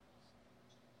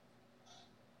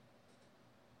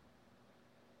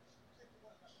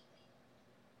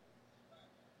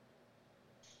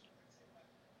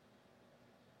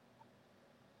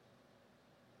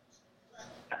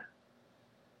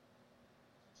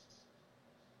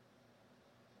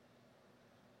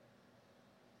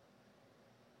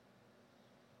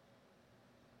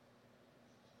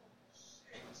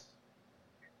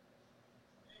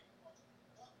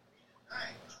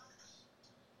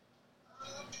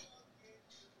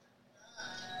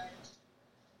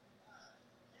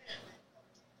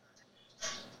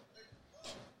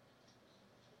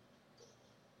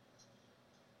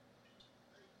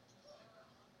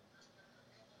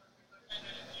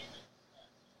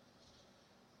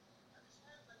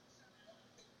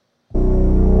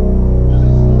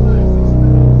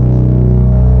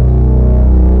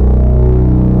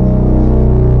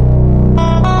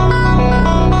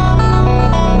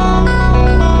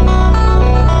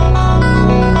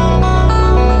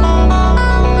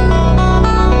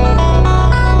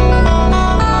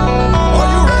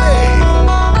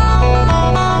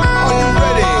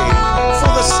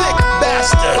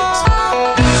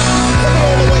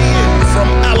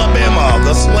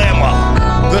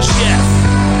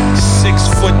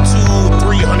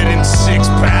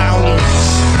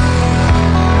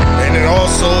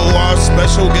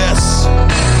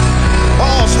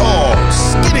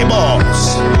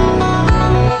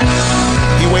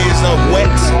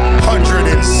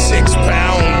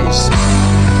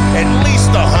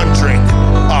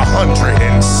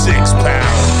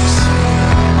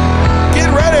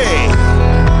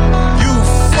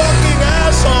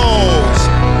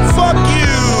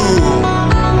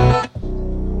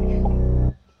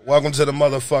Welcome to the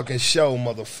motherfucking show,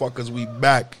 motherfuckers. We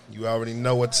back. You already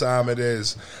know what time it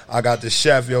is. I got the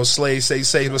chef, yo, Slays.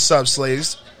 Say what's up,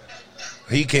 Slays.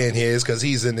 He can't hear us because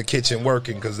he's in the kitchen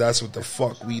working, because that's what the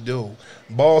fuck we do.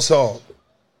 Boss Hog,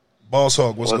 what's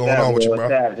going on with you, bro?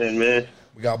 What's happening, man?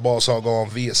 We got Boss Hog on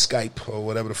via Skype or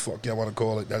whatever the fuck y'all want to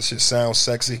call it. That shit sounds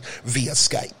sexy. Via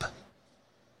Skype.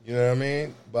 You know what I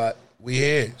mean? But we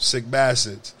here, sick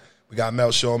bastards. We got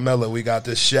Melchior Miller. We got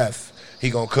the chef. He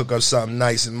gonna cook up something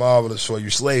nice and marvelous for you.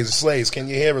 Slays, can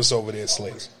you hear us over there,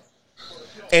 Slays?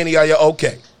 Annie, are you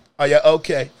okay? Are you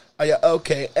okay,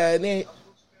 Annie?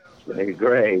 Hey,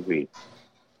 gravy.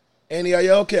 Annie, are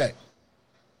you okay?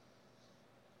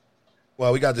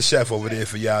 Well, we got the chef over there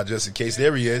for y'all just in case.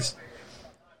 There he is.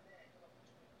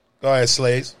 Go ahead,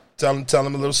 Slays. Tell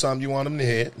him a little something you want him to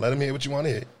hear. Let him hear what you want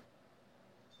to hear.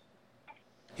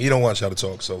 He don't want y'all to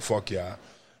talk, so fuck y'all.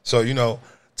 So, you know,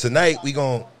 tonight we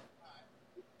gonna...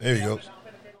 There he goes.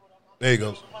 There he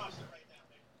goes.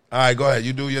 All right, go ahead.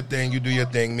 You do your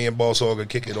thing. Me and Boss Hog will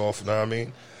kick it off, you know what I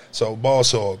mean? So,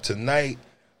 Boss Hog, tonight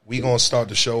we going to start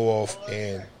the show off,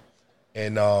 and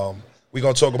we're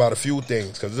going to talk about a few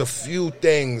things, because there's a few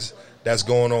things that's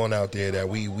going on out there that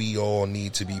we all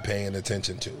need to be paying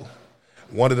attention to.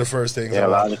 One of the first things... Yeah, a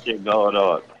lot of shit going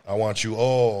on. I want you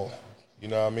all, you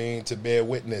know what I mean, to bear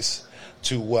witness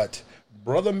to what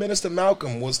Brother Minister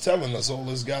Malcolm was telling us all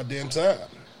this goddamn time.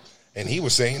 And he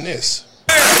was saying this.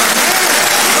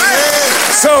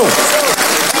 So,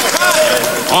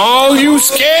 all you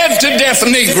scared to death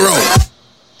Negro.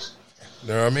 You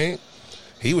know what I mean?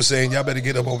 He was saying y'all better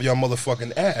get up over your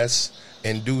motherfucking ass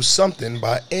and do something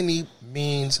by any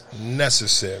means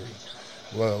necessary.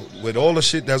 Well, with all the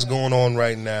shit that's going on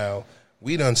right now,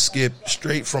 we done skipped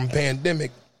straight from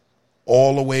pandemic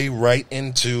all the way right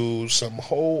into some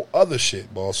whole other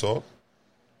shit, Boss Hog.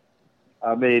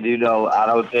 I mean, you know, I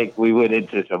don't think we went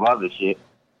into some other shit.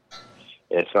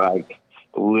 It's like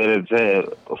we went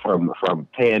into from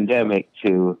pandemic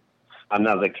to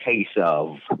another case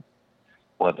of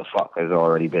what the fuck has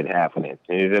already been happening.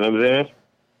 You know what I'm saying?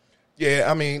 Yeah,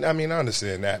 I mean, I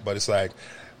understand that, but it's like,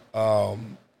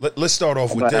 let's start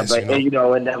off with this. But you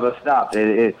know, it never stopped.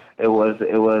 It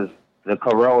was the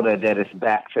corona that is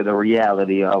back to the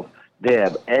reality of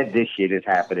them, and this shit is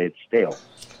happening still.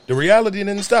 The reality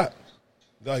didn't stop.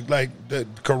 Like the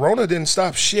corona didn't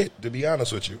stop shit, to be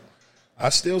honest with you. I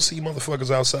still see motherfuckers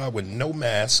outside with no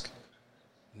mask,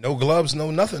 no gloves,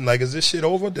 no nothing. Like, is this shit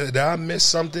over? Did I miss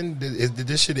something? Did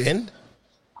this shit end?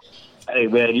 Hey,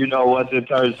 man, you know, once it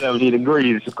turned 70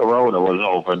 degrees, the corona was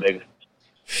over, nigga.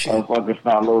 Motherfuckers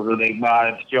start losing their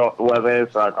minds, weather.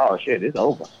 It's like, oh, shit, it's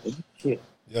over. Shit.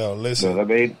 Yo, listen. You know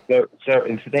what I mean?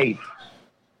 Certain states.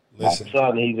 Listen. My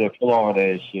son, he's in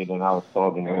Florida and shit, and I was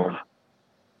talking to him.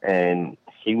 And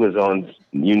he was on,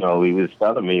 you know, he was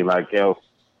telling me, like, yo,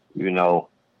 you know,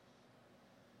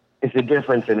 it's a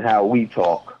difference in how we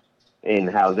talk and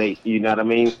how they, you know what I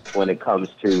mean, when it comes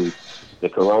to the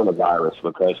coronavirus,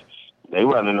 because they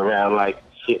running around like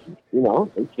shit, you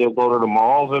know, they still go to the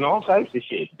malls and all types of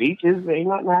shit. Beaches, ain't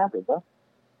nothing happened, bro.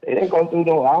 They didn't go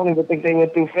through I don't even think they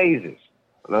went through phases.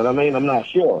 You know what I mean? I'm not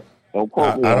sure. Don't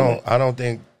quote me. I don't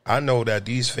think, I know that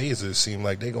these phases seem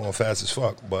like they're going fast as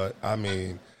fuck, but I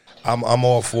mean, I'm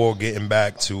all for getting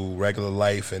back to regular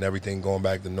life and everything going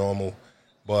back to normal.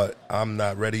 but I'm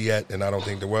not ready yet, and I don't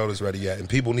think the world is ready yet. And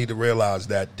people need to realize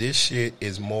that this shit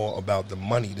is more about the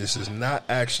money. This is not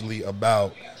actually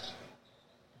about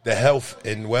the health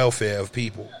and welfare of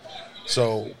people.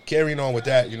 So carrying on with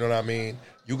that, you know what I mean?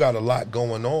 You got a lot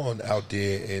going on out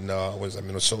there in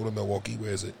Minnesota, Milwaukee.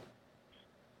 Where is it?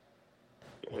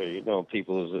 You know,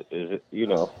 people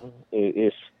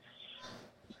it's.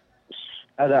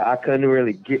 I couldn't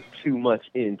really get too much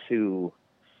into,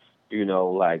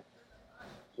 like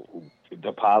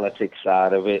the politics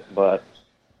side of it, but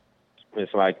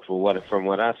it's like from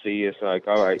what I see, it's like,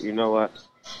 all right, you know what?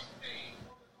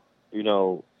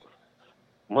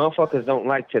 Motherfuckers don't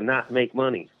like to not make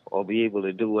money or be able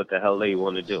to do what the hell they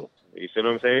want to do. You see what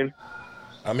I'm saying?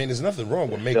 I mean, there's nothing wrong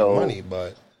with making money,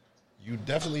 but you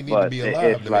definitely need to be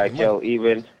alive. It's like,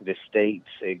 even the states,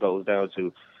 it goes down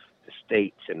to the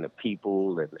states and the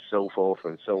people and so forth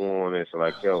and so on. It's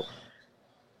like,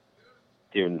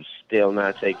 they're still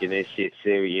not taking this shit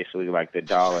seriously. Like, the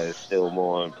dollar is still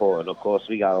more important. Of course,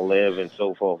 we got to live and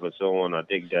so forth and so on. I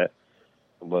dig that.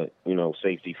 But,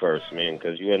 safety first, man,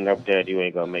 because you end up dead, you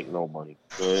ain't going to make no money.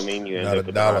 You know what I mean? You end up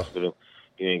in the hospital,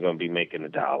 you ain't going to be making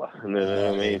 $1. You know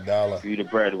what I mean? If you the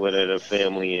breadwinner of the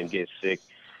family and get sick,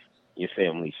 your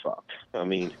family's fucked. I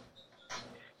mean,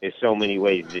 there's so many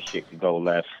ways this shit could go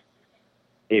left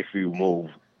if you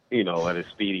move, at a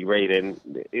speedy rate. And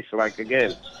it's like,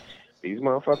 again, these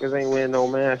motherfuckers ain't wearing no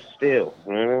mask still.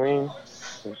 You know what I mean?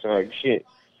 It's like, shit.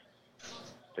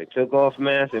 They took off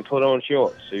masks and put on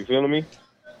shorts. You feel me?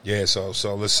 Yeah, so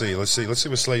let's see what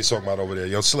Slade's talking about over there.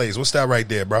 Yo, Slade's, what's that right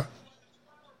there, bro?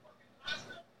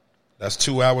 That's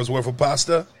 2 hours worth of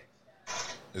pasta?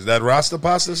 Is that Rasta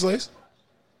pasta, Slade's?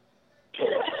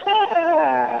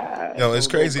 Yo, it's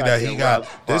crazy that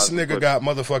this nigga got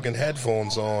motherfucking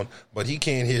headphones on, but he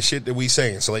can't hear shit that we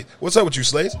saying. Slade, what's up with you,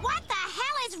 Slade? What the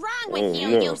hell is wrong with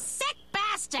you, you sick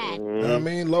bastard? I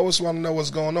mean, Lois want to know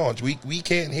what's going on. We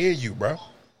can't hear you, bro.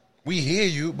 We hear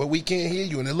you, but we can't hear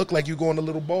you, and it look like you going a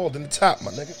little bald in the top,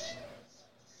 my nigga.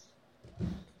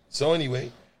 So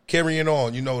anyway, carrying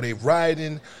on, they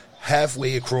riding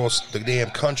halfway across the damn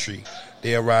country.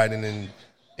 They're riding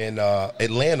in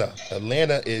Atlanta.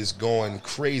 Atlanta is going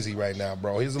crazy right now,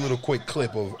 bro. Here's a little quick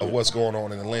clip of what's going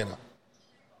on in Atlanta.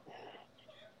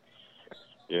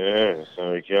 Yeah,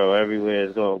 so everywhere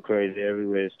is going crazy.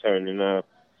 Everywhere is turning up.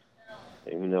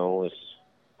 It's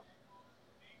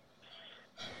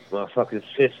motherfuckers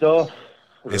pissed off.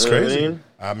 It's crazy.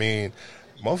 I mean,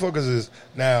 motherfuckers is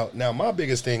now my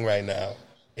biggest thing right now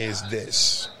is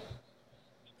this.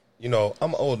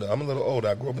 I'm older. I'm a little older.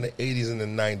 I grew up in the 80s and the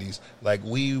 90s. Like,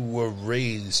 we were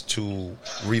raised to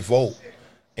revolt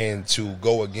and to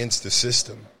go against the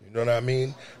system. You know what I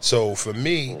mean? So for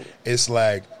me, it's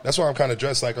like, that's why I'm kind of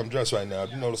dressed like I'm dressed right now.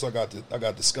 If you notice, I got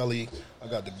the Scully, I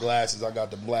got the glasses, I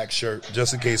got the black shirt,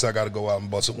 just in case I got to go out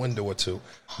and bust a window or two.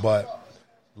 But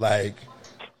like,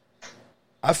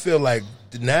 I feel like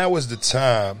now is the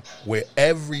time where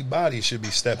everybody should be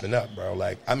stepping up, bro.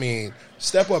 Like, I mean,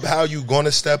 step up how you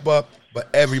gonna step up, but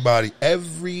everybody,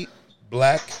 every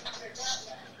black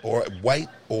or white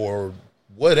or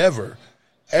whatever,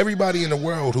 everybody in the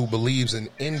world who believes in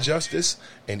injustice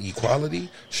and equality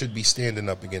should be standing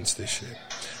up against this shit.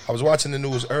 I was watching the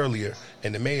news earlier,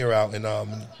 and the mayor out in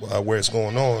where it's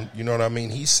going on, you know what I mean?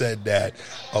 He said that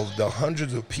of the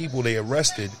hundreds of people they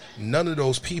arrested, none of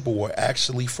those people were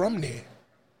actually from there.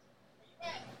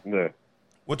 Yeah.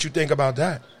 What you think about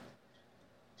that?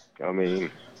 I mean,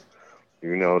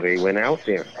 they went out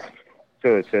there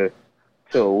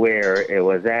to where it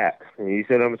was at. You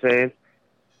see what I'm saying?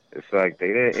 It's like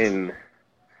it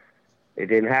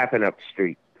didn't happen up the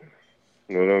street.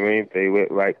 You know what I mean? They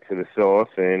went right to the source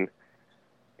and,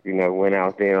 went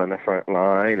out there on the front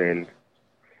line and,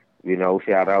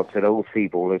 shout out to those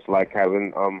people. It's like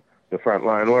having the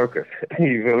frontline workers.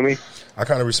 You feel me? I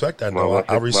kind of respect that. No,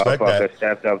 I respect that.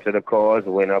 Stepped up to the cause,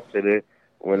 went up to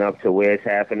where it's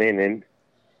happening, and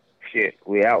shit,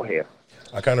 we out here.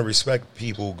 I kind of respect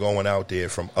people going out there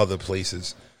from other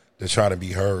places to try to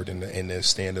be heard and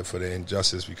stand up for the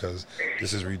injustice, because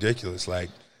this is ridiculous. Like,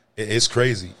 it's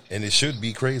crazy, and it should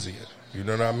be crazier. You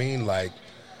know what I mean? Like,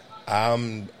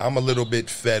 I'm a little bit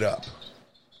fed up.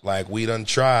 Like, we done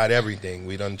tried everything.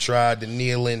 We done tried the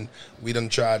kneeling. We done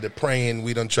tried the praying.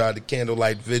 We done tried the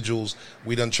candlelight vigils.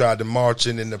 We done tried the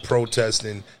marching and the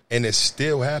protesting, and it's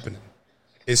still happening.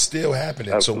 It's still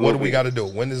happening. Absolutely. So what do we got to do?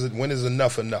 When is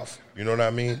enough enough? You know what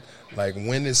I mean? Like,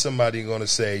 when is somebody going to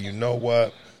say, you know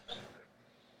what?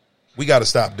 We got to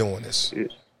stop doing this.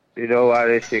 You know why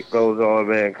this shit goes on,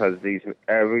 man? Because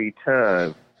every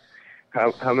time,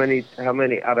 how many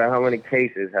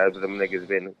cases have them niggas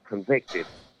been convicted?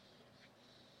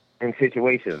 in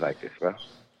situations like this, bro?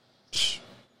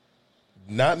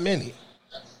 Not many.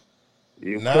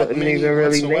 You Not couldn't many even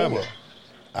really whatsoever. name it.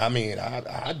 I mean,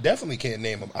 I definitely can't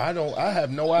name them. I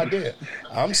have no idea.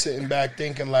 I'm sitting back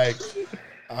thinking like,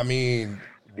 I mean,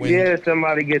 when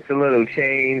Somebody gets a little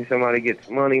change, somebody gets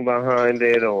money behind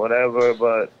it or whatever,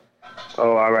 but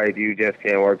all right, you just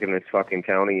can't work in this fucking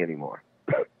county anymore.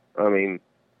 I mean,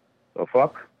 the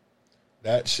fuck?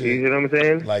 that shit, You know what I'm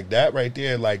saying? like that right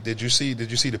there, like, did you see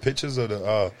the pictures of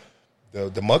the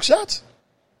mugshots?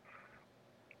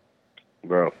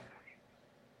 Bro,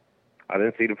 I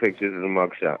didn't see the pictures of the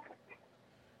mugshot.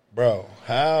 Bro,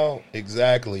 how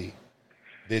exactly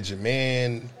did your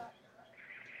man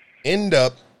end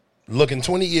up looking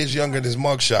 20 years younger in his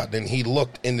mugshot than he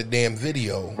looked in the damn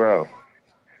video? Bro,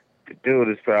 the dude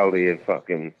is probably in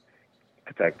fucking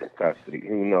protective custody.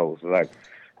 Who knows? Like,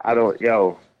 I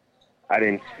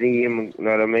didn't see him, you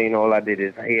know what I mean? All I did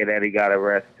is hear that he got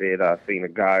arrested. I seen a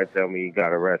guy tell me he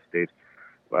got arrested,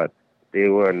 but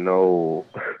there were no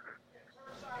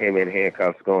him in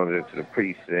handcuffs going into the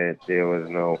precinct. There was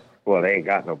no, well, they ain't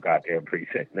got no goddamn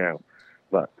precinct now,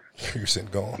 but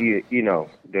Precinct gone. you know,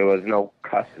 there was no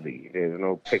custody. There's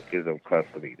no pictures of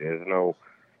custody. There's no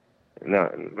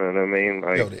nothing. You know what I mean?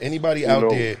 Like, Yo, to anybody out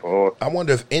there, I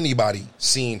wonder if anybody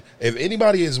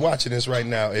is watching this right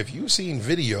now, if you've seen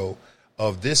video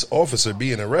of this officer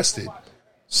being arrested,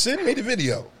 send me the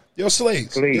video. Yo,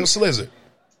 Slays. Please. Yo, Slizzer.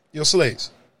 Yo,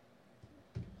 Slays.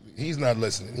 He's not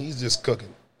listening. He's just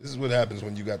cooking. This is what happens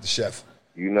when you got the chef.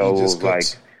 You know, He just like,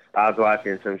 cooks. I was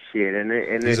watching some shit, and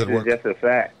this is just a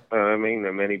fact. You know what I mean?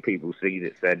 That many people see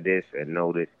that said this and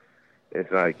know this.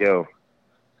 It's like, yo,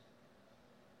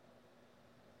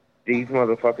 these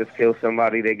motherfuckers kill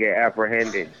somebody, they get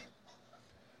apprehended.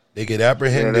 They get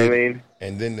apprehended, You know what I mean?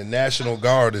 and then the National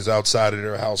Guard is outside of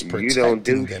their house protecting You don't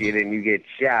do them. shit and you get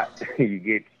shot. You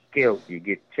get killed. You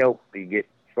get choked. You get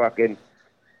fucking...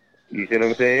 You see what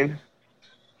I'm saying?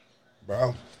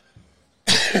 Bro,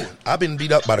 I've been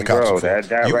beat up by the cops Bro, before.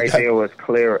 that right there was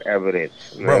clear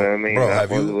evidence. You know what I mean? Bro,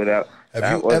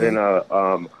 that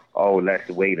wasn't let's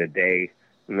wait a day.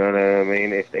 You know what I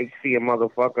mean? If they see a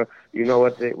motherfucker, you know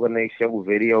what? When they show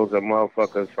videos of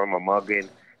motherfuckers from a mugging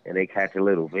and they catch a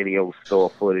little video store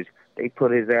footage, they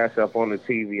put his ass up on the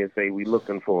TV and say, we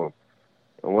looking for him.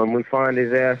 And when we find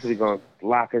his ass, we going to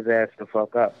lock his ass the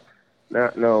fuck up.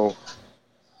 Not no,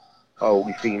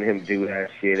 we seen him do that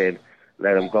shit and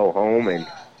let him go home and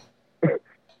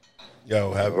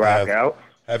rock out.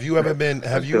 Have you ever been?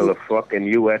 Until the fucking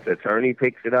U.S. attorney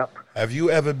picks it up. Have you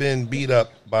ever been beat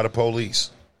up by the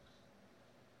police?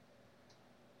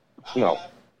 No.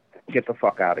 Get the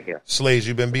fuck out of here. Slays,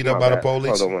 you been beat up by the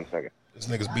police? Hold on 1 second. This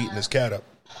nigga's beating his cat up.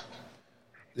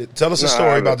 Tell us a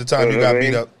story about the time you got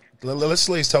beat up. Let's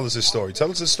Slays tell us his story. Tell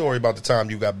us a story about the time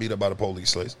you got beat up by the police,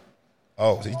 Slays.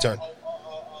 Oh, he turned.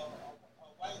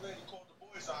 White lady called the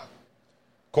boys on me.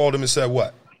 Called him and said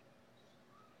what?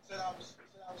 Said I was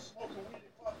smoking weed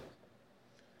in public.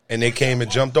 And they came and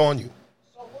jumped on you.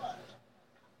 So what?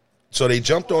 So they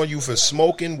jumped on you for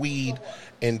smoking weed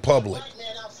in public. Black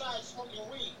man outside smoking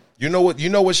weed. You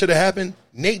know what should have happened?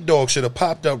 Nate Dogg should have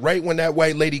popped up right when that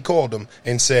white lady called him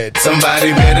and said,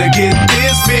 Somebody better get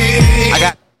this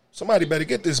bitch. somebody better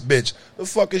get this bitch. The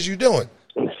fuck is you doing?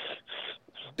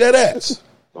 Dead ass.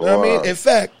 You know what I mean? In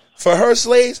fact, for her,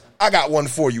 Slays, I got one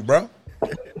for you, bro.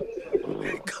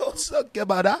 Go suck your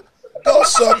mother. Go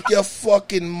suck your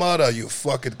fucking mother, you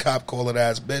fucking cop calling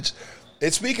ass bitch.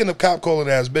 And speaking of cop calling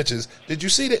ass bitches, did you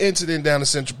see the incident down in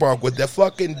Central Park with the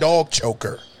fucking dog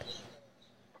choker?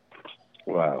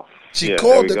 Wow. She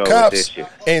called the cops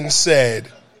and said,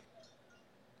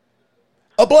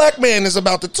 a black man is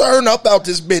about to turn up out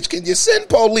this bitch. Can you send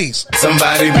police?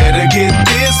 Somebody better get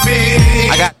this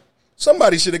bitch.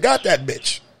 Somebody should have got that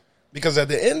bitch. Because at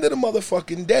the end of the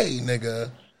motherfucking day, nigga,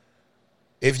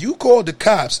 if you called the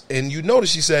cops and you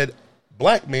notice she said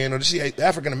black man or she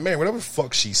African American, whatever the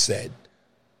fuck she said,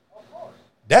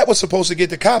 that was supposed to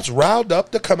get the cops riled up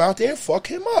to come out there and fuck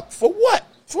him up. For what?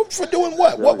 For doing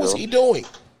what? What was he doing?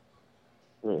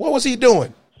 What was he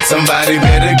doing? Somebody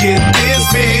better get this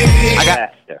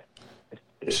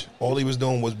bitch. All he was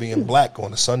doing was being black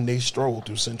on a Sunday stroll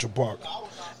through Central Park.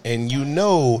 And you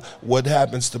know what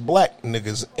happens to black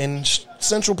niggas in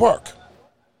Central Park.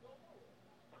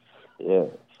 Yeah,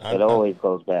 it always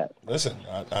goes back. Listen,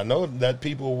 I know that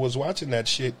people was watching that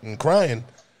shit and crying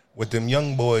with them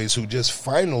young boys who just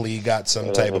finally got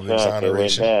some type of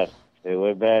exoneration. They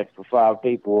went back for 5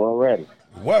 people already.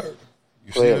 Word.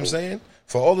 You see what I'm saying?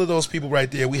 For all of those people right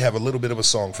there, we have a little bit of a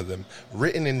song for them.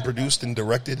 Written and produced and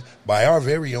directed by our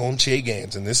very own Che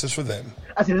Gans, and this is for them.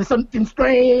 I said, there's something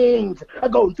strange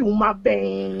going through my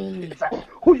veins.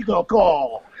 Who you gonna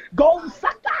call? Gold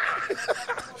sucker!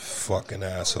 Fucking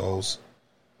assholes.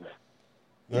 You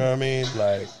know what I mean?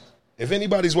 Like, if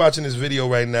anybody's watching this video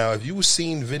right now, if you've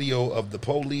seen video of the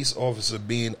police officer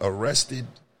being arrested,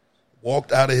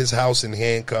 walked out of his house in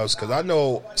handcuffs, because I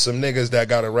know some niggas that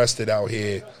got arrested out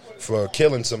here for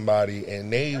killing somebody,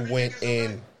 and they went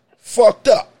in fucked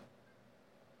up.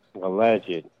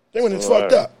 Alleged. They went in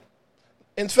fucked up.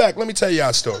 In fact, let me tell y'all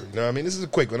a story. You know what I mean? This is a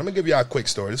quick one. I'm going to give y'all a quick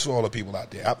story. This is for all the people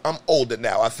out there. I'm older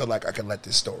now. I feel like I can let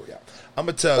this story out. I'm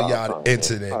going to tell y'all the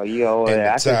incident. Oh, you know,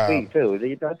 I can see, too.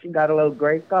 You thought you got a little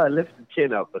gray hair? Lift the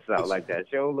chin up or something like that.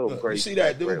 Show a little gray. You see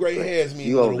that? Them gray hairs mean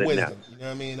you a little wisdom. Now. You know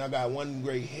what I mean? I got one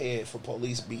gray hair for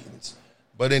police beatings.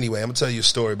 But anyway, I'm going to tell you a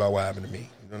story about what happened to me.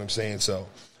 You know what I'm saying? So,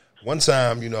 one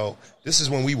time, you know, this is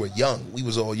when we were young. We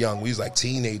was all young. We was like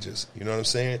teenagers. You know what I'm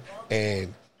saying?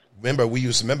 And remember,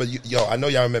 yo, I know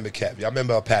y'all remember Kev. Y'all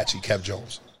remember Apache, Kev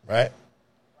Jones, right?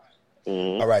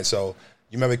 Mm-hmm. All right, so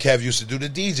you remember Kev used to do the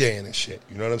DJing and shit.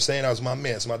 You know what I'm saying? That was my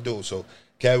man. It's my dude. So,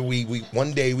 Kev, we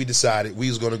one day we decided we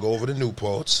was going to go over to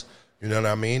Newport's, you know what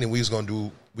I mean? And we was going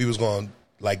to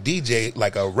like DJ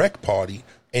like a rec party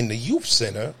in the youth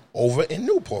center over in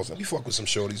Newport's. And we fuck with some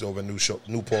shorties over in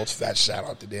Newport's. Fat shout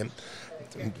out to them.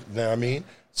 You know what I mean?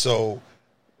 So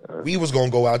we was going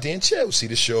to go out there and chill, see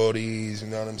the shorties, you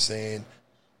know what I'm saying?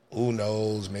 Who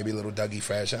knows? Maybe a little Dougie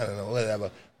Fresh, I don't know,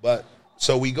 whatever. But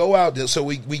so we go out there, so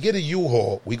we get a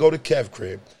U-Haul, we go to Kev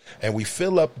crib, and we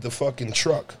fill up the fucking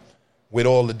truck with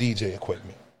all the DJ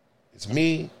equipment. It's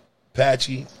me,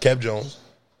 Patchy, Kev Jones,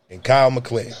 and Kyle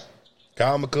McClinton.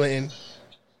 Kyle McClinton,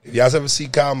 if y'all ever see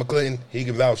Kyle McClinton, he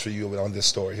can vouch for you on this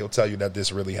story. He'll tell you that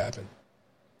this really happened.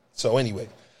 So anyway,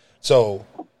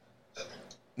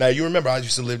 now you remember I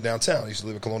used to live downtown. I used to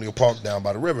live at Colonial Park down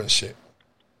by the river and shit.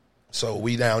 So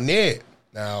we down there.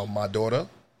 Now my daughter,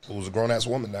 who's a grown-ass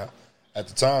woman now, at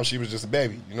the time she was just a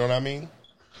baby. You know what I mean?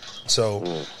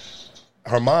 So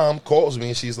her mom calls me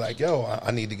and she's like, yo,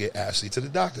 I need to get Ashley to the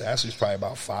doctor. Ashley's probably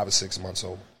about 5 or 6 months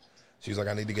old. She's like,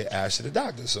 I need to get Ash to the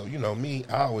doctor. So, you know, me,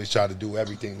 I always try to do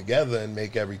everything together and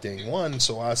make everything one.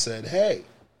 So I said, hey,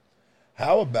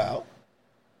 how about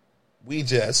we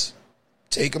just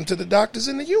take him to the doctors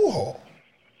in the U-Haul?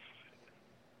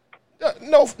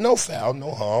 No foul,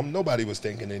 no harm. Nobody was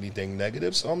thinking anything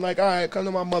negative. So I'm like, all right, come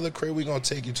to my mother crib. We're going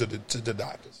to take you to the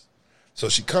doctors. So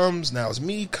she comes. Now it's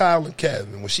me, Kyle, and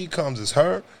Kevin. When she comes, it's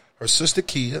her sister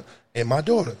Kia, and my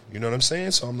daughter. You know what I'm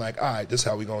saying? So I'm like, all right, this is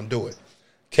how we going to do it.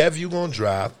 Kev, you going to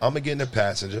drive. I'm going to get in the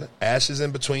passenger. Ash is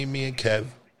in between me and Kev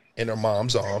in her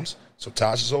mom's arms. So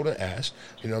Tasha's holding Ash.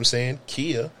 You know what I'm saying?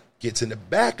 Kia gets in the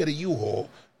back of the U-Haul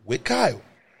with Kyle.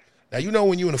 Now, you know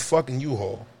when you in a fucking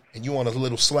U-Haul and you on a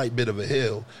little slight bit of a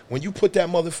hill, when you put that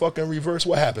motherfucker in reverse,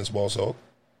 what happens, Boss Hog?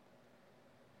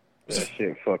 That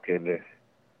shit fucking...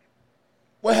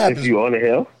 What happens? If you on the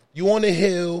hill? You on the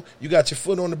hill, you got your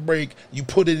foot on the brake, you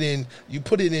put it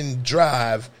in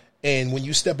drive, and when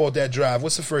you step off that drive,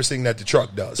 what's the first thing that the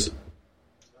truck does?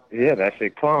 Yeah, that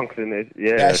shit clunks in it.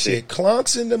 Yeah, that shit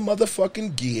clunks in the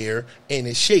motherfucking gear, and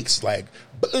it shakes like,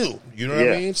 boom. You know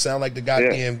what I mean? Sound like the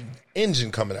goddamn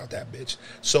engine coming out that bitch.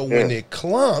 So when it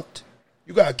clunked,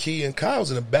 you got Kia and Kyle's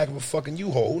in the back of a fucking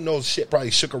U-Haul. Who knows? Shit probably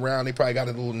shook around. They probably got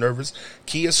a little nervous.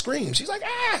 Kia screamed. She's like,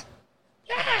 ah,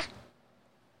 ah.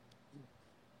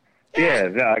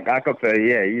 Yeah, I could say,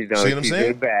 you know, see what I'm she's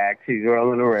saying? in back, she's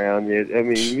rolling around. I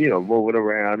mean, you know, moving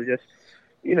around, just,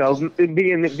 you know,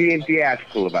 being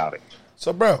theatrical about it.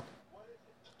 So, bro,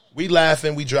 we laugh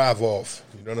and we drive off.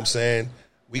 You know what I'm saying?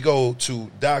 We go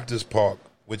to Doctors Park,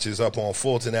 which is up on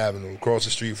Fulton Avenue, across the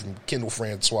street from Kendall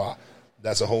Francois.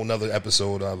 That's a whole nother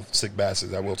episode of Sick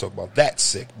Bastards. I will talk about that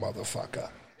sick motherfucker.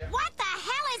 What the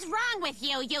hell is wrong with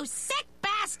you, you sick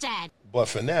bastard? But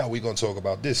for now, we're going to talk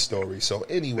about this story. So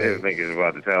anyway. This nigga's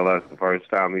about to tell us the first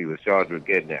time he was charged with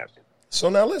kidnapping. So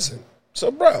now listen.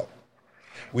 So, bro,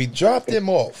 we dropped him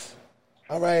off.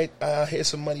 All right, here's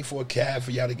some money for a cab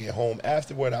for y'all to get home.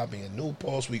 Afterward, I'll be in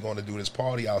Newport's. We're going to do this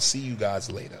party. I'll see you guys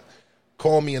later.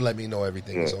 Call me and let me know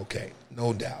everything is okay.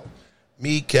 No doubt.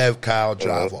 Me, Kev, Kyle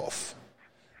drive off.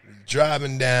 We're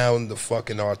driving down the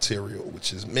fucking arterial,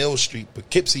 which is Mill Street,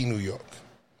 Poughkeepsie, New York.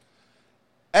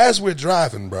 As we're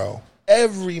driving, bro,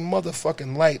 every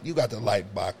motherfucking light, you got the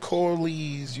light by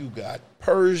Corley's, you got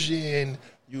Persian,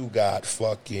 you got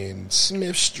fucking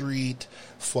Smith Street,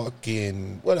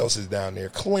 fucking, what else is down there?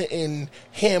 Clinton,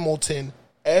 Hamilton.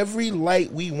 Every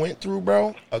light we went through,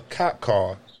 bro, a cop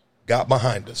car got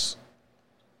behind us.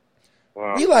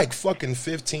 Wow. We like fucking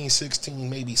 15, 16,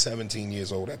 maybe 17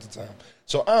 years old at the time.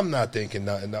 So I'm not thinking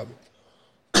nothing of it.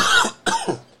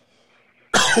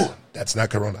 That's not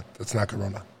Corona. That's not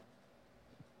Corona.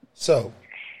 So,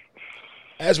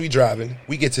 as we driving,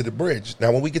 we get to the bridge.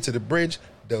 Now, when we get to the bridge,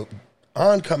 the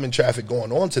oncoming traffic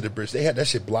going onto the bridge, they had that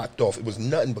shit blocked off. It was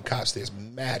nothing but cops. There's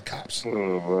mad cops.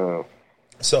 Oh, wow.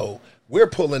 So, we're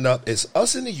pulling up. It's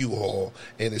us in the U-Haul,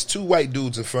 and it's two white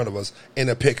dudes in front of us in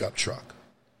a pickup truck.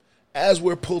 As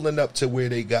we're pulling up to where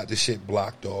they got the shit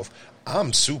blocked off,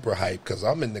 I'm super hyped because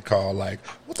I'm in the car like,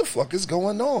 what the fuck is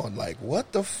going on? Like,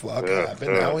 what the fuck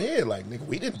happened out here? Like, nigga,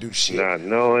 we didn't do shit. Not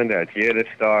knowing that you're the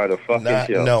star of the fucking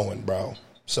show. Not knowing, bro.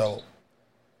 So,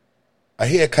 I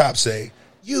hear a cop say,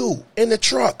 you, in the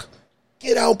truck,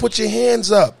 get out, put your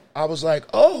hands up. I was like,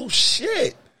 oh,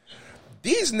 shit.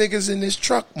 These niggas in this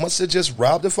truck must have just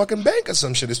robbed a fucking bank or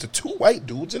some shit. It's the two white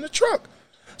dudes in the truck.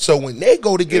 So, when they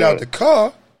go to get out the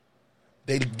car,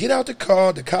 they get out the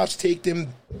car, the cops take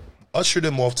them, usher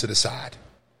them off to the side.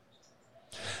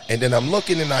 And then I'm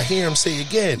looking and I hear him say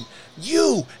again,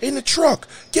 you in the truck,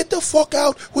 get the fuck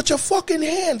out with your fucking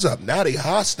hands up. Now they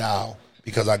hostile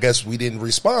because I guess we didn't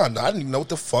respond. I didn't even know what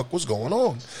the fuck was going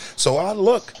on. So I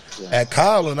look at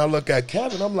Kyle and I look at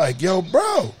Kevin. I'm like, yo,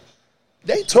 bro,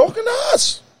 they talking to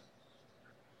us.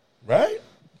 Right?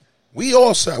 We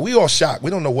all shocked. We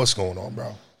don't know what's going on,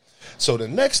 bro. So the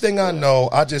next thing I know,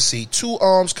 I just see two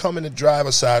arms come in the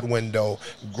driver's side window,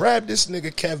 grab this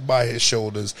nigga Kev by his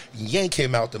shoulders, yank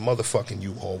him out the motherfucking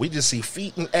U-Haul. We just see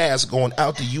feet and ass going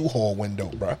out the U-Haul window,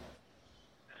 bruh.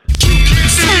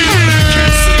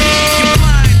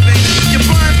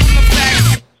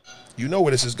 You know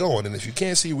where this is going, and if you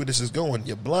can't see where this is going,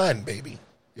 you're blind, baby.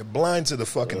 You're blind to the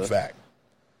fucking fact.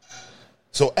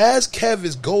 So as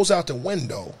Kev goes out the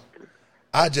window,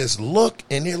 I just look,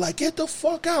 and they're like, get the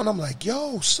fuck out. And I'm like,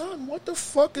 yo, son, what the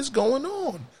fuck is going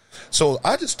on? So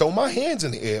I just throw my hands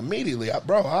in the air immediately. I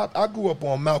grew up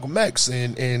on Malcolm X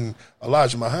and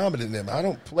Elijah Muhammad and them. I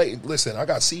don't play. Listen, I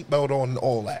got seatbelt on and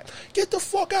all that. Get the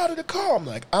fuck out of the car. I'm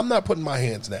like, I'm not putting my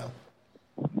hands down.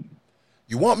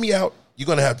 You want me out, you're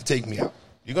going to have to take me out.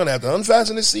 You're going to have to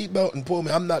unfasten the seatbelt and pull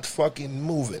me. I'm not fucking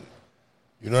moving.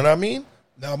 You know what I mean?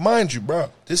 Now, mind you, bro,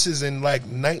 this is in like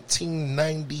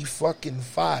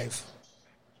 1995.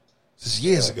 This is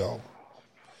years ago.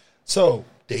 So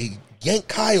they yanked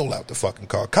Kyle out the fucking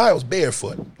car. Kyle's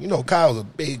barefoot. You know, Kyle's a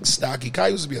big, stocky. Kyle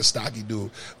used to be a stocky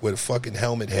dude with a fucking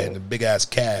helmet head and big ass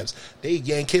calves. They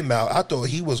yank him out. I thought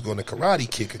he was going to karate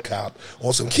kick a cop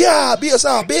on some, yeah, be us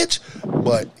out, bitch.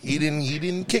 But he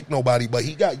didn't kick nobody, but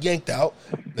he got yanked out.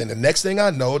 Then the next thing I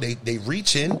know, they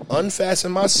reach in,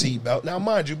 unfasten my seatbelt. Now,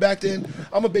 mind you, back then,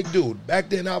 I'm a big dude. Back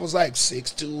then, I was like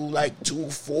 6'2", like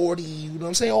 240, you know what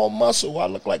I'm saying? All muscle. I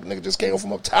look like a nigga just came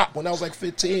from up top when I was like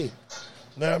 15. You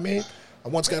know what I mean? I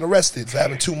once got arrested for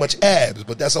having too much abs,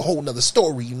 but that's a whole nother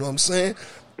story, you know what I'm saying?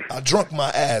 I drunk my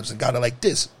abs and got it like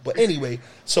this. But anyway,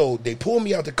 so they pull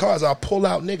me out the cars. I pull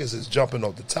out, niggas is jumping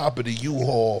off the top of the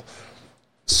U-Haul,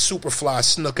 Superfly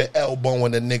Snooker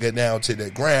elbowing the nigga down to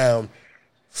the ground.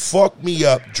 Fuck me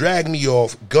up, drag me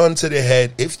off, gun to the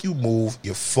head. If you move,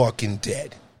 you're fucking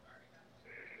dead.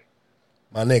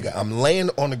 My nigga, I'm laying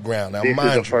on the ground. Now, this mind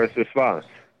is you, the first response.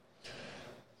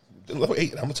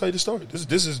 Wait, I'm gonna tell you the story.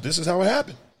 This is how it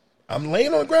happened. I'm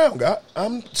laying on the ground, God.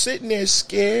 I'm sitting there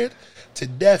scared to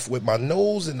death with my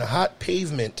nose in the hot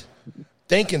pavement,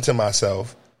 thinking to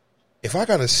myself, if I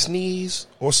gotta sneeze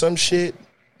or some shit,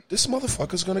 this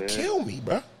motherfucker's gonna kill me,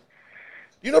 bro.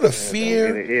 You know the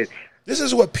fear. This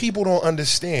is what people don't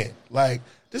understand. Like,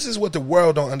 this is what the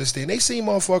world don't understand. They see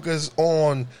motherfuckers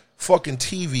on fucking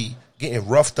TV getting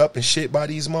roughed up and shit by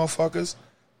these motherfuckers.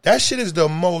 That shit is the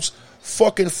most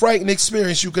fucking frightening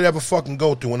experience you could ever fucking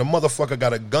go through. When a motherfucker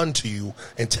got a gun to you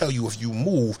and tell you if you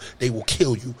move, they will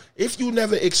kill you. If you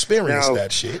never experienced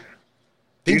that shit,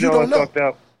 then you don't know. What's fucked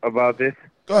up about this?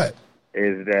 Go ahead.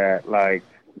 Is that, like,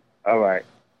 all right,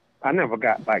 I never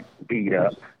got, like, beat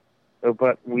up,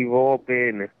 but we've all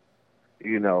been,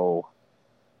 you know,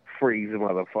 freeze a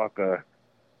motherfucker,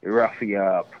 rough you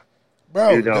up.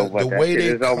 Bro, you know, the way they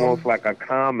is almost like a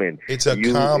common. It's a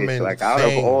common it's like thing, out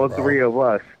of all bro. three of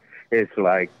us, it's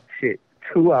like, shit,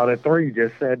 2 out of 3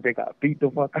 just said they got beat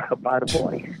the fuck up by the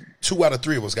police. 2 out of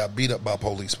 3 of us got beat up by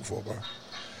police before, bro.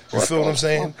 You feel what I'm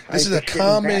saying? This is a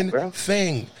common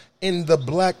thing in the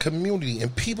black community,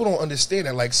 and people don't understand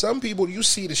that. Like, some people, you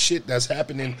see the shit that's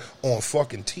happening on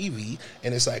fucking TV,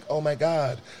 and it's like, oh my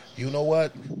God, you know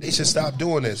what? They should stop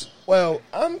doing this. Well,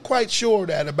 I'm quite sure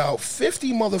that about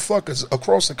 50 motherfuckers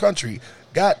across the country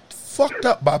got fucked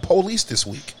up by police this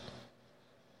week.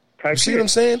 You see what I'm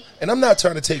saying? And I'm not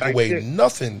trying to take away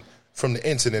nothing from the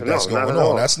incident No, that's not going at on.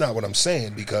 all. That's not what I'm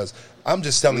saying, because I'm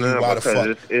just telling you No, why the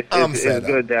because fuck it's fed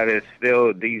good up. that it's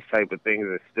still these type of things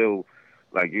are still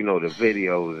like, you know, the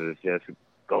videos is just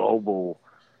global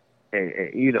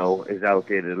and you know, is out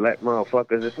there to let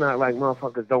motherfuckers. It's not like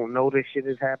motherfuckers don't know this shit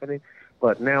is happening,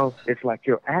 but now it's like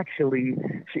you're actually,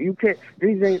 you can't,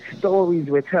 these ain't stories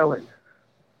we're telling.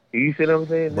 You see what I'm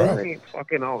saying? Bro. This ain't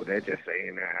fucking, oh, they're just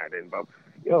saying that. And,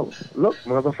 yo, look,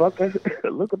 motherfuckers,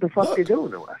 look what the fuck they're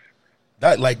doing to us.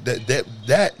 That, like,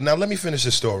 that, now let me finish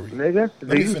the story. Nigga, Let do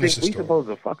me you finish think the we story. supposed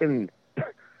to fucking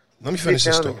Let me finish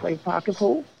the sit down story. and play pocket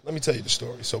pool? Let me tell you the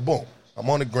story. So, boom, I'm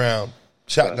on the ground,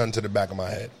 shotgun to the back of my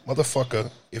head.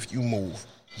 Motherfucker, if you move,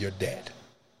 you're dead.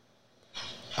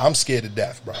 I'm scared to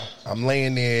death, bro. I'm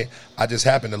laying there. I just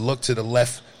happen to look to the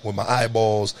left with my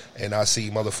eyeballs, and I see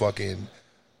motherfucking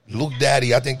Luke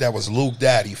Daddy. I think that was Luke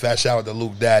Daddy. Fat shout out to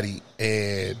Luke Daddy.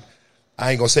 And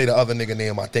I ain't going to say the other nigga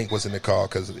name I think was in the car,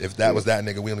 because if that was that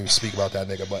nigga, we don't even speak about that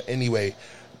nigga. But anyway,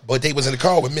 but they was in the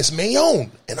car with Miss Mayone.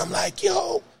 And I'm like,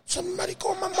 yo, somebody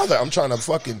call my mother. I'm trying to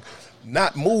fucking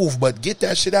not move, but get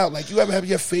that shit out. Like, you ever have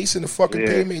your face in the fucking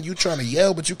pavement and you trying to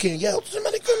yell, but you can't yell?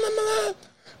 Somebody call my mama.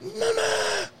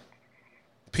 Mama.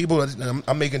 People,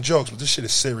 I'm making jokes, but this shit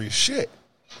is serious shit.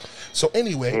 So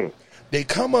anyway, they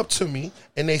come up to me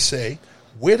and they say,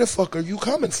 where the fuck are you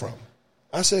coming from?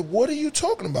 I said, what are you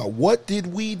talking about? What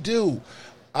did we do?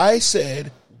 I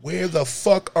said, where the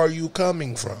fuck are you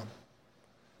coming from?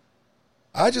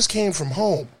 I just came from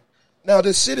home. Now,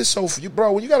 this shit is so,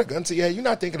 bro, when you got a gun to your head, you're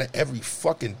not thinking of every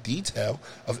fucking detail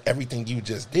of everything you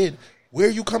just did. Where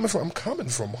are you coming from? I'm coming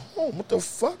from home. What the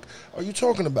fuck are you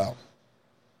talking about?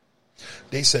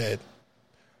 They said,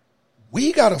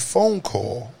 we got a phone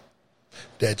call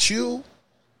that you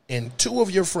and two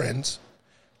of your friends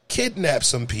kidnapped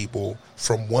some people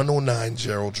from 109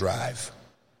 Gerald Drive.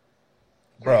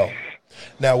 Bro,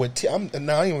 now I ain't even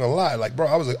gonna lie, like, bro,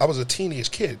 I was a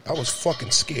teenage kid. I was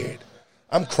fucking scared.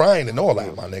 I'm crying and all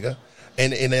that, my nigga.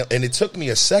 And it took me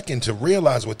a second to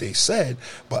realize what they said,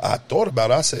 but I thought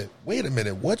about it. I said, wait a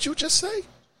minute, what'd you just say?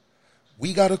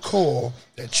 We got a call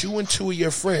that you and two of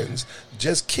your friends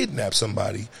just kidnapped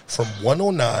somebody from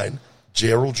 109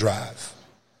 Gerald Drive.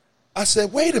 I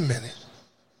said, wait a minute.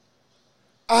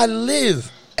 I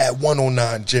live at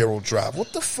 109 Gerald Drive.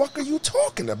 What the fuck are you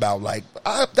talking about? Like,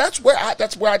 that's where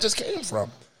I just came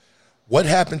from. What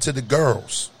happened to the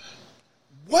girls?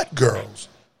 What girls?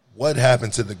 What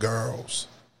happened to the girls?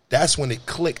 That's when it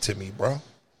clicked to me, bro.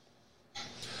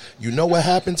 You know what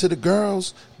happened to the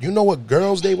girls? You know what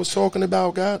girls they was talking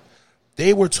about, God?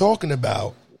 They were talking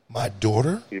about my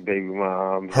daughter, Your baby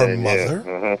mom, her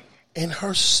mother, and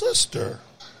her sister.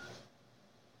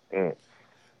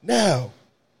 Now,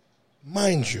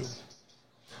 mind you,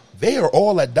 they are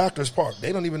all at Doctor's Park.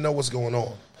 They don't even know what's going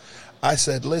on. I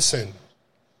said, listen,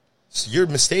 you're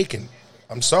mistaken.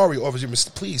 I'm sorry, officer.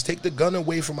 Please take the gun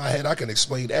away from my head. I can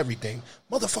explain everything.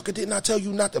 Motherfucker, didn't I tell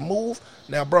you not to move?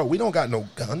 Now, bro, we don't got no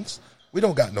guns. We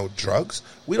don't got no drugs.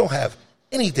 We don't have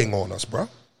anything on us, bro.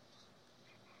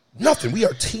 Nothing. We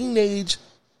are teenage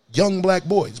young black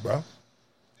boys, bro.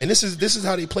 And this is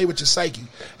how they play with your psyche.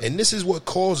 And this is what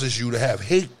causes you to have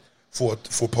hate for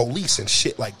police and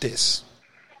shit like this.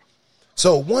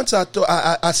 So once I thought,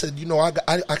 I said, you know, I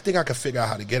think I could figure out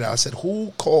how to get out. I said,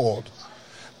 who called?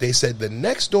 They said the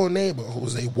next door neighbor, who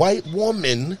was a white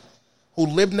woman who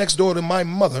lived next door to my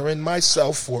mother and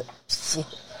myself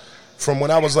from when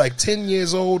I was like 10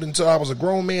 years old until I was a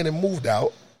grown man and moved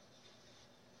out,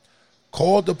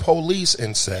 called the police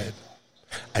and said,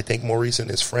 I think Maurice and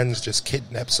his friends just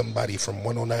kidnapped somebody from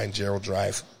 109 Gerald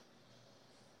Drive.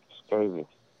 It's crazy.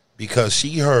 Because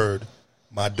she heard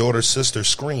my daughter's sister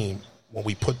scream when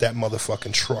we put that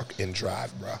motherfucking truck in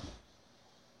drive, bro.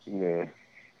 Yeah.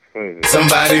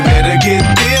 Somebody better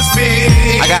get this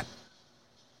big. I got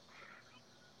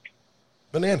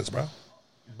bananas, bro.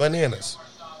 Bananas.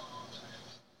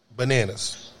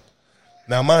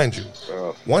 Now, mind you,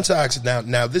 once I asked,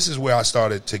 now this is where I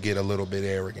started to get a little bit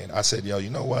arrogant. I said, yo, you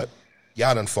know what?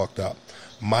 Y'all done fucked up.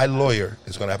 My lawyer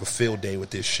is going to have a field day with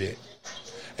this shit.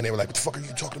 And they were like, what the fuck are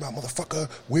you talking about, motherfucker?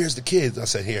 Where's the kids? I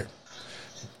said, here,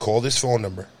 call this phone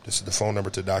number. This is the phone number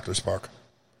to Dr. Spark.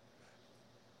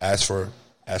 Ask for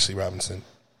Ashley Robinson,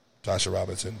 Tasha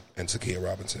Robinson, and Zakia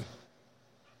Robinson.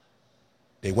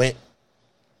 They went,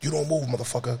 you don't move,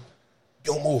 motherfucker.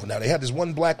 You don't move. Now, they had this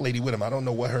one black lady with him. I don't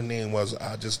know what her name was.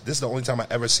 This is the only time I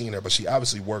ever seen her, but she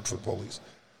obviously worked for the police.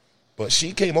 But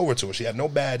she came over to her. She had no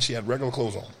badge. She had regular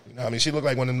clothes on. You know what I mean? She looked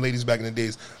like one of them ladies back in the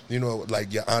days, you know,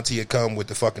 like your auntie had come with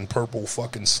the fucking purple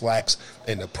fucking slacks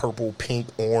and the purple, pink,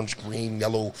 orange, green,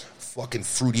 yellow, fucking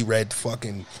fruity red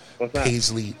fucking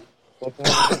paisley.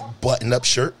 button-up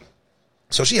shirt.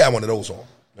 So she had one of those on.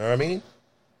 You know what I mean?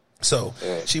 So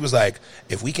she was like,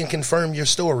 if we can confirm your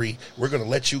story, we're going to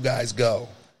let you guys go.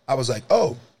 I was like,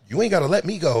 oh, you ain't got to let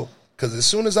me go, because as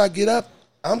soon as I get up,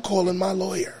 I'm calling my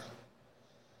lawyer.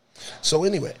 So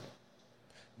anyway,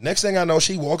 next thing I know,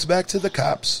 she walks back to the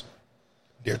cops.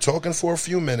 They're talking for a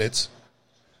few minutes.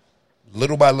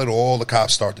 Little by little, all the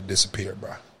cops start to disappear,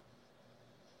 bro.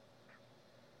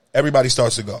 Everybody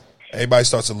starts to go. Everybody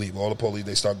starts to leave. All the police,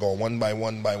 they start going one by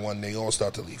one by one. They all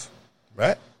start to leave,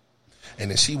 right? And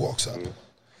then she walks up,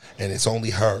 and it's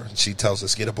only her. And she tells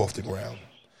us, get up off the ground.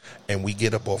 And we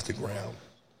get up off the ground.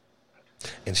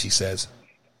 And she says,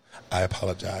 I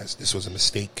apologize. This was a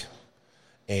mistake,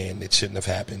 and it shouldn't have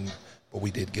happened. But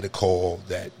we did get a call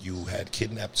that you had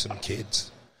kidnapped some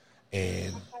kids,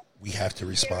 and we have to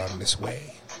respond this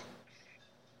way.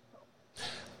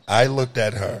 I looked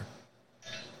at her,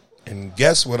 and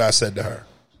guess what I said to her?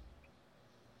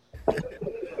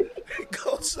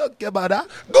 Go suck your mother.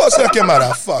 Go suck your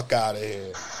mother. Fuck out of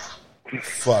here.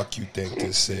 Fuck you think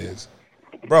this is?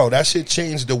 Bro, that shit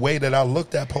changed the way that I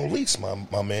looked at police,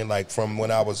 my man. Like, from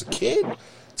when I was a kid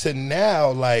to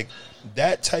now, like,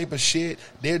 that type of shit.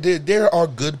 There are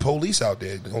good police out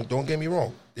there. Don't get me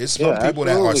wrong. There's some people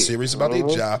that are serious about their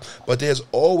job, but there's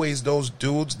always those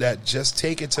dudes that just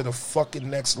take it to the fucking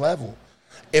next level.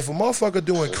 If a motherfucker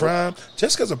doing crime,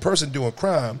 just because a person doing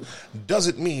crime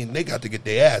doesn't mean they got to get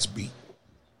their ass beat.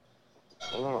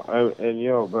 And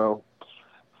yo, bro,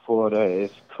 Florida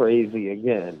is crazy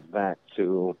again. Back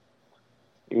to,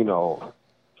 let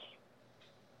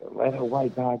a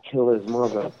white guy kill his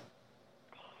mother.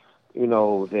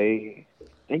 They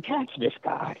catch this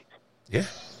guy. Yeah.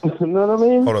 You know what I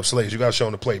mean? Hold up, Slaves. You got to show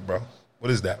him the plate, bro.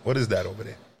 What is that? What is that over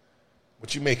there?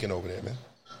 What you making over there, man?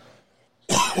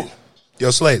 Yo,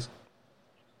 Slaves.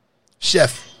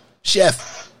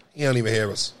 Chef. He don't even hear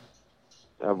us.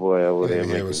 That boy over there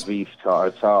making beef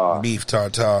tartare. Beef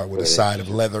tartare with a side of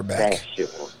leatherback.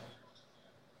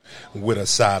 With a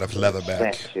side of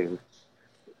leatherback. You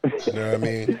know what I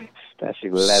mean?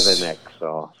 Special leatherneck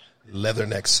sauce.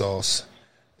 Leatherneck sauce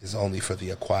is only for the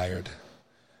acquired.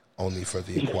 Only for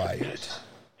the acquired.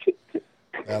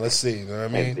 Now, let's see. You know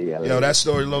what I mean? Yo, that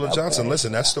story, Lola Johnson,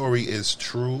 listen, that story is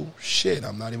true shit.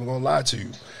 I'm not even going to lie to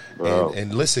you.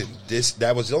 And listen,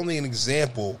 that was only an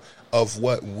example of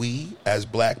what we as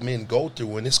black men go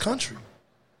through in this country.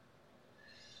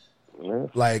 Yeah.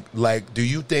 Like, do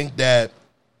you think that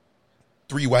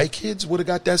 3 white kids would have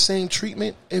got that same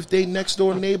treatment if they next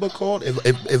door neighbor called?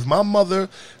 If my mother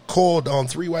called on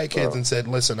 3 white kids and said,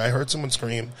 listen, I heard someone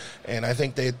scream, and I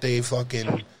think that they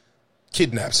fucking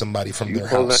kidnapped somebody from their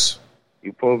house.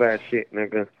 You pull that shit,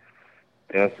 nigga.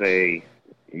 They'll say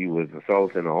you was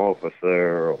assaulting an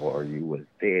officer, or you was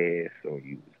this, or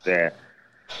you was that.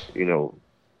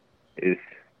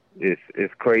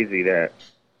 It's crazy that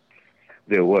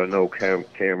there were no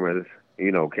cameras,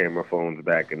 camera phones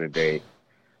back in the day.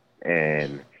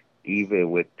 And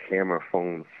even with camera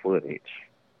phone footage,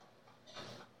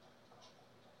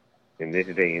 in this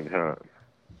day and time,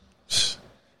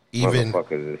 even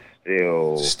motherfuckers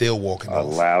is still walking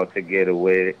allowed to get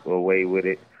away with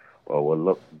it, or will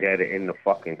look dead in the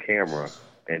fucking camera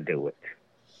and do it.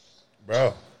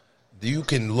 Bro, you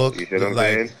can look, you see what I'm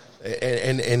saying?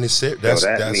 And it's so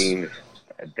that means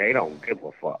they don't give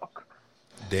a fuck.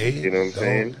 They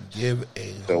don't give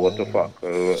a. So what the fuck?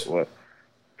 What?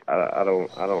 I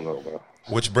don't know, bro.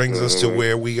 Which brings us to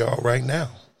where we are right now.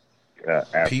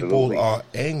 People are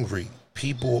angry.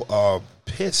 People are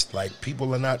pissed. Like,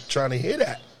 people are not trying to hear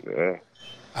that. Yeah.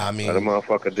 I mean, let a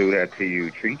motherfucker do that to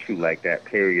you, treat you like that,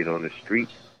 period, on the street.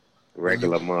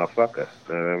 Regular motherfucker.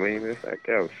 You know what I mean? It's like,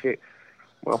 oh, shit.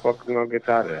 Motherfucker gonna get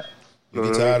tired of that. You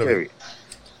get tired of it.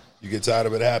 You get tired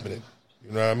of it happening.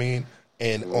 You know what I mean?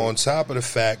 And on top of the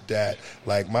fact that,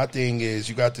 like, my thing is,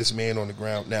 you got this man on the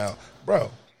ground. Now,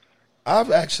 bro,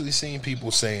 I've actually seen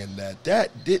people saying that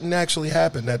didn't actually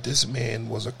happen, that this man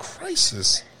was a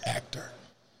crisis actor.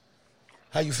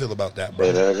 How you feel about that, bro?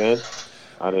 Say that again?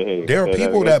 I didn't hear you. There are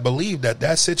people that believe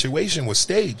that situation was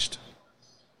staged.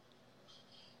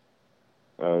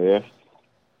 Oh, yeah?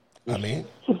 I mean,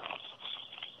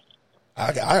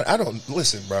 I don't,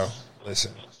 listen, bro.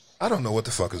 Listen, I don't know what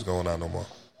the fuck is going on no more.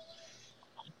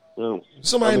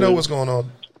 Somebody know what's going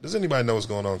on? Does anybody know what's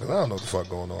going on? Because I don't know what the fuck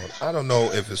going on. I don't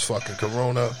know if it's fucking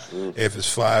Corona, if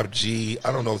it's 5G.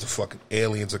 I don't know if the fucking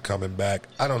aliens are coming back.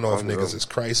 I don't know if niggas is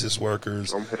crisis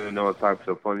workers. I'm hitting all types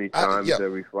of funny times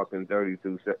every fucking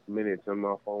 32 minutes on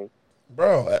my phone.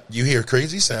 Bro, you hear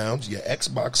crazy sounds. Your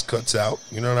Xbox cuts out.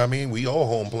 You know what I mean? We all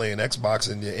home playing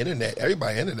Xbox, and your internet,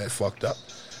 everybody internet fucked up.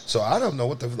 So I don't know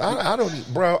what the I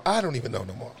don't bro. I don't even know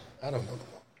no more. I don't know no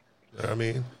more. You know what I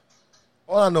mean?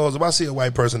 All I know is if I see a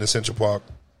white person in Central Park,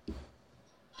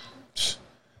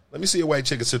 let me see a white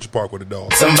chick in Central Park with a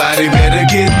dog. Somebody better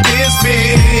get this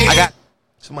big.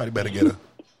 Somebody better get her,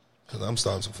 because I'm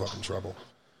starting some fucking trouble.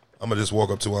 I'm going to just walk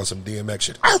up to her on some DMX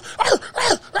shit.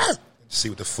 See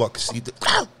what the fuck.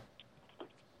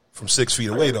 From 6 feet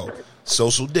away, though.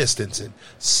 Social distancing.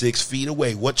 6 feet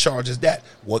away. What charge is that?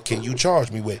 What can you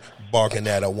charge me with? Barking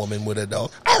at a woman with a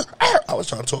dog. I was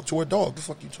trying to talk to a dog. The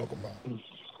fuck you talking about?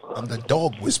 I'm the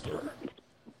dog whisperer.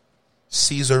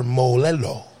 Caesar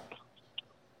Molello.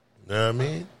 You know what I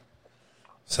mean?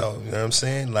 So, you know what I'm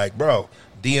saying? Like, bro,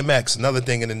 DMX, another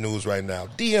thing in the news right now.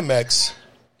 DMX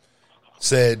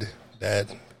said that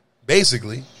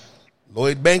basically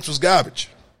Lloyd Banks was garbage.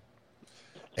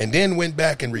 And then went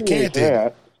back and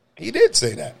recanted. He did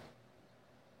say that.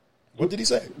 What did he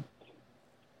say?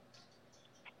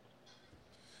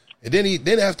 And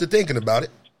then after thinking about it,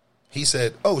 he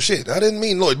said, oh shit, I didn't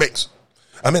mean Lloyd Banks.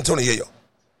 I meant Tony Yayo.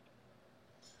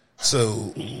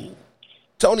 So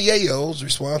Tony Yayo's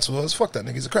response was, fuck that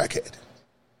nigga, he's a crackhead.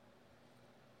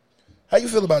 How you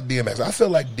feel about DMX? I feel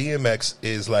like DMX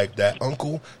is like that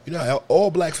uncle. You know, all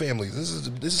black families,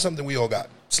 this is something we all got.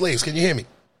 Slaves, can you hear me?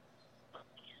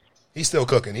 He's still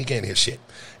cooking. He can't hear shit.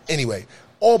 Anyway,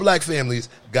 all black families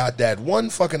got that one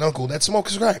fucking uncle that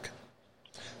smokes crack.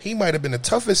 He might have been the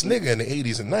toughest nigga in the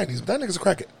 80s and 90s, but that nigga's a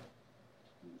crackhead.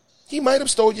 He might have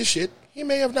stole your shit. He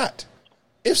may have not.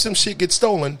 If some shit gets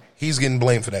stolen, he's getting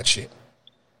blamed for that shit.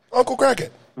 Uncle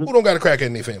crackhead. Who don't got a crackhead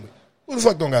in their family? Who the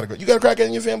fuck don't got a crackhead? You got a crackhead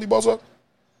in your family, boss up?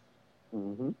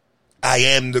 Mm-hmm. I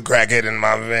am the crackhead in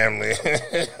my family.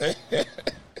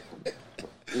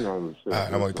 No, all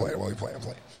right, I'm only playing.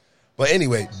 But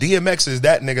anyway, DMX is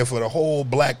that nigga for the whole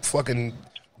black fucking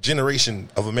generation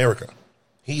of America.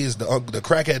 He is the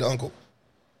crackhead uncle.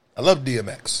 I love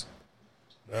DMX.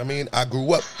 You know what I mean? I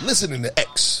grew up listening to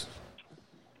X.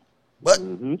 But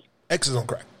X is on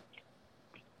crack.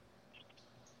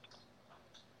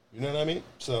 You know what I mean?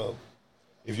 So,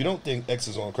 if you don't think X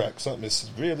is on crack, something is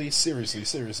really,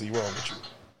 seriously wrong with you.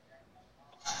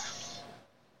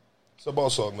 So,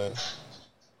 Boss Hog, man.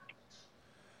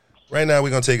 Right now, we're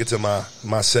going to take it to my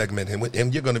segment,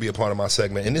 and you're going to be a part of my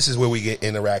segment, and this is where we get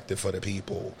interactive for the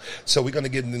people. So we're going to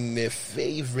get in their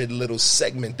favorite little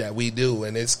segment that we do,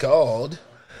 and it's called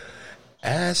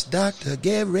Ask Dr.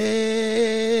 Gary.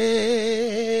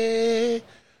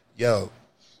 Yo,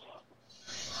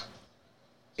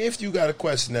 if you got a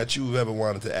question that you've ever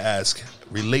wanted to ask,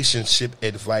 relationship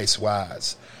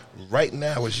advice-wise, right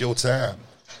now is your time.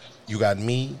 You got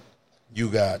me, you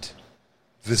got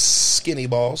the skinny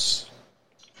boss,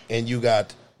 and you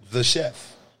got the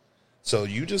chef. So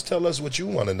you just tell us what you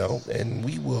want to know, and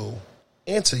we will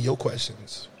answer your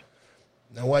questions.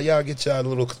 Now, while y'all get y'all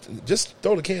little, just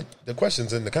throw the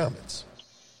questions in the comments.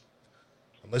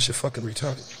 Unless you're fucking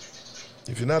retarded.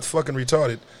 If you're not fucking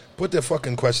retarded, put the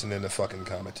fucking question in the fucking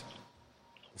comment.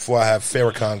 Before I have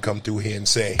Farrakhan come through here and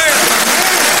say,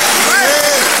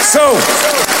 So,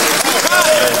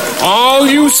 all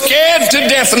you scared to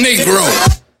death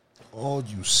Negroes. all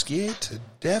you scared to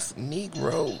death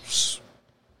Negroes.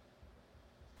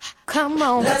 Come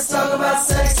on. Let's talk about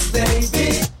sex,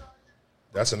 baby.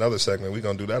 That's another segment. We're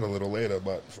going to do that a little later,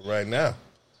 but for right now,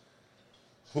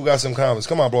 who got some comments?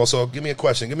 Come on, bro. So give me a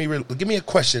question. Give me a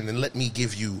question and let me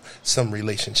give you some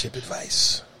relationship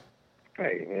advice.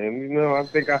 Hey, man, you know, I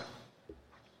think I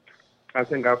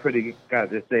pretty got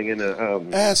this thing in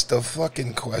a Ask the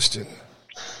fucking question.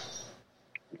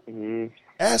 Mm-hmm.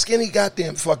 Ask any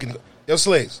goddamn fucking. Yo,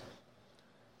 Slays.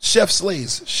 Chef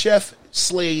Slays,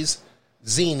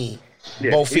 Zini,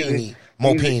 Bofini,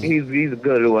 Mopini. He's a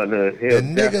good one. The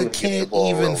nigga can't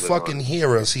even fucking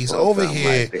hear us. He's over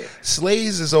here. Like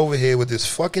Slays is over here with his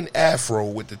fucking afro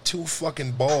with the two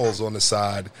fucking balls on the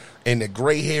side and the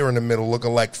gray hair in the middle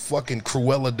looking like fucking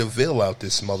Cruella DeVille out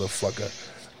this motherfucker.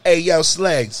 Hey, yo,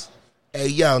 Slays. Hey,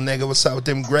 yo, nigga, what's up with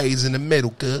them grays in the middle,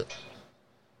 cut?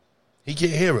 He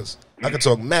can't hear us. I could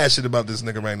talk mad shit about this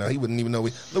nigga right now. He wouldn't even know.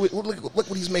 Look what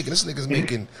he's making. This nigga's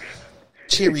making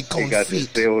cherry confit. He got the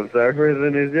silver surfers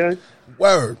in his joint.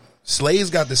 Word. Slay's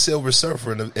got the silver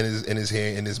surfer in his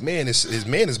hair, and his man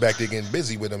is back there getting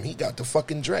busy with him. He got the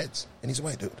fucking dreads, and he's a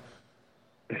white dude,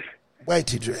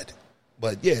 whitey dread.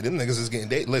 But yeah, them niggas is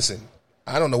getting. Listen,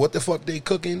 I don't know what the fuck they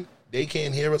cooking. They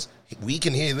can't hear us. We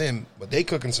can hear them, but they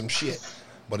cooking some shit.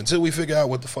 But until we figure out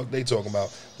what the fuck they talking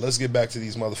about, let's get back to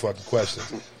these motherfucking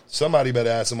questions. Somebody better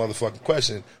ask a motherfucking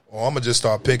question, or I'm gonna just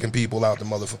start picking people out the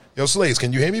motherfucker. Yo, Slays,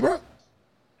 can you hear me, bro?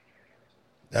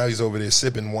 Now he's over there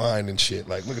sipping wine and shit.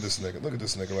 Like, look at this nigga. Look at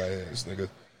this nigga right here. This nigga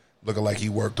Looking like he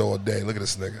worked all day. Look at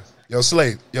this nigga. Yo,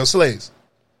 Slays.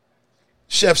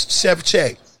 Chef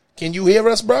Che. Can you hear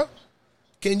us, bro?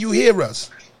 Can you hear us?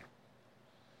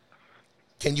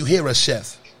 Can you hear us,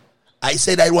 Chef? I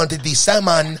said I wanted the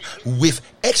salmon with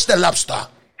extra lobster.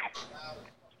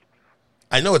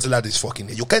 I know it's a lot of this fucking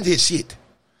hair. You can't hear shit.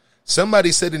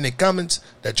 Somebody said in the comments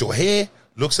that your hair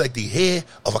looks like the hair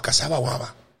of a cassava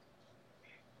llama.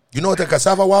 You know what a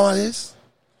cassava llama is?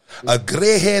 A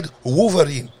gray-haired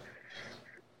Wolverine.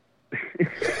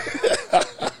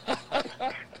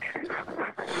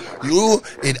 You,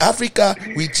 in Africa,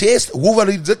 we chased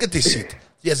Wolverine. Look at this shit.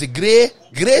 He has a gray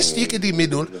stick in the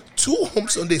middle, 2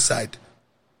 humps on the side.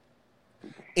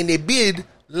 And a beard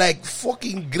like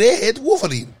fucking gray-haired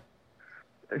Wolverine.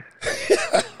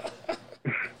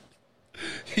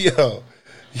 Yo.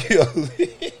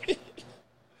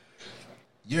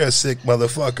 You're a sick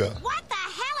motherfucker. What the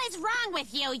hell is wrong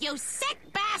with you, you sick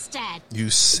bastard? You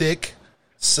sick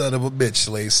son of a bitch,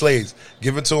 Slays. Slays,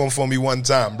 give it to him for me one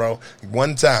time, bro.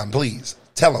 One time, please.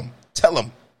 Tell him.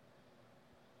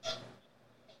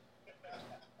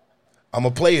 I'm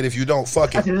going to play it if you don't.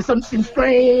 Fuck I it. said something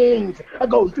strange. I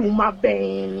go through my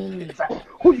veins.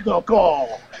 Who you gonna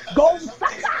call? Go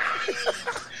sucker.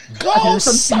 Go I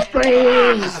said something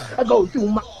strange. I go through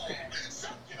my.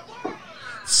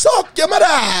 Suck your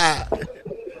mother.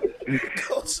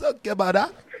 Go suck your mother.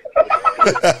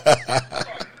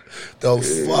 The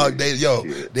fuck?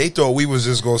 They thought we was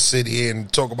just going to sit here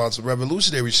and talk about some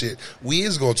revolutionary shit. We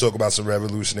is going to talk about some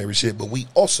revolutionary shit, but we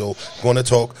also going to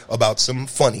talk about some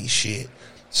funny shit.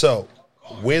 So,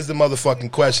 where's the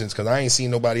motherfucking questions? Because I ain't seen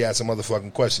nobody ask a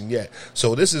motherfucking question yet.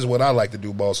 So, this is what I like to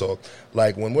do, boss hog.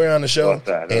 Like, when we're on the show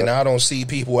and I don't see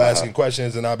people asking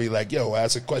questions and I'll be like, yo,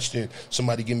 ask a question.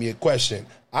 Somebody give me a question.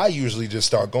 I usually just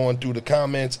start going through the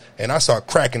comments and I start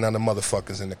cracking on the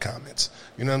motherfuckers in the comments.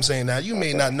 You know what I'm saying? Now, you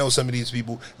may not know some of these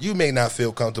people. You may not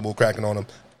feel comfortable cracking on them.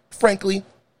 Frankly,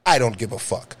 I don't give a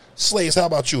fuck. Slays, how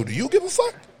about you? Do you give a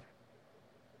fuck?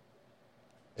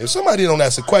 If somebody don't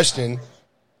ask a question,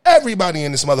 everybody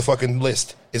in this motherfucking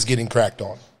list is getting cracked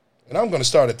on. And I'm going to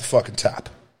start at the fucking top.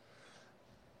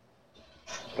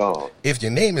 If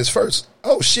your name is first,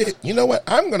 oh shit, you know what?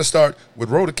 I'm going to start with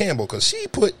Rhoda Campbell because she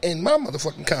put in my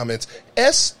motherfucking comments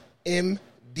SMD.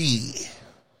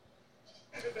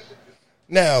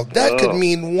 Now, that could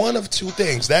mean one of two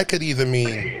things. That could either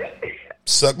mean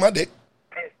suck my dick.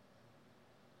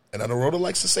 And I know Rhoda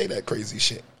likes to say that crazy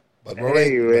shit. But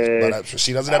Rhoda,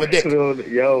 she doesn't have a dick. Yo,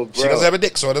 bro. She doesn't have a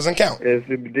dick, so it doesn't count.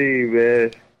 SMD,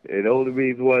 man. It only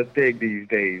means one thing these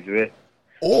days, man.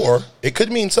 Or it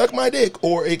could mean suck my dick,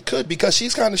 or it could, because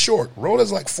she's kind of short.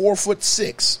 Rhoda's like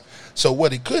 4'6". So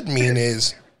what it could mean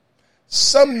is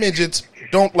some midgets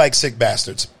don't like sick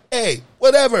bastards. Hey,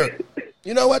 whatever.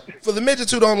 You know what? For the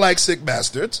midgets who don't like sick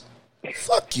bastards,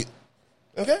 fuck you.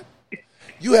 Okay?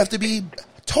 You have to be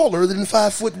taller than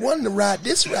 5'1" to ride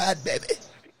this ride, baby.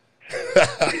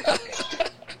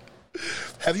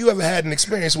 Have you ever had an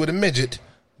experience with a midget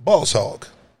boss hog?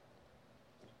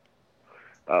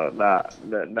 Not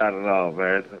at all,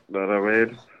 man. Know what I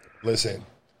mean? Listen,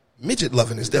 midget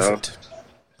loving is different.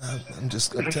 I'm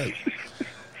just gonna tell you.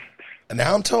 And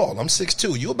now I'm tall. I'm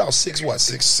 6'2". You about 6 what?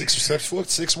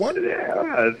 6'1"?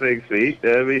 Yeah, 6 feet.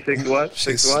 That'd be 6'1".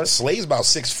 6'1". Slay's about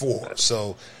 6'4".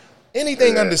 So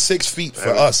anything under 6 feet for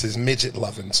us is midget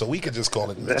loving. So we could just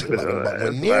call it midget loving. But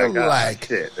when you're like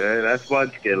shit, man, that's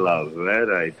Munchkin love, man,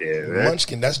 right there, man.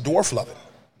 Munchkin, that's dwarf loving.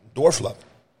 Dwarf loving.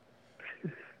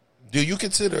 Do you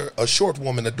consider a short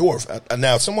woman a dwarf?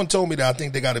 Now, someone told me that I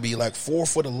think they got to be like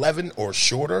 4'11" or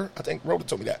shorter. I think Rhoda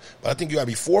told me that, but I think you got to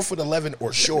be 4'11"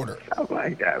 or shorter. Something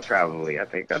like that, probably. I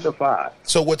think under 5.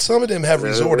 So what some of them have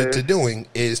resorted to doing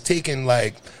is taking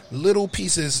like little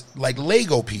pieces, like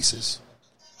Lego pieces,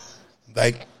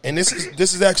 like, and this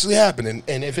is actually happening.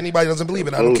 And if anybody doesn't believe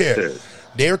it, I don't care.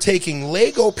 They're taking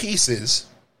Lego pieces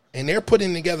and they're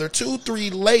putting together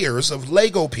 2-3 layers of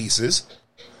Lego pieces,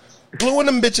 gluing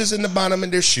them bitches in the bottom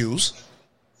of their shoes,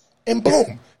 and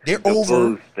boom, they're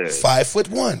over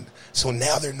 5'1". So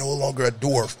now they're no longer a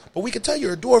dwarf. But we can tell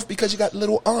you're a dwarf because you got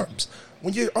little arms.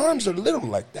 When your arms are little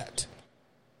like that,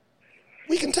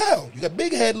 we can tell. You got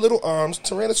big head, little arms,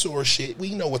 Tyrannosaurus shit.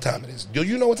 We know what time it is. Do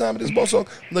you know what time it is, boss?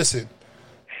 Listen,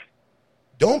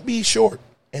 don't be short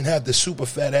and have the super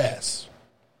fat ass.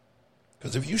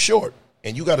 Because if you short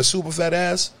and you got a super fat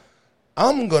ass,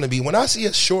 I'm going to be, when I see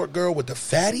a short girl with the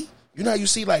fatty, you know how you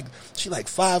see like, she like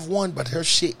 5'1", but her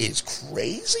shit is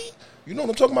crazy? You know what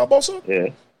I'm talking about, Bosso?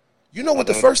 Yeah. You know what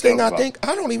the first thing I think?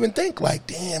 I don't even think like,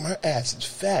 damn, her ass is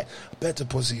fat. I bet the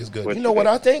pussy is good. You know what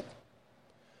I think?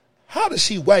 How does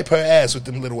she wipe her ass with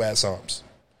them little ass arms?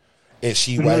 and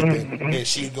she wiping, and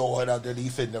she going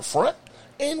underneath in the front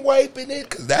and wiping it,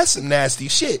 because that's some nasty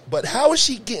shit. But how is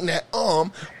she getting that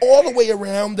arm all the way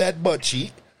around that butt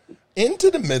cheek into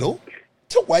the middle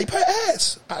to wipe her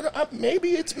ass?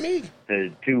 Maybe it's me.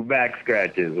 There's 2 back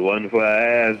scratches, one for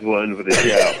her ass, one for the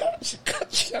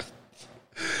job.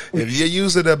 If you're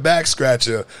using a back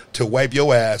scratcher to wipe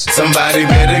your ass, Somebody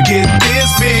better get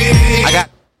this big.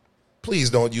 please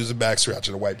don't use a back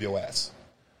scratcher to wipe your ass.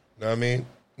 You know what I mean?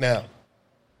 Now,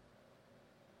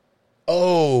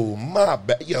 oh my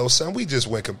bad, yo, son, we just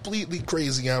went completely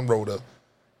crazy on Rhoda,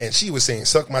 and she was saying,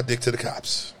 "Suck my dick to the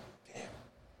cops." Damn.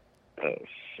 Oh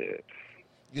shit!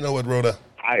 You know what, Rhoda?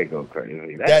 I go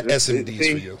crazy. That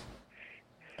SMD's for you.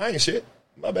 I ain't shit.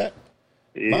 My bad.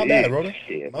 My bad, Rhoda.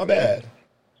 Shit, My man. bad.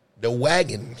 The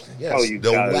wagon. Yes, Oh, you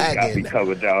the got wagon. me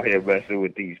covered out here messing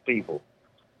with these people.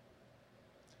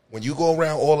 When you go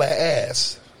around all that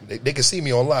ass, they can see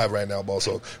me on live right now, boss.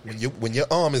 So when your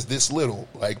arm is this little,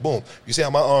 like boom, you see how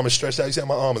my arm is stretched out. You see how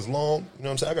my arm is long. You know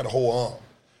what I'm saying? I got a whole arm.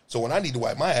 So when I need to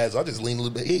wipe my ass, I just lean a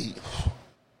little bit. Hey.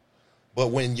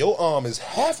 But when your arm is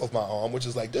half of my arm, which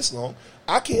is like this long,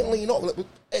 I can't lean over.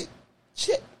 Hey,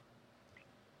 shit.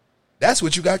 That's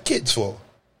what you got kids for.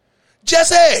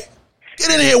 Jesse,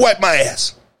 get in here and wipe my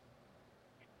ass.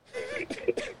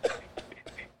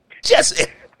 Jesse,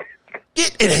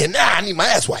 get in here. Nah, I need my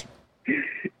ass wiped.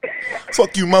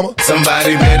 Fuck you, mama.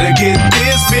 Somebody better get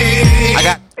this big.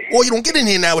 Boy, you don't get in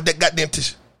here now with that goddamn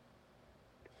tissue.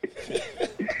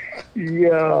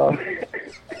 Yeah.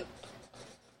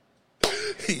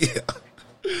 Yeah.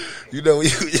 You know,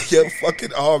 your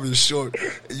fucking arm is short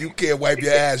and you can't wipe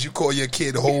your ass. You call your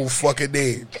kid the whole fucking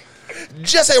name.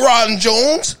 Jesse Ron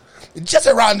Jones.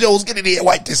 Jesse Ron Jones, get in here and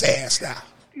wipe this ass now.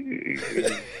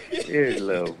 It's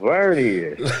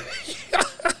Lavernius.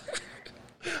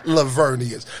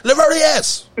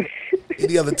 Lavernius.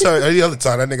 Any other time,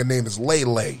 that nigga name is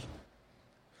Lele.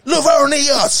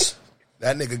 Lavernius.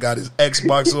 That nigga got his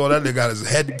Xbox on. That nigga got his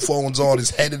headphones on.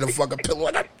 His head in the fucking pillow.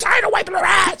 And I'm tired of wiping her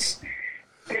ass.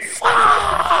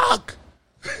 Fuck.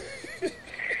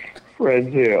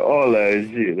 Friends here, all that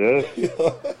shit, huh?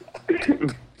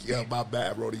 Yeah, my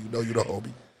bad, Brody. You know you the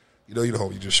homie.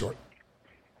 You just short.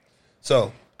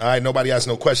 So, all right, nobody asked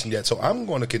no question yet. So I'm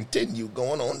going to continue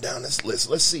going on down this list.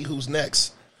 Let's see who's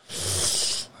next.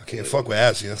 I can't fuck with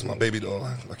Ashley. That's my baby doll.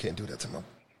 I can't do that to my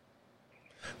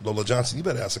Lola Johnson. You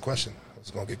better ask a question. It's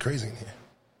going to get crazy in here.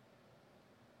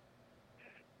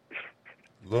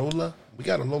 Lola? We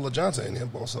got a Lola Johnson in here,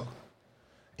 also.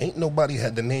 Ain't nobody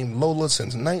had the name Lola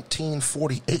since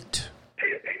 1948.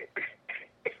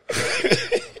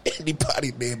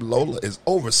 Anybody named Lola is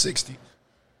over 60.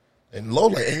 And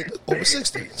Lola ain't over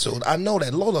 60. So I know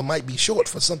that Lola might be short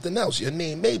for something else. Your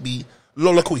name may be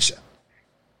Lola Quisha.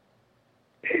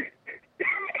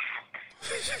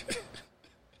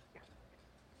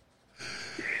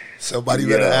 Somebody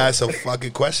better ask some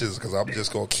fucking questions, because I'm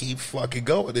just going to keep fucking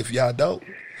going if y'all don't.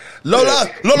 Lola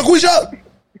Quisha!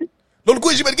 Lola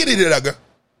Quisha, you better get in here now, girl.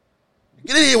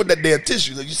 Get in here with that damn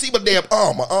tissue. You see my damn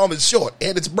arm. My arm is short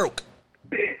and it's broke.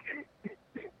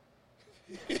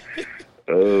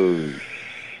 Oh,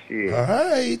 shit. All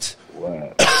right.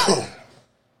 Wow.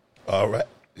 All right.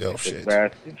 Yo, shit.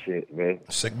 Bastard shit, man.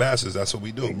 Sick bastards, that's what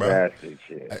we do, bro. Bastard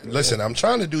shit. Listen, I'm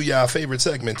trying to do y'all favorite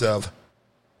segment of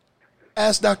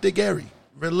Ask Dr. Gary,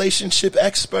 relationship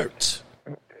expert.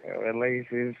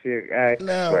 Relationship expert.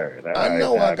 Now, All I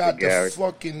know right, I got Dr. Gary. the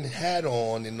fucking hat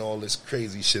on and all this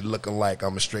crazy shit looking like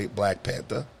I'm a straight Black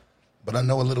Panther, but I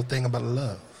know a little thing about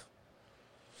love.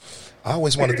 I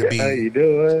always wanted to be. How you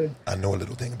doing? I know a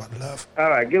little thing about love. All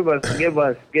right, give us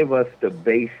the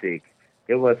basic.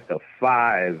 Give us the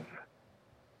 5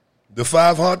 The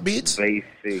 5 heartbeats?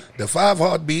 basic. The 5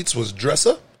 heartbeats was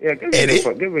Dresser, Yeah, give Eddie,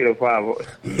 me the 5.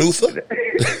 Luther.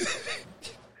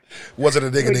 Wasn't a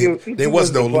nigga named. There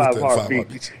was no Luther in 5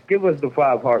 heartbeats. Give us the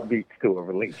 5 heartbeats to a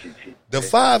relationship. The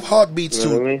 5 heartbeats You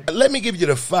know to. what I mean? Let me give you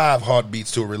the 5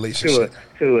 heartbeats to a relationship.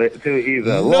 To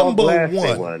either a Number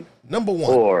long-lasting one. Number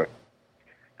one. or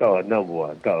number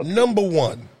one. Go. Number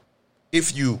one,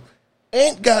 if you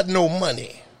ain't got no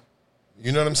money,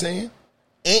 you know what I'm saying?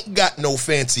 Ain't got no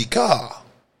fancy car,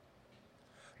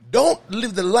 don't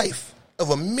live the life of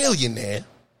a millionaire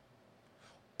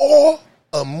or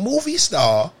a movie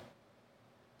star,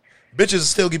 bitches will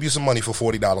still give you some money for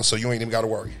 $40, so you ain't even got to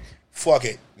worry. Fuck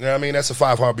it. You know what I mean? That's the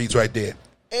 5 heartbeats right there.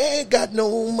 Ain't got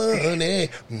no money,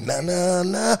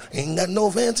 nah, ain't got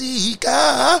no fancy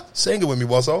car. Sing it with me,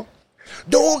 bosso.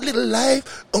 Don't live the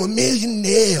life of a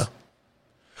millionaire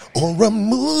or a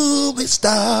movie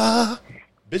star.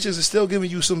 Bitches are still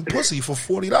giving you some pussy for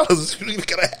 $40. You don't even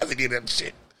gotta have any of that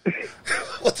shit.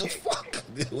 What the fuck?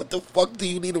 What the fuck do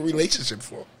you need a relationship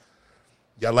for?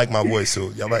 Y'all like my voice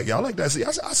too. Y'all like that. See,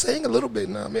 I sang a little bit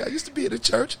now, man. I used to be at a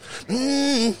church.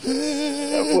 That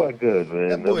boy good, man.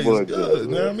 That boy is good.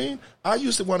 You know what I mean? I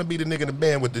used to want to be the nigga in the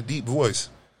band with the deep voice.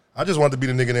 I just wanted to be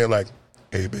the nigga there like,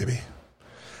 hey, baby,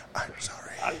 I'm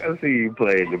sorry. I can see you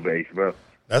playing the bass, bro.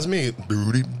 That's me.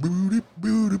 Booty, booty,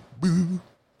 booty, boo.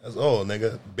 That's all,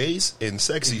 nigga. Bass and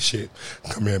sexy shit.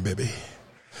 Come here, baby.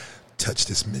 Touch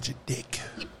this midget dick.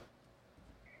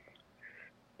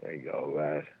 There you go,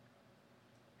 man.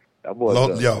 That boy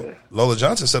good, man. Lola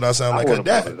Johnson said I sound like her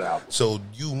dad. Album. So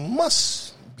you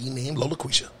must be named Lola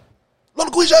Quisha.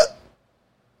 Lola Quisha!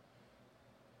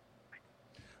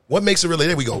 What makes it really?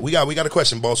 There we go. We got a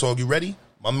question, Boss Hog. You ready?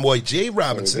 My boy Jay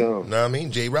Robinson. You know what I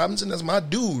mean? Jay Robinson, that's my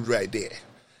dude right there.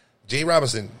 Jay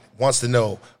Robinson wants to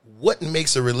know what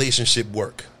makes a relationship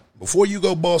work. Before you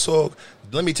go, Boss Hog,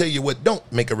 let me tell you what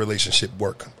don't make a relationship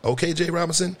work. Okay, Jay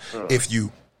Robinson? If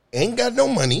you ain't got no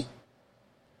money,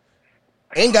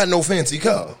 ain't got no fancy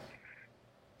car,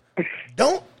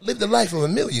 don't live the life of a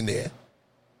millionaire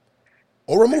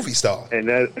or a movie star, and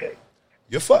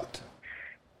you're fucked.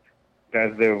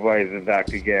 That's the advice of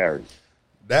Dr. Gary.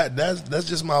 That's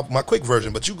just my quick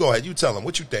version. But you go ahead, you tell them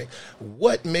what you think.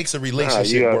 What makes a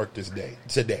relationship work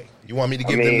today? You want me to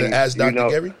give them the Ask Dr.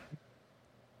 Gary?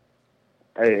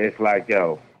 It's like,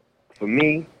 yo, for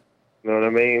me, you know what I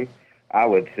mean? I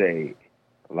would say,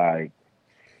 like,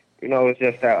 you know, it's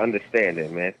just that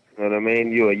understanding, man. You know what I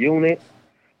mean? You're a unit,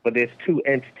 but there's two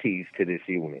entities to this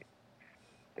unit.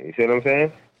 You see what I'm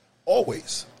saying?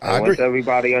 Always. I agree. Once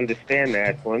everybody understand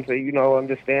that,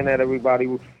 understand that everybody,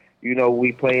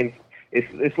 we playing,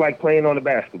 it's like playing on a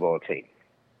basketball team.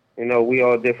 You know, we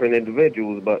all different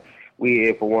individuals, but we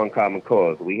here for one common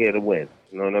cause. We here to win.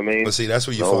 You know what I mean? But see, that's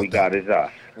where you fucked up. All we got is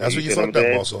us. That's where you fucked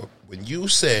up also. When you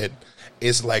said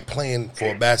it's like playing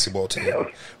for a basketball team,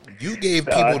 you gave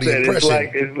people the impression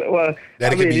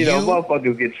that it could be you.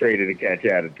 Motherfuckers get traded to catch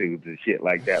attitudes and shit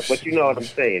like that. But you know what I'm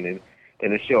saying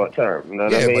in the short term. You know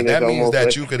what I mean? But that means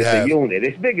that you could have a unit.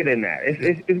 It's bigger than that.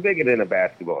 It's bigger than a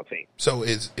basketball team. So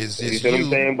it's you see what I'm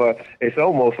saying? But it's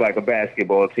almost like a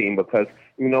basketball team because,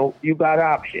 you got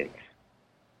options.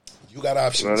 You got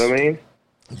options. You know what I mean?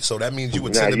 So that means you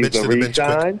would send the bitch to the bench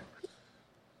quick.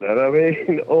 You know what I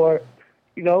mean? Or,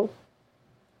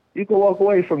 you can walk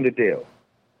away from the deal.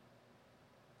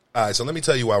 All right, so let me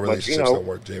tell you why relationships don't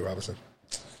work, Jay Robinson.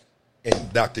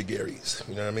 And Dr. Gary's.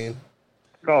 You know what I mean?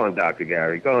 Go on, Dr.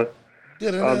 Gary. Go on.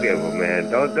 I'll give him, man.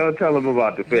 Don't tell him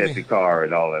about the fancy car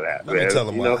and all of that, man. Let me tell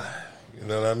him why. You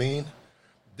know what I mean?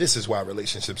 This is why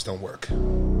relationships don't work.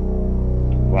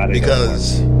 Why they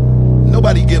because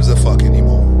nobody gives a fuck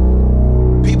anymore.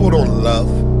 People don't love.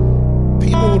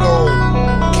 People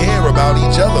don't care about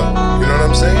each other. You know what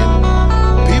I'm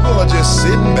saying? People are just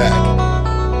sitting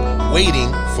back,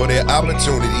 waiting for their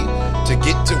opportunity to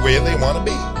get to where they want to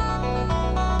be.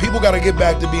 People got to get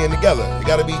back to being together. It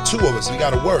got to be two of us. We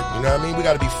got to work. You know what I mean? We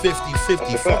got to be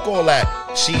 50-50. Fuck all that.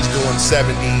 She's doing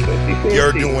 70. 50-50.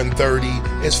 You're doing 30.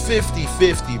 It's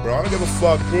 50-50, bro. I don't give a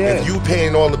fuck if you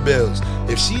paying all the bills.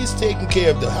 If she's taking care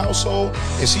of the household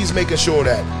and she's making sure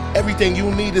that everything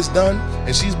you need is done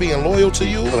and she's being loyal to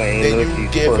you, then you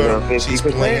give her, she's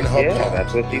playing her part.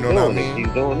 That's what she's doing. What I mean?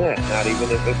 She's doing that. Not even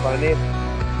if it's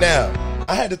financial. Now,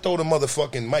 I had to throw the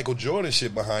motherfucking Michael Jordan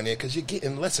shit behind there because you're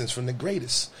getting lessons from the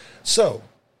greatest. So,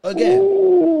 again,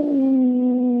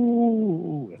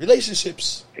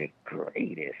 relationships, the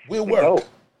greatest, will work.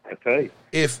 I tell you.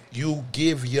 If you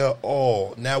give your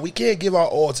all. Now, we can't give our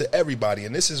all to everybody,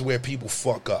 and this is where people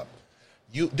fuck up.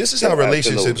 This is how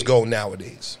relationships go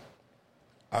nowadays.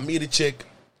 I meet a chick,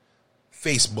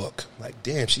 Facebook, like,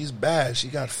 damn, she's bad. She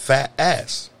got fat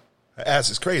ass. Her ass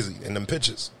is crazy in them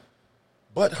pictures.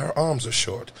 But her arms are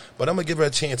short. But I'm going to give her a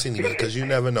chance anyway because you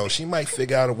never know. She might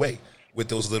figure out a way with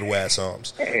those little ass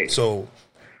arms. Hey. So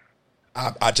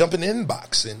I jump in the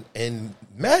inbox and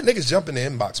mad niggas jump in the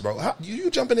inbox, bro.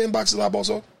 You jump in the inbox a lot,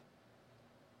 Bosso?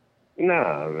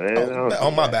 Nah,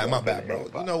 man. My bad, bro.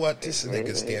 You know what? This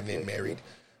nigga's damn near married.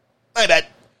 My bad.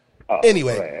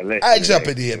 Anyway, man, I jump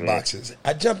in the inboxes.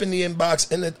 I jump in the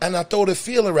inbox and I throw the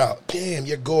feeler out. Damn,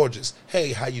 you're gorgeous.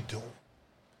 Hey, how you doing?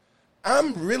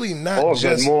 I'm really not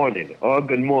good morning.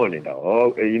 Good morning,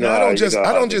 though.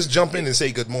 I don't just jump in and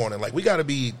say good morning. Like, we got to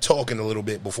be talking a little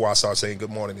bit before I start saying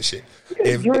good morning and shit.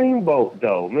 You're a dreamboat,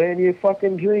 though, man. You're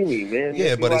fucking dreamy, man.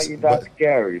 Yeah, but it's Dr.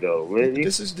 Gary, though, man.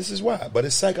 This is why. But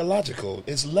it's psychological.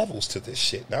 It's levels to this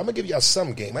shit. Now, I'm going to give y'all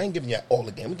some game. I ain't giving y'all all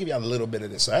the game. I'm going to give y'all a little bit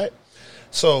of this, all right?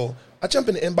 So, I jump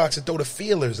in the inbox and throw the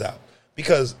feelers out.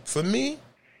 Because, for me,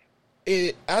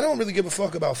 I don't really give a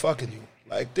fuck about fucking you.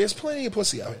 Like, there's plenty of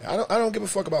pussy out here. I don't give a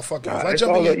fuck about fucking. If I It's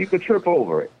jump in all your, you could trip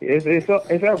over it. It's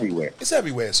everywhere. it's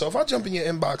everywhere. So if I jump in your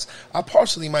inbox, I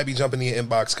partially might be jumping in your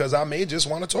inbox because I may just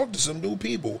want to talk to some new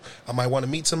people. I might want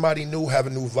to meet somebody new, have a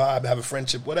new vibe, have a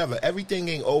friendship, whatever. Everything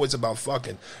ain't always about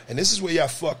fucking. And this is where y'all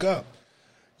fuck up.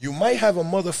 You might have a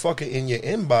motherfucker in your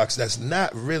inbox that's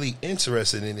not really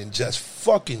interested in just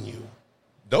fucking you.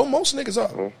 Though most niggas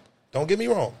are. Don't get me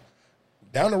wrong.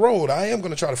 Down the road, I am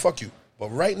going to try to fuck you. But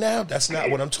right now, that's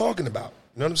not what I'm talking about.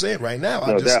 You know what I'm saying? Right now,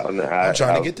 I'm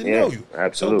trying to get to know you.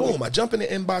 Absolutely. So boom, I jump in the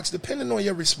inbox. Depending on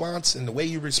your response and the way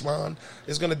you respond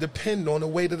is going to depend on the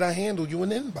way that I handle you in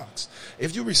the inbox.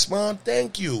 If you respond,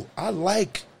 thank you. I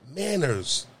like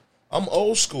manners. I'm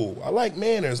old school. I like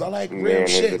manners. I like real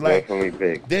shit. Like,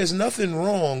 there's nothing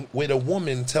wrong with a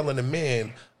woman telling a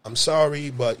man, I'm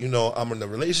sorry, but, you know, I'm in a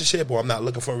relationship or I'm not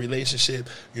looking for a relationship.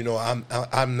 You know,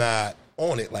 I'm not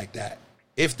on it like that.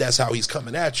 If that's how he's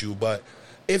coming at you. But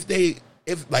if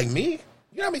like me,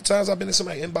 you know how many times I've been in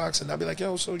somebody's inbox and I'll be like,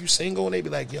 yo, so you single? And they be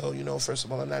like, yo, you know, first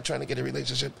of all, I'm not trying to get a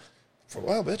relationship. For a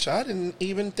while, bitch, I didn't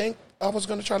even think I was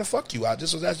going to try to fuck you. I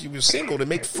just was asking you were single to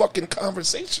make fucking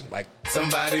conversation. Like,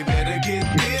 Somebody better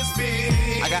get this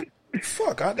big.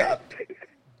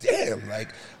 Damn,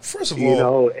 like, first of all. You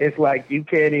know, it's like you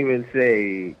can't even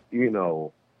say, you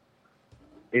know,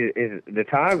 the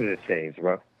times have changed,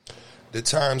 bro. The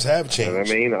times have changed. You know what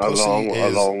I mean?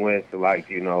 Along with, like,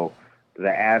 you know, the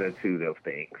attitude of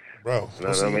things. Bro, you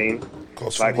know what I mean?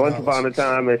 Like, $40. once upon a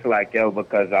time, it's like, yo,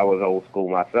 because I was old school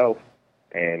myself,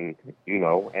 and, you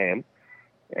know, and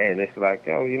it's like,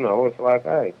 yo, you know, it's like,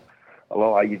 hey,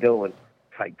 hello, how you doing?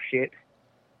 Type shit.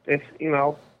 It's, you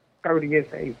know, courteous,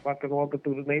 hey, fucking walking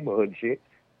through the neighborhood shit.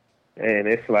 And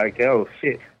it's like, yo,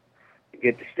 shit, you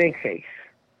get the stink face.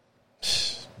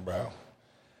 Bro.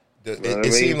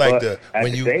 It seemed like at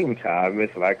the same time,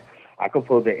 it's like I could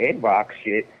pull the inbox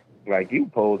shit like you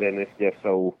pulled, and it's just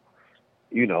so,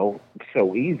 you know,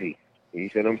 so easy. You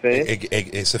see what I'm saying?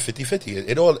 It's a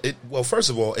 50-50. Well, first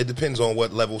of all, it depends on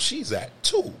what level she's at,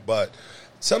 too. But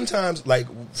sometimes, like,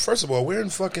 first of all, we're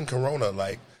in fucking Corona.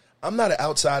 Like, I'm not an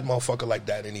outside motherfucker like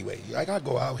that anyway. Like, I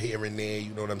go out here and there,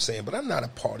 you know what I'm saying? But I'm not a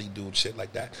party dude shit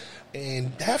like that.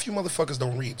 And half you motherfuckers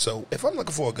don't read. So if I'm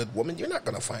looking for a good woman, you're not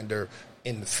going to find her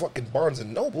in the fucking Barnes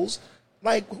and Nobles.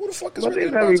 Like, who the fuck is really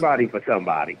there's everybody for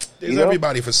somebody. There's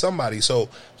everybody for somebody. So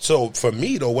for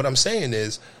me, though, what I'm saying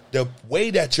is the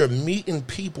way that you're meeting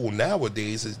people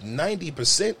nowadays is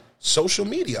 90% social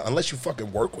media, unless you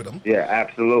fucking work with them. Yeah,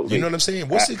 absolutely. You know what I'm saying?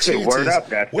 What's the chances? Word up,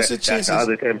 what's the chances? That's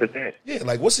the other 10%. Yeah,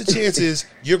 like, what's the chances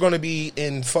you're going to be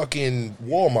in fucking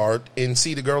Walmart and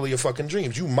see the girl of your fucking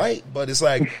dreams? You might, but it's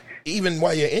like, even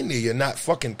while you're in there, you're not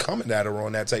fucking coming at her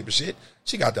on that type of shit.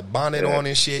 She got the bonnet on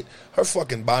and shit. Her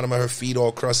fucking bottom of her feet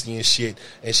all crusty and shit.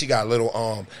 And she got a little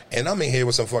arm. And I'm in here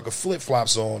with some fucking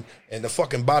flip-flops on. And the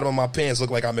fucking bottom of my pants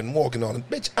look like I've been walking on them.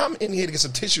 Bitch, I'm in here to get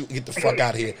some tissue and get the fuck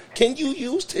out of here. Can you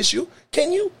use tissue?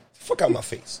 Can you? Fuck out my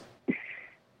face.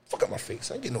 Fuck out my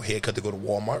face. I ain't getting no haircut to go to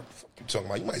Walmart. Fuck you talking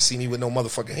about? You might see me with no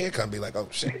motherfucking haircut and be like, oh,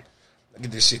 shit. I get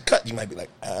this shit cut. You might be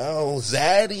like, oh,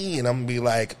 Zaddy. And I'm going to be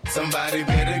like, somebody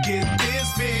better get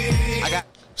this big.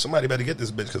 Somebody better get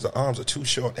this bitch because her arms are too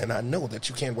short, and I know that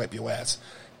you can't wipe your ass.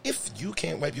 If you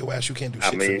can't wipe your ass, you can't do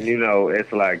shit. I mean, for me. You know,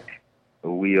 it's like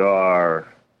we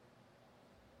are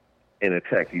in a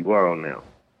techie world now.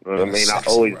 You know what I mean? I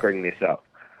always bring this up.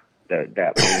 That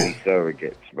movie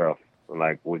Surrogates, bro.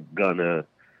 Like, we're gonna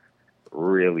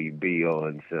really be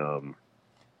on some,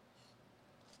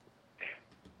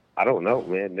 I don't know,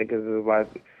 man. We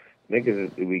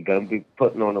gonna be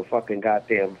putting on a fucking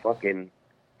goddamn fucking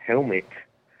helmet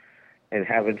and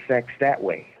having sex that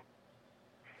way.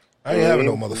 I ain't having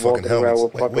no motherfucking helmets.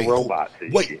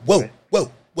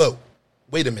 Whoa.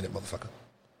 Wait a minute, motherfucker.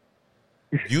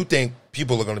 You think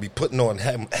people are going to be putting on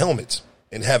helmets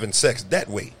and having sex that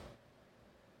way?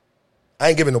 I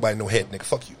ain't giving nobody no head, nigga.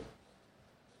 Fuck you.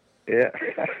 Yeah.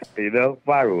 You know,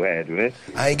 viral head, man.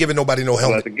 I ain't giving nobody no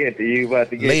helmet. You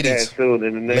about to get that soon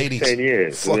in the next 10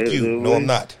 years. Fuck you. No, I'm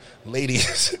not.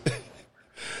 Ladies.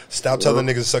 Stop telling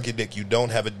niggas to suck your dick. You don't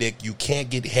have a dick. You can't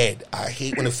get head. I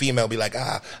hate when a female be like,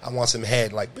 I want some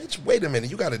head. Like, bitch, wait a minute.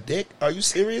 You got a dick? Are you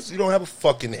serious? You don't have a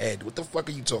fucking head. What the fuck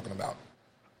are you talking about?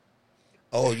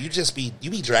 Oh, you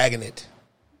be dragging it.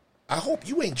 I hope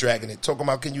you ain't dragging it. Talking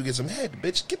about, can you get some head?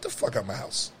 Bitch, get the fuck out of my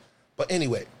house. But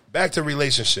anyway, back to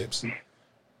relationships.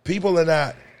 People are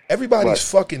not, everybody's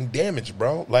fucking damaged,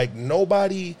 bro. Like,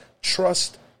 nobody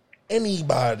trusts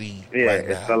anybody right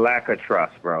now. It's the lack of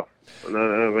trust, bro. You know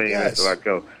what I mean? Yes. It's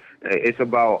like, it's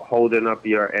about holding up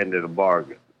your end of the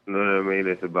bargain. You know what I mean?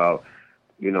 It's about,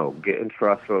 you know, getting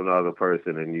trust from the other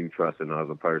person and you trusting the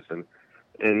other person.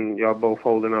 and y'all both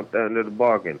holding up the end of the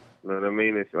bargain. You know what I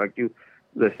mean? It's like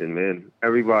listen, man,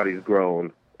 everybody's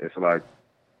grown. It's like,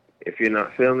 if you're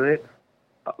not feeling it,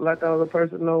 let the other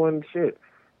person know and shit.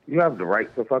 You have the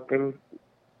right to fucking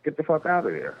get the fuck out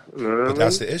of there. You know what I mean?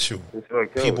 That's the issue. It's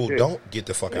like, people don't get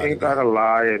the fuck out of there. You ain't gotta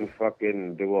lie and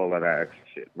fucking do all of that extra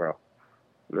shit, bro.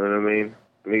 You know what I mean?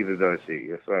 Neither does she.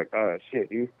 It's like, oh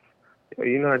shit, you're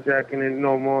not jacking it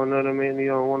no more. You know what I mean? You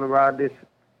don't want to ride this.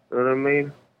 You know what I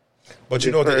mean? But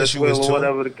you know what the issue is too.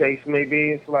 Whatever the case may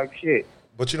be, it's like shit.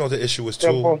 But you know what the issue is too.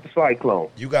 Jump off the cyclone.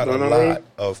 You got a lot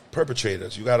of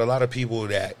perpetrators. You got a lot of people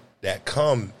that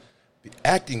come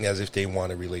acting as if they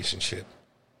want a relationship,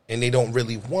 and they don't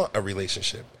really want a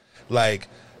relationship. Like,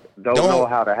 don't know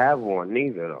how to have one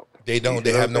neither, though. They don't.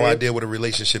 They have no idea what a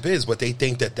relationship is, but they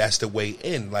think that that's the way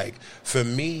in. Like, for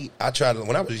me,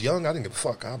 when I was young, I didn't give a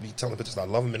fuck. I'll be telling bitches I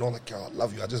love them and all, like, yo, I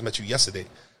love you. I just met you yesterday.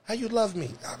 How you love me?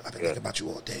 I've been thinking about you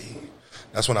all day.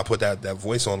 That's when I put that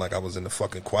voice on like I was in the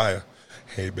fucking choir.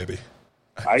 Hey, baby.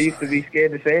 I used to be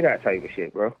scared to say that type of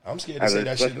shit, bro. I'm scared to say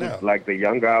that shit now. Like, the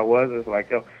younger I was, it's like,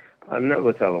 yo, I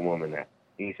never tell a woman that.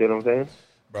 You see what I'm saying?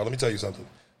 Bro, let me tell you something.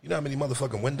 You know how many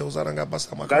motherfucking windows I done got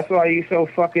busted out my car? That's why you so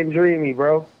fucking dreamy,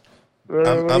 bro. You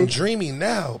know I'm dreamy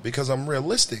now because I'm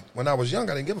realistic. When I was young,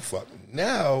 I didn't give a fuck.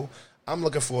 Now, I'm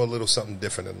looking for a little something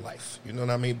different in life. You know what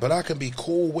I mean? But I can be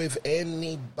cool with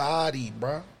anybody,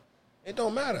 bro. It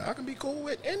don't matter. I can be cool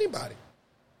with anybody.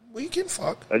 We can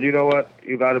fuck. And you know what?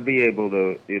 You got to be able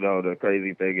to, the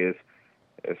crazy thing is,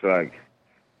 it's like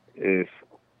you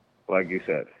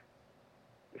said,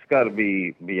 it's got to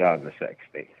be beyond the sex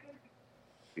thing.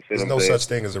 There's no such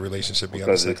thing as a relationship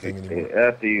beyond the sex thing anymore.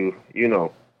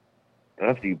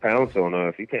 After you pounce on her,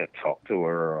 if you can't talk to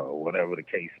her or whatever the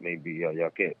case may be, y'all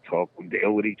can't talk and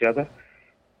deal with each other.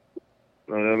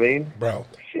 You know what I mean? Bro,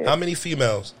 shit. How many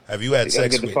females have you had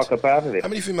sex with? Get the fuck up out of there. How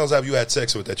many females have you had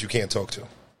sex with that you can't talk to?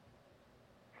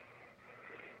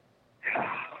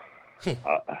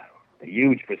 A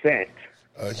huge percent.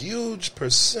 A huge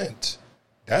percent.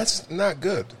 That's not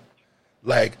good.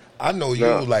 Like, I know you,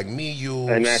 like me, you.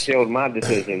 And that shows my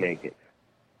decision making.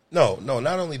 No,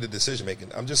 not only the decision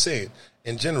making. I'm just saying,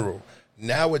 in general,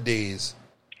 nowadays,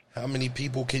 how many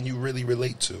people can you really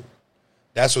relate to?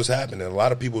 That's what's happening. A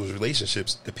lot of people's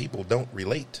relationships, the people don't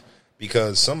relate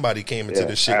because somebody came into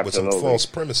this shit with some false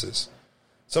premises.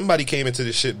 Somebody came into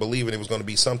this shit believing it was going to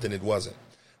be something it wasn't.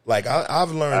 Like,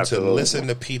 I've learned to listen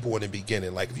to people in the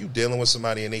beginning. Like, if you're dealing with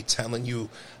somebody and they telling you,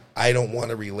 I don't want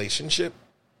a relationship,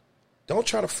 don't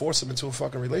try to force them into a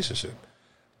fucking relationship.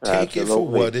 Take it for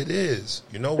what it is.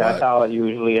 You know what? That's how it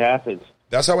usually happens.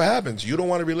 That's how it happens. You don't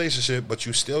want a relationship, but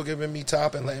you still giving me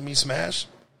top and letting me smash?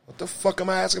 What the fuck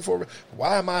am I asking for?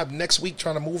 Why am I next week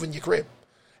trying to move in your crib?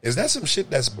 Is that some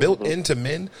shit that's built into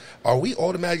men? Are we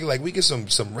automatically, like, we get some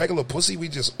regular pussy, we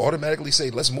just automatically say,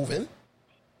 let's move in?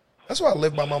 That's why I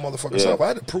live by my motherfucking self. I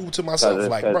had to prove to myself,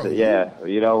 like, bro. Yeah,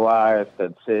 you know why? It's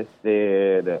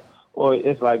consistent. Or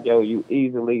it's like, yo, you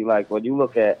easily, like, when you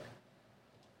look at,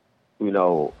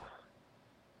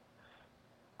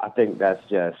 I think that's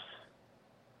just,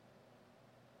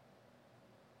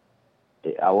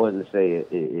 I wouldn't say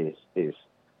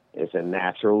it's a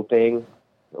natural thing,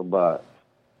 but,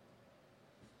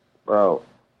 bro,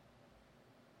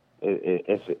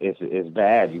 it's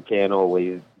bad. You can't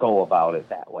always go about it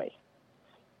that way.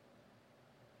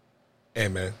 Hey,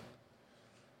 man.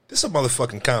 This is a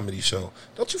motherfucking comedy show.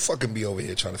 Don't you fucking be over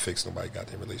here trying to fix nobody's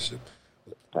goddamn relationship.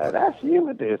 That's you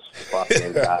with this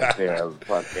fucking goddamn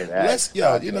fucking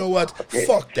you know what?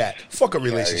 Fuck that. Fuck a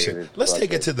relationship. Let's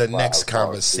take it to the next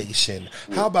conversation.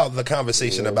 How about the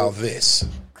conversation about this?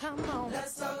 Come on.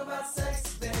 Let's talk about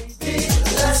sex, baby.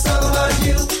 Let's talk about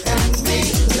you and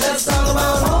me. Let's talk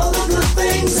about all the good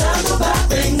things and the bad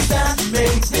things that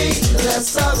make me.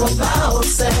 Let's talk about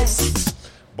sex.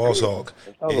 Boss Hog,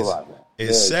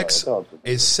 is sex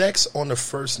on the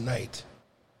first night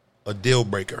a deal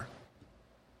breaker?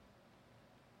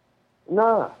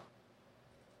 Nah.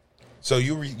 So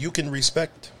you can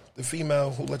respect the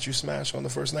female who let you smash on the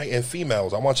first night? And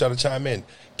females, I want y'all to chime in.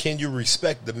 Can you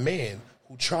respect the man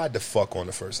who tried to fuck on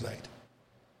the first night?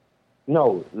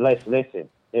 No, listen.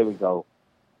 Here we go.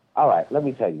 All right, let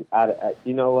me tell you.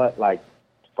 You know what? Like,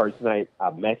 first night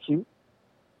I met you.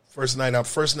 First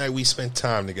night we spent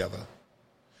time together.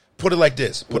 Put it like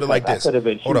this. I could have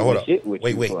been shooting shit with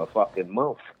you for a fucking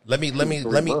month. Let me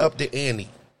up the ante.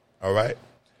 All right.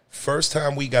 First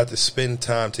time we got to spend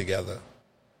time together,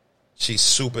 she's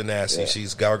super nasty. Yeah.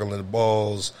 She's gargling the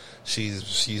balls.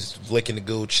 She's licking the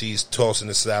gooch. She's tossing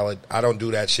the salad. I don't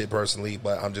do that shit personally,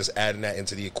 but I'm just adding that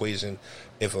into the equation.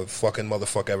 If a fucking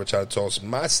motherfucker ever try to toss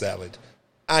my salad,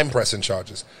 I'm pressing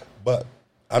charges. But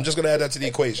I'm just going to add that to the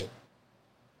equation.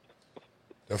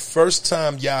 The first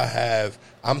time y'all have,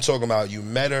 I'm talking about you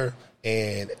met her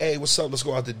and, hey, what's up? Let's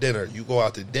go out to dinner. You go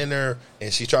out to dinner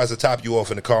and she tries to top you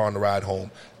off in the car on the ride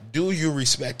home. Do you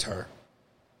respect her?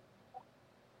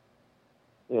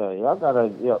 Yeah, y'all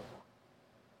gotta, yep.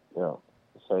 Yeah.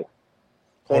 Say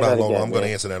Hold on, Lola. again, I'm going to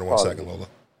man. answer that in 1 second, Lola.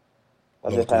 I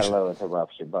just had a little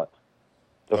interruption, but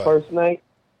the Go first night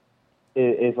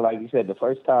is like you said, the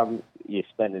first time you're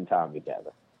spending time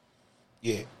together.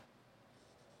 Yeah.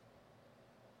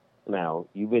 Now,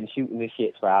 you've been shooting this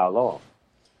shit for how long?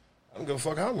 I don't give a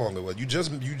fuck how long it was. You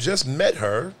just met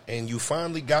her and you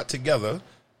finally got together,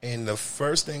 and the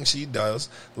first thing she does,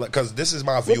 because this is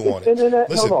my view on it.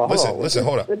 Listen,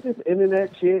 hold on. With this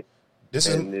internet shit, This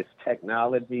this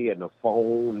technology and the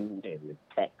phone and the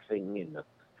texting and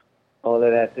all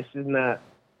of that, this is not,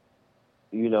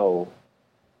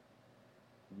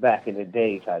 back in the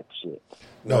day type shit.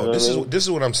 No, this is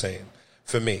what I'm saying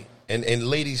for me. And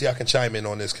ladies, y'all can chime in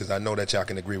on this because I know that y'all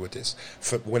can agree with this.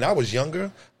 When I was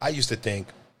younger, I used to think,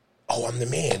 "Oh, I'm the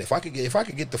man. If I could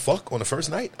get the fuck on the first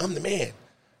night, I'm the man."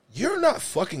 You're not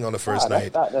fucking on the first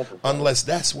night unless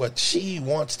that's what she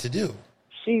wants to do.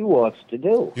 She wants to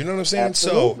do. You know what I'm saying?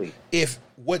 Absolutely. So if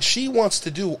what she wants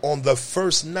to do on the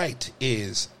first night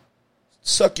is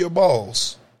suck your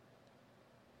balls,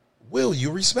 will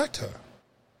you respect her?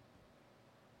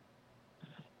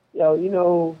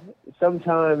 Yo,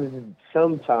 sometimes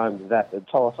that's a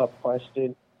toss-up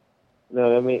question. You know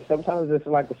what I mean? Sometimes it's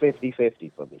like a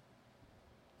 50-50 for me.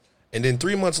 And then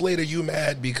 3 months later, you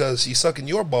mad because she's sucking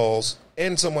your balls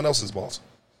and someone else's balls.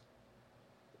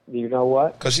 You know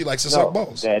what? Because she likes to suck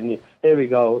balls. Then here we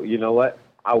go. You know what?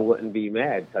 I wouldn't be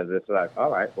mad because it's like, all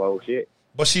right, well, shit.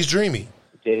 But she's dreamy.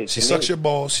 She sucks your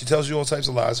balls. She tells you all types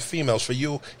of lies. Females, for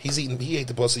you, he ate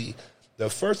the pussy. The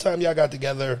first time y'all got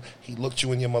together, he looked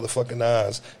you in your motherfucking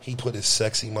eyes. He put his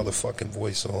sexy motherfucking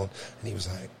voice on, and he was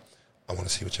like, I want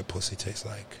to see what your pussy tastes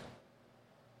like.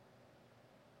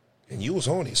 And you was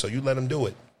horny, so you let him do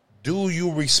it. Do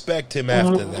you respect him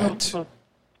after that?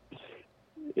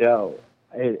 Yo,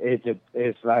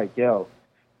 it's like,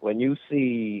 when you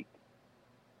see,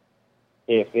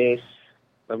 let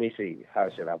me see, how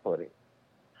should I put it?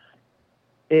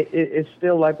 It's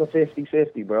still like a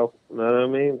 50-50, bro. You know what I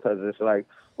mean? Because it's like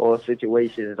all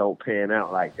situations don't pan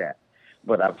out like that.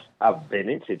 But I've been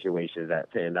in situations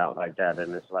that panned out like that,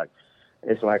 and it's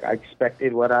like I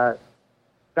expected what I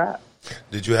got.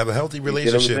 Did you have a healthy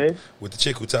relationship with the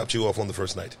chick who topped you off on the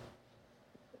first night?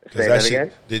 Say that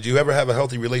again? Did you ever have a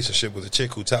healthy relationship with a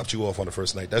chick who topped you off on the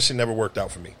first night? That shit never worked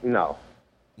out for me. No.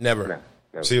 Never.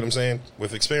 No. See what I'm saying?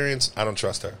 With experience, I don't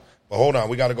trust her. But hold on,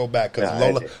 we got to go back because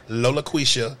Lola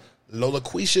Quisha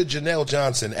Janelle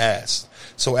Johnson asked,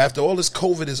 so after all this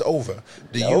COVID is over,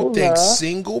 do you think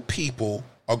single people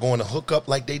are going to hook up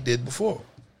like they did before?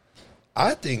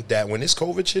 I think that when this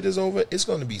COVID shit is over, it's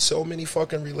going to be so many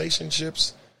fucking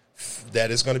relationships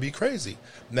that it's going to be crazy.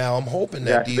 Now, I'm hoping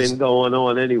that that's been going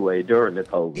on anyway during the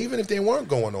COVID. Even if they weren't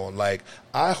going on, like,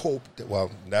 I hope that,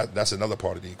 well, that's another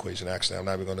part of the equation, actually. I'm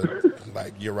not even going to,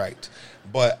 like, you're right.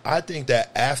 But I think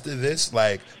that after this,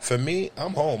 like, for me,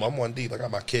 I'm home. I'm one deep. I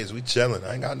got my kids. We chilling.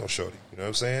 I ain't got no shorty. You know what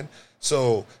I'm saying?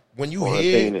 So when you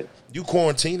hear you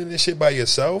quarantining this shit by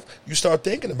yourself, you start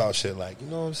thinking about shit like, you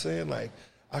know what I'm saying? Like,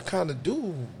 I kind of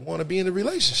do want to be in a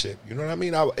relationship. You know what I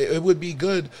mean? It would be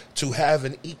good to have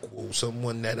an equal,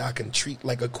 someone that I can treat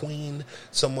like a queen,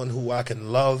 someone who I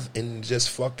can love and just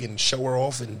fucking show her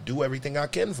off and do everything I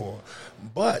can for.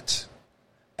 But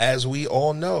as we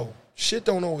all know, shit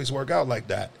don't always work out like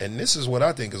that. And this is what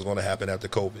I think is going to happen after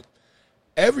COVID.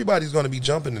 Everybody's going to be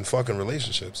jumping in fucking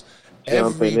relationships.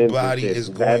 Everybody is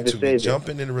going to be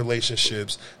jumping in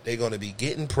relationships. They're going to be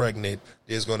getting pregnant.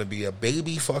 There's going to be a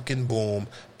baby fucking boom,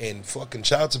 and fucking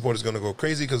child support is going to go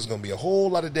crazy because there's going to be a whole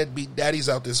lot of deadbeat daddies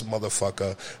out this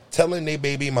motherfucker telling their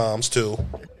baby moms to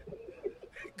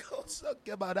go suck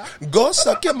your mother. Go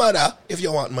suck your mother if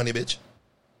you want money, bitch.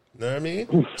 You know what I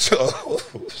mean?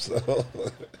 So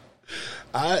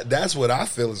that's what I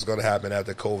feel is going to happen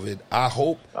after COVID. I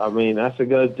hope. I mean, that's a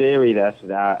good theory.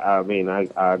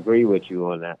 I agree with you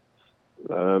on that. You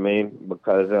know what I mean?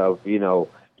 Because of, you're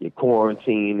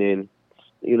quarantining.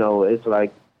 It's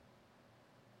like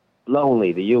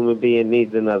lonely. The human being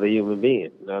needs another human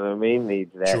being. You know what I mean?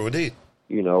 Needs that. True indeed.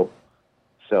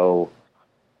 So,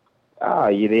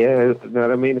 you there? You know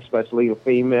what I mean? Especially a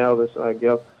female. It's like,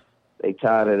 they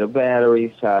tired of the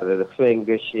batteries, tired of the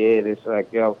finger shit. It's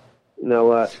like, you know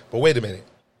what? But wait a minute.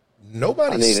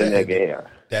 Nobody said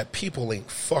that people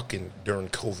ain't fucking during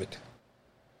COVID.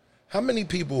 How many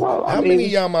people, how many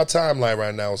of y'all on my timeline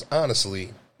right now is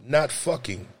honestly not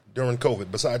fucking during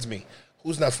COVID besides me?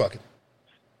 Who's not fucking?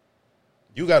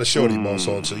 You got a shorty, boss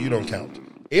hog, so you don't count.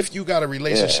 If you got a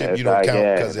relationship, you don't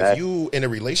count. Because if you in a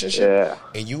relationship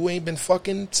and you ain't been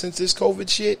fucking since this COVID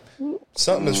shit,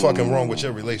 something is fucking wrong with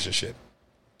your relationship.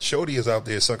 Shorty is out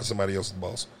there sucking somebody else's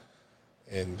balls.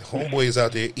 And homeboy is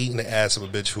out there eating the ass of a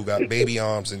bitch who got baby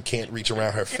arms and can't reach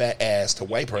around her fat ass to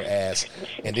wipe her ass.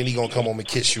 And then he gonna come home and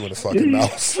kiss you in the fucking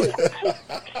mouth.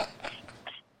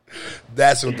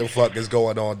 That's what the fuck is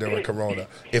going on during Corona.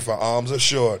 If her arms are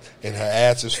short and her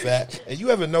ass is fat. And you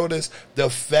ever notice the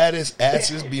fattest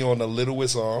asses be on the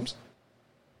littlest arms?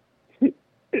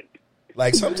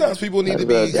 Like, sometimes people need to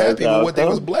be happy with what they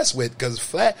was blessed with. Because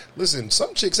flat, listen,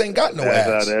 some chicks ain't got no ass.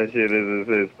 That's how that shit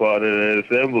is part of the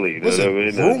assembly. Listen,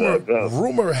 you know what I mean?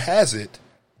 rumor has it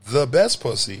the best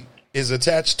pussy is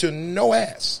attached to no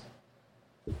ass.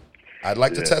 I'd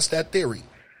like to test that theory.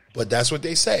 But that's what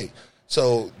they say.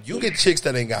 So you get chicks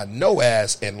that ain't got no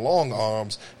ass and long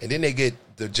arms, and then they get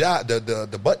the job,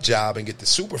 the butt job, and get the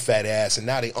super fat ass, and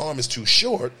now their arm is too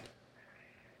short.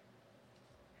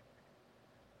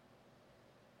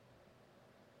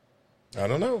 I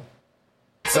don't know.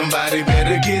 Somebody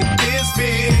better get this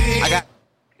big.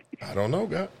 I don't know,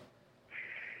 God.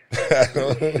 I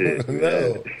don't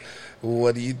know.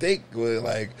 What do you think? Well,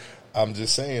 like, I'm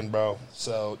just saying, bro.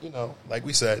 So, you know, like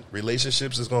we said,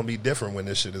 relationships is going to be different when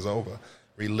this shit is over.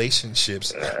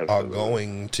 Relationships are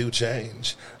going to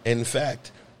change. In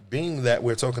fact, being that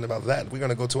we're talking about that, we're going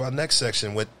to go to our next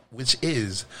section, which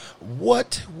is,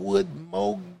 what would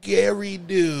Mo Gary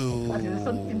do? What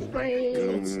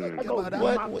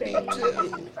would he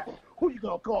do? Who you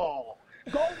gonna call?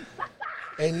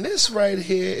 And this right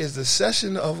here is the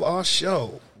session of our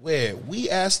show where we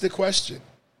ask the question,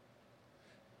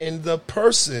 and the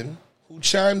person who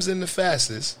chimes in the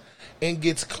fastest and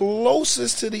gets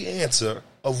closest to the answer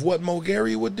of what Mo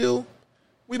Gary would do,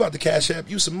 we about to cash app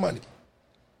you some money.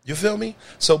 You feel me?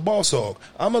 So, Boss Hog,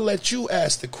 I'm going to let you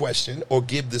ask the question or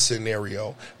give the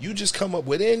scenario. You just come up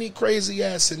with any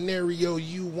crazy-ass scenario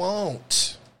you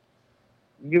want.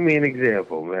 Give me an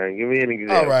example, man. Give me an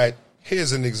example. All right.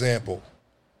 Here's an example.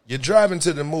 You're driving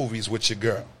to the movies with your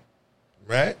girl,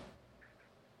 right?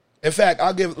 In fact,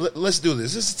 let's do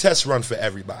this. This is a test run for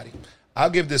everybody. I'll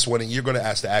give this one, and you're going to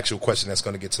ask the actual question that's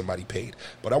going to get somebody paid.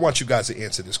 But I want you guys to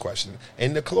answer this question.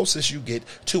 And the closest you get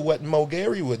to what Mo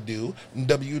Gary would do,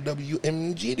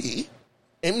 WWMGD,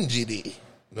 MGD, you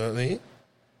know what I mean?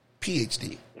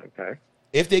 PhD. Okay.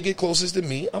 If they get closest to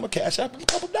me, I'm going to cash out a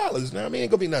couple dollars. You know what I mean?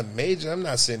 Ain't going to be nothing major. I'm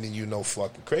not sending you no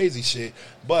fucking crazy shit.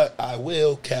 But I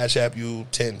will cash app you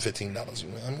 $10, $15. You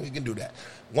know? I mean, we can do that.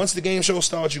 Once the game show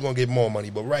starts, you're going to get more money.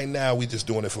 But right now, we just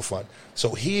doing it for fun. So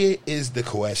here is the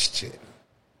question.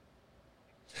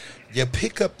 You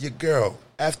pick up your girl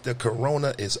after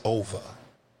Corona is over.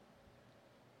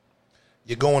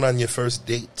 You're going on your first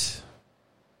date.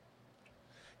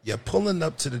 You're pulling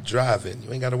up to the drive-in.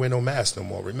 You ain't got to wear no mask no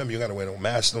more. Remember, you got to wear no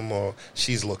mask no more.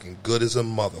 She's looking good as a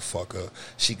motherfucker.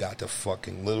 She got the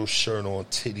fucking little shirt on.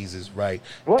 Titties is right.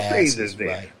 What ass phase is this?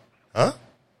 right. Huh?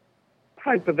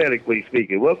 Hypothetically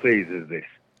speaking, what phase is this?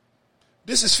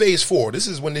 This is phase 4. This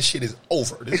is when this shit is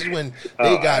over. This is when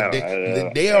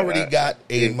they already got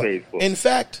a. In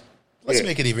fact, let's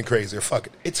make it even crazier. Fuck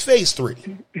it. It's phase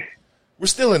 3. We're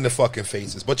still in the fucking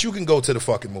phases, but you can go to the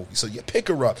fucking movie. So you pick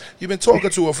her up. You've been talking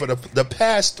to her for the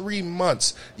past 3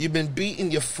 months. You've been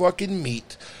beating your fucking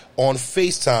meat on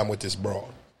FaceTime with this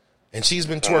broad. And she's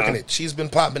been twerking it. She's been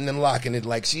popping and locking it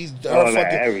like she's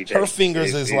her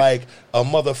fingers is like a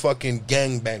motherfucking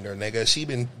gangbanger, nigga. She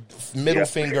been middle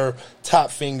finger,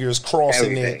 top fingers,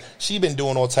 crossing it. She been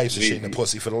doing all types of shit in the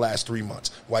pussy for the last 3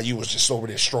 months while you was just over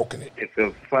there stroking it. It's a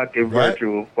fucking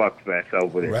virtual fuck fest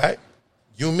over there. Right?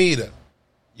 You meet her.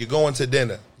 You going to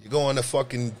dinner. You going to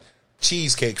fucking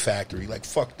Cheesecake Factory. Like,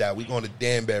 fuck that. We going to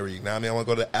Danbury. Now, I mean, I want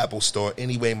to go to the Apple store.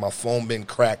 Anyway, my phone been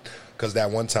cracked because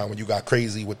that one time when you got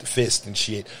crazy with the fist and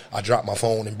shit, I dropped my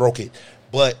phone and broke it.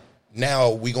 But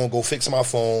now we going to go fix my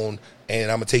phone and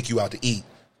I'm going to take you out to eat.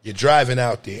 You're driving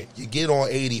out there. You get on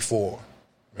 84,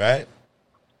 right?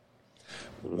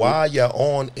 Mm-hmm. While you're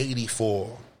on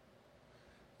 84,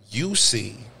 you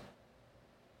see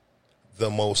the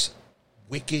most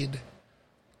wicked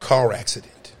car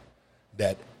accident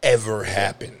that ever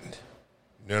happened.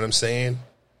 You know what I'm saying?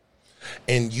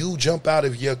 And you jump out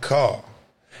of your car,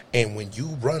 and when you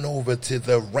run over to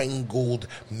the wrangled,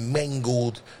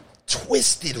 mangled,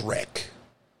 twisted wreck,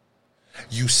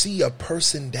 you see a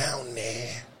person down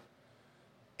there,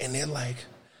 and they're like,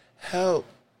 help,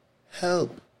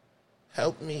 help,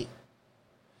 help me.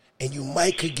 And you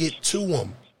might could get to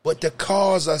them, but the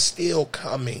cars are still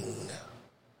coming.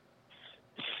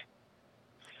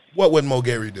 What would Mo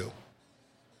Gary do?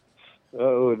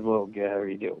 What would Mo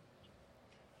Gary do?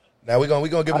 Now we're gonna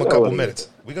give him a couple minutes.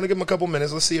 We're gonna give him a couple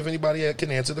minutes. Let's see if anybody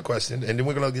can answer the question, and then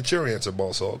we're gonna get your answer,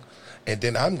 Boss Hog, and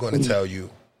then I'm going to tell you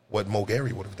what Mo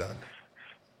Gary would have done.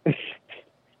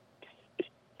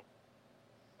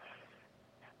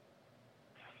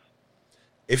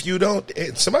 If you don't,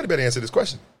 somebody better answer this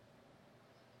question.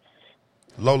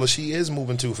 Lola, she is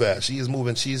moving too fast. She's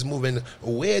moving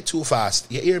way too fast.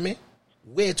 You hear me?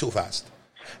 Way too fast.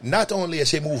 Not only is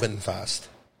she moving fast,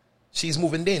 she's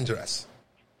moving dangerous.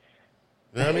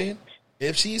 You know what I mean?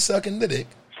 If she's sucking the dick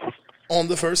on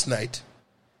the first night,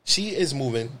 she is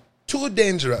moving too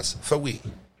dangerous for we.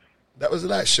 That was the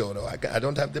last show, though. I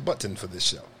don't have the button for this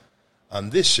show. On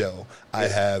this show,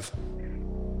 I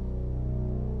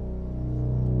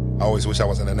always wish I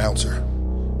was an announcer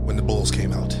when the Bulls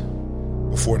came out,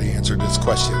 before they answered this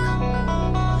question.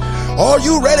 Are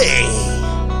you ready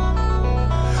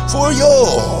for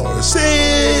your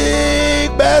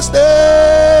sick bastards?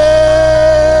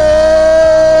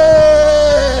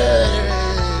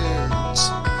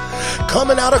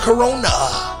 Coming out of Corona,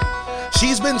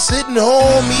 she's been sitting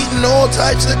home eating all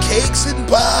types of cakes and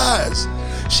pies.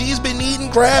 She's been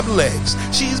eating crab legs.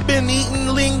 She's been eating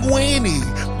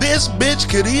linguine. This bitch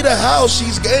could eat a house.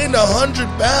 She's gained 100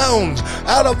 pounds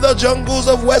out of the jungles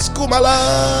of West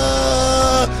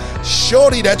Kumala.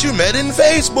 Shorty that you met in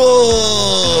Facebook.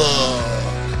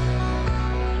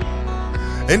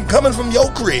 And coming from your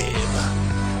crib,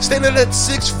 standing at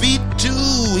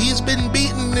 6'2", he's been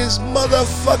beating his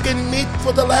motherfucking meat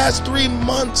for the last 3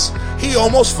 months. He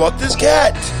almost fucked his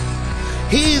cat.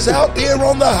 He's out there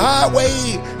on the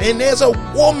highway, and there's a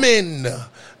woman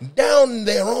down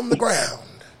there on the ground.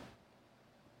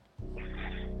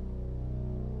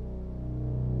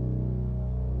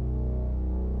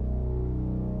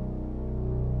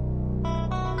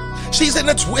 She's in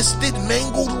a twisted,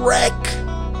 mangled wreck.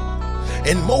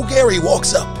 And Mo Gary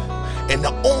walks up, and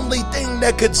the only thing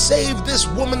that could save this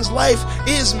woman's life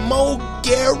is Mo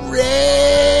Gary.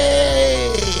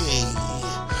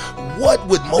 What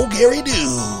would Mo Gary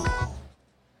do?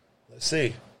 Let's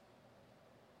see.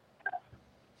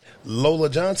 Lola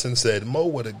Johnson said Mo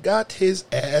would have got his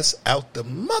ass out the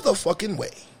motherfucking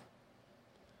way.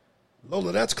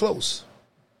 Lola, that's close.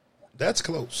 That's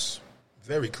close.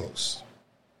 Very close.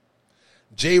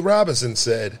 Jay Robinson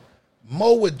said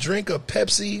Mo would drink a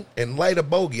Pepsi and light a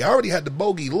bogey. I already had the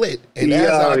bogey lit. And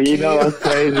you know what's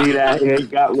crazy? That he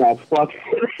got my fucking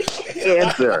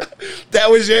answer. That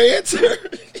was your answer?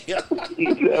 That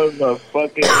was my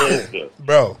fucking answer.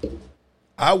 Bro,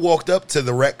 I walked up to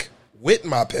the wreck with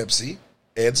my Pepsi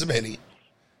and some Henny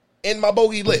and my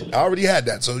bogey lit. I already had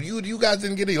that. So you guys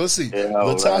didn't get it. Let's see. Yeah,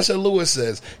 Latasha Lewis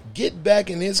says, get back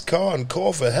in his car and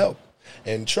call for help.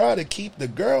 And try to keep the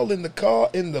girl in the car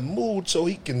in the mood so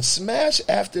he can smash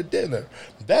after dinner.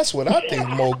 That's what I think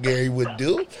Mo Gary would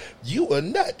do. You a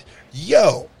nut.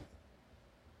 Yo.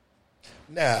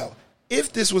 Now,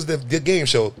 if this was the game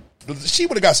show, she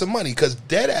would have got some money because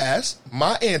dead ass,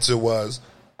 my answer was,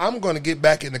 I'm going to get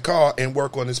back in the car and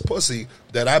work on this pussy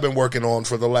that I've been working on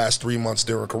for the last 3 months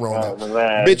during Corona.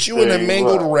 Bitch, you in a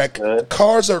mangled wreck.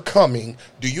 Cars are coming.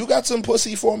 Do you got some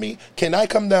pussy for me? Can I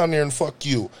come down there and fuck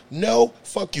you? No,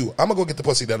 fuck you. I'm going to go get the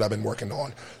pussy that I've been working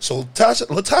on. So,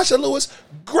 Latasha Lewis,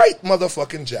 great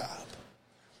motherfucking job.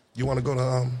 You want to go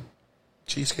to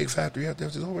Cheesecake Factory after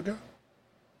this is over, girl?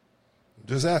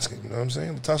 Just asking, you know what I'm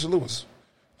saying? Latasha Lewis,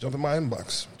 jump in my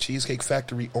inbox. Cheesecake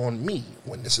Factory on me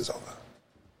when this is over.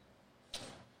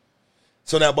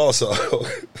 So now, also,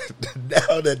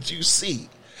 now that you see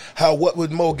how what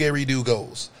would Mo Gary do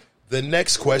goes, the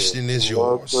next question is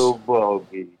yours. So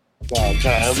bogey. Say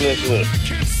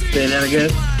that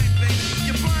again.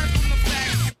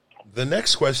 The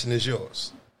next question is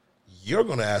yours. You're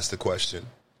going to ask the question.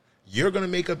 You're going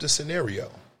to make up the scenario.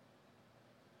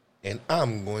 And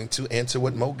I'm going to answer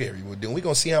what Mo Gary would do. And we're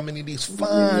going to see how many of these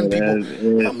fine people.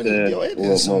 It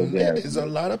is a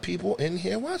lot of people in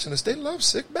here watching us. They love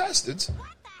sick bastards. What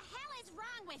the hell is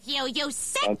wrong with you, you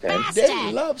sick bastard?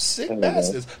 They love sick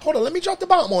bastards. Hold on, let me drop the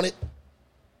bomb on it.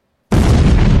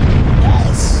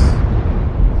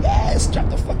 Yes,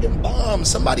 drop the fucking bomb.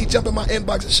 Somebody jump in my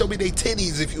inbox and show me their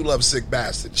titties if you love sick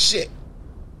bastards. Shit.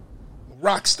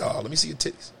 Rock star. Let me see your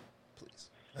titties. Please.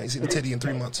 I ain't seen a titty in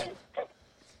 3 months.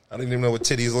 I didn't even know what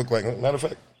titties look like. Matter of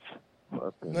fact,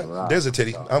 there's a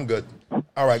titty. I'm good.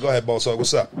 All right, go ahead, Boss Hog.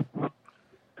 What's up?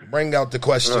 Bring out the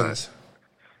questions.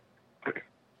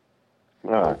 All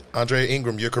right. Andre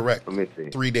Ingram, you're correct. Let me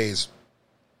see. 3 days.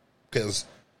 Because,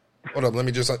 hold up, let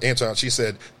me just answer. She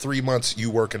said 3 months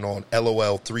you working on.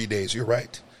 LOL, 3 days. You're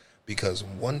right. Because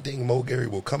one thing Mo Gary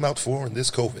will come out for in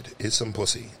this COVID is some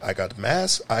pussy. I got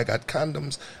masks, I got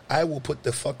condoms. I will put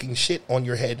the fucking shit on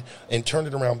your head and turn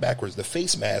it around backwards. The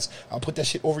face mask, I'll put that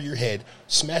shit over your head,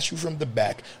 smash you from the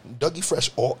back, Dougie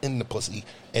Fresh all in the pussy,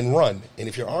 and run. And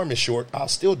if your arm is short, I'll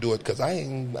still do it because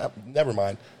never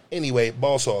mind. Anyway,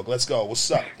 Boss Hog, let's go.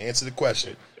 What's up? Answer the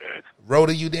question.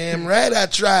 Rhoda, you damn right I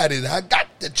tried it. I got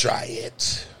to try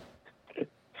it.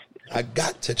 I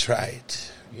got to try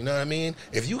it. You know what I mean?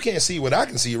 If you can't see what I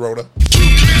can see, Rhoda. You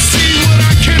can't see what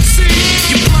I can see.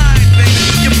 You're blind,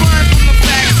 baby. You're blind from the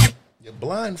fact. You're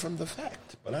blind from the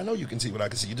fact. But I know you can see what I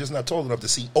can see. You're just not tall enough to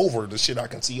see over the shit I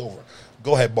can see over.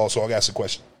 Go ahead, Boss Hog. Ask the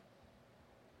question.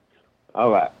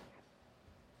 All right.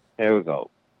 Here we go.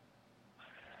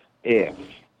 If,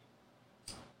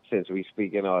 since we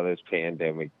speaking all this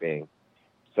pandemic thing,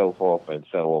 so forth and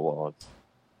so on,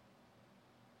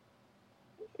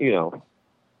 you know,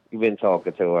 you've been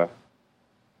talking to her.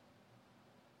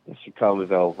 She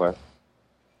comes over.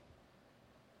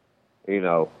 You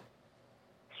know,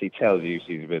 she tells you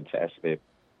she's been tested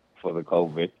for the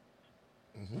COVID.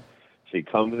 Mm-hmm. She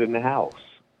comes in the house.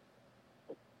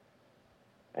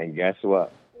 And guess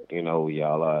what? You know,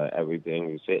 y'all are everything.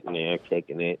 You're sitting there,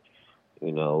 kicking it,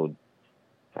 you know,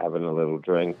 having a little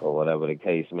drink or whatever the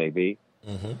case may be.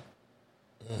 Mm-hmm.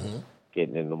 Mm-hmm.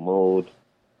 Getting in the mood.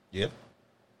 Yep.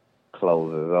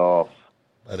 Clothes off.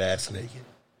 But ass naked.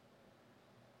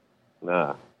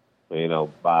 Nah. You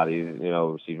know, body, you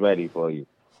know, she's ready for you.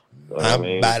 You know what I My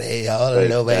mean? body all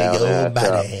Face over down, your ass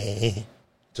body.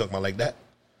 Talking about like that?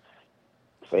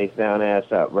 Face down, ass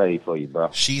up, ready for you, bro.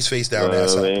 She's face down, You know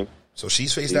ass what I up. mean? So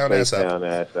she's face She's down, face ass up. down,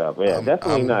 ass up. Yeah,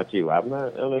 definitely not you. I'm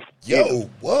not. Yo,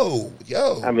 whoa,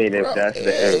 yo. I mean, if bro, that's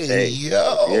the hey,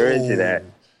 yo. you're into that.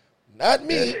 Not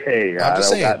me. Hey, I'm I just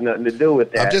don't saying. got nothing to do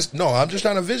with that. I'm just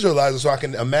trying to visualize it so I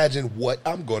can imagine what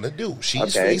I'm going to do.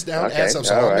 She's okay, face down, okay, ass up.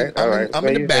 So all I'm, right, I'm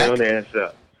in the back. Down, ass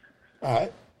up. All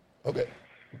right. Okay.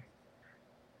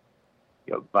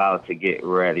 You're about to get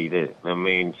ready to. I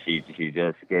mean, she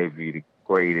just gave you the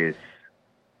greatest.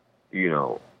 You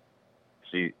know,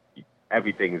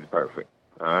 everything is perfect.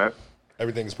 All right.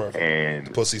 Everything is perfect. And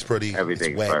the pussy's pretty.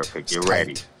 Everything's it's wet. perfect. You're it's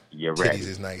ready. tight. You're Titties ready.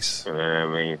 is nice. You know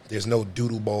what I mean? There's no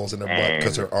doodle balls in her butt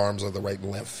because her arms are the right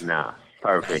length. Nah,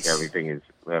 perfect. Nice. Everything is.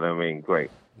 You know what I mean?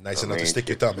 Great. Nice I enough mean, to stick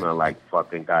your shit thumb in. Smell like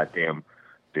fucking goddamn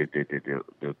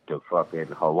the fucking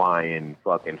Hawaiian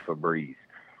fucking Febreze.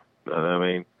 You know what I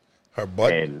mean? Her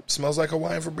butt And- smells like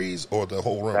Hawaiian Febreze or the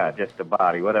whole room? Nah, just the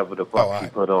body, whatever the fuck all she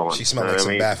right. put on. She smells You know like what I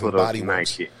some mean? Bath and Put on Body some Works.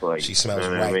 nice shit for you. She smells You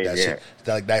know what right. I mean? That Yeah. shit,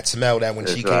 like that smell that when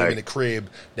she It's came like- in the crib,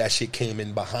 that shit came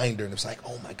in behind her, and it's like,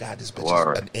 oh my god, this bitch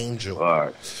Word. is an angel.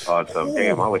 Or some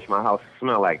damn, I wish my house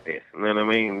smelled like this. You know what I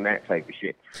mean? That type of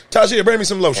shit. Tasha, bring me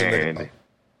some lotion, And, nigga.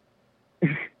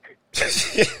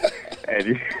 and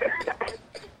you,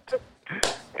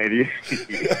 and you,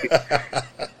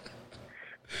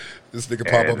 This nigga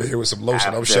pop up in here with some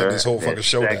lotion. I'm shutting this whole the fucking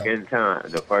show down. second time,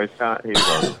 the first time, here you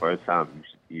go. The first time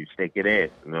you stick it in.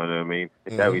 You know what I mean?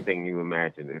 It's everything you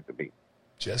imagine it to be.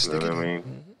 Just You know stick what it I in.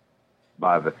 mean?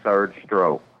 By the third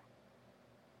stroke,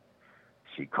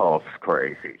 she coughs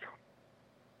crazy.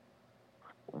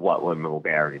 What would Mo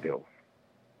Gary do?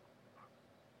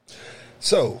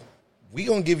 So, we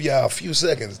gonna give y'all a few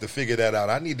seconds to figure that out.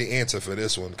 I need the answer for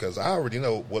this one because I already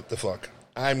know what the fuck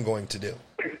I'm going to do.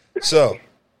 So,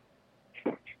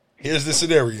 here's the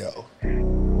scenario.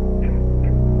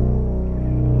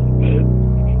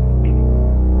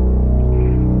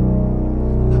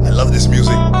 I love this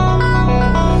music.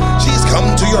 She's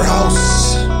come to your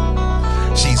house.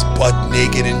 She's butt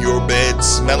naked in your bed,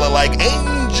 smelling like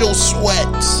angel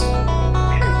sweat.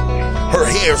 Her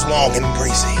hair's long and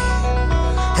greasy.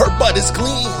 Her butt is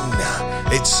clean.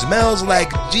 It smells like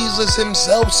Jesus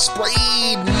himself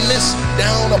sprayed mist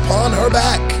down upon her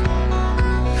back.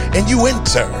 And you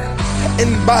enter,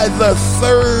 and by the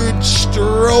third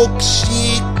stroke,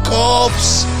 she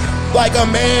coughs like a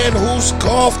man who's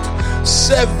coughed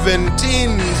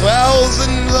 17,000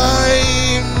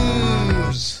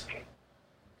 times.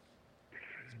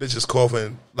 This bitch is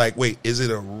coughing. Like, wait, is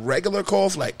it a regular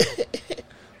cough? Like,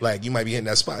 like you might be hitting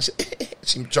that spot.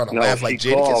 She trying to laugh like she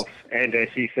Jadakiss. coughs, and then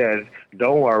she says,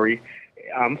 "Don't worry,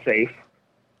 I'm safe."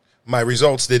 My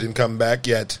results didn't come back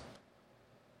yet.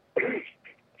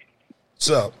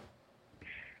 So,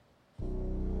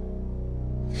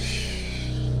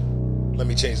 let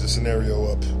me change the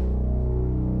scenario up.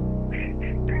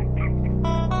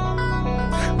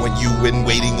 When you've been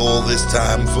waiting all this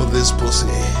time for this pussy,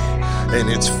 and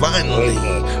it's finally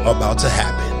about to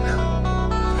happen.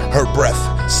 Her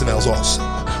breath smells awesome.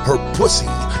 Her pussy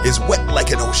is wet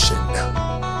like an ocean.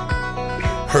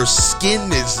 Her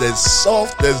skin is as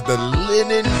soft as the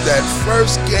linen that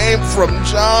first came from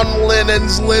John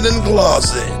Lennon's linen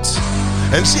closet.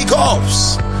 And she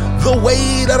coughs the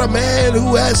way that a man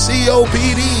who has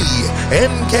COPD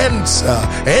and cancer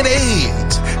and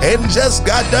AIDS and just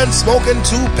got done smoking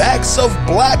 2 packs of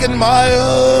Black and Milds.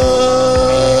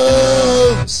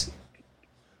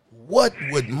 What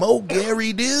would Mo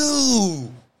Gary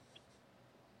do?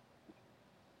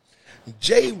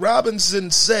 Jay Robinson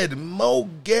said Mo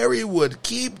Gary would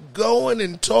keep going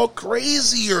and talk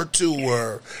crazier to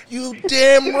her. You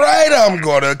damn right I'm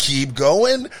gonna keep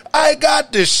going. I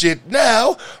got this shit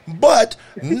now. But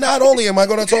not only am I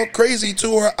gonna talk crazy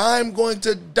to her, I'm going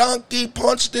to donkey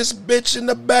punch this bitch in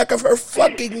the back of her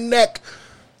fucking neck.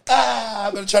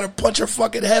 I'm gonna try to punch her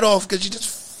fucking head off because she just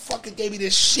fucking gave me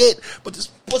this shit. But this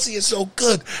pussy is so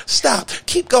good. Stop.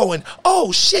 Keep going.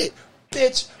 Oh shit.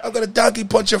 Bitch, I'm gonna donkey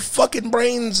punch your fucking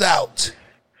brains out.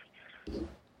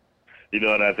 You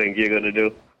know what I think you're gonna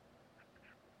do?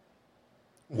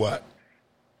 What?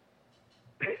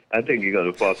 I think you're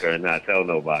gonna fuck her and not tell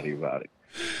nobody about it.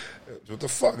 What the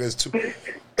fuck is too?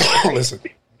 Listen.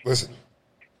 You see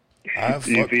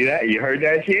that? You heard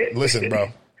that shit? Listen, bro.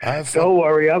 Don't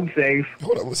worry, I'm safe.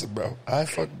 Hold on, listen, bro. I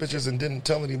fucked bitches and didn't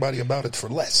tell anybody about it for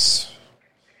less.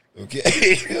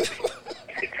 Okay.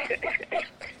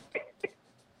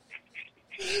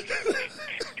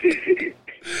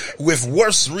 With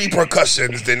worse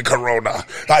repercussions than Corona.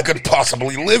 I could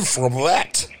possibly live from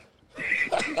that.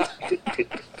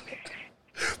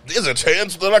 There's a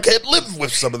chance that I can't live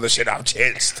with some of the shit I've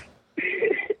chanced.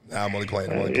 Nah, I'm only playing.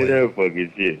 That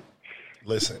fucking shit.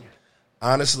 Listen,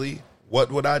 honestly,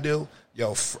 what would I do?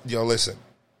 Yo, listen.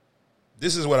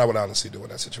 This is what I would honestly do in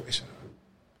that situation.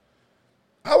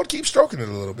 I would keep stroking it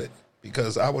a little bit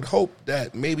because I would hope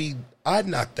that maybe I'd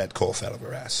knock that cough out of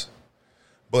her ass.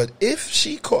 But if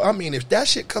she if that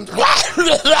shit comes, that's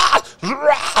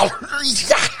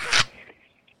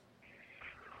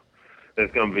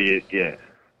gonna be it. Yeah,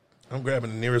 I'm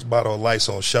grabbing the nearest bottle of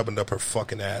Lysol and shoving it up her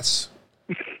fucking ass.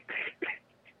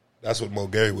 That's what Mo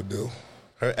Gary would do.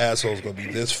 Her asshole's gonna be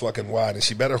this fucking wide, and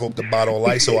she better hope the bottle of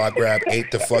Lysol I grab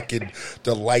ain't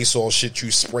the Lysol shit you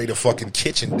spray the fucking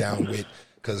kitchen down with.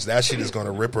 Because that shit is going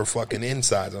to rip her fucking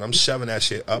insides. And I'm shoving that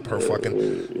shit up her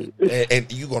fucking...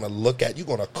 And you're going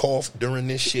to cough during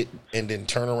this shit and then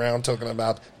turn around talking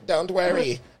about, don't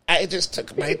worry, I just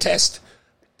took my test.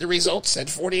 The results said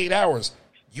 48 hours.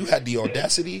 You had the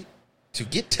audacity to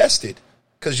get tested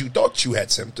because you thought you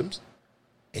had symptoms.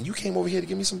 And you came over here to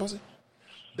give me some pussy?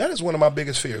 That is one of my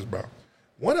biggest fears, bro.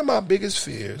 One of my biggest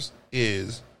fears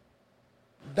is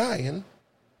dying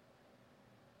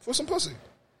for some pussy.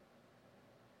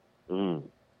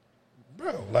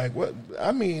 Bro, like what?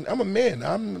 I mean, I'm a man.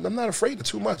 I'm not afraid of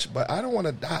too much, but I don't want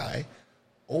to die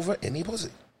over any pussy.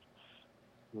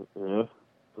 Yeah,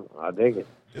 I dig it.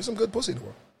 There's some good pussy in the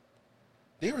world.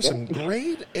 There is some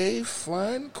grade A,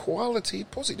 fine quality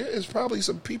pussy. There is probably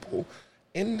some people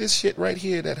in this shit right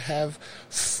here that have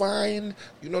fine,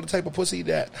 the type of pussy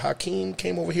that Hakeem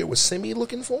came over here with Simi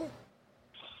looking for?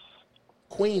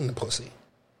 Queen pussy.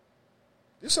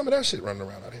 There's some of that shit running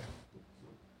around out here.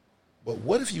 But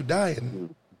what if you die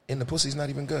and the pussy's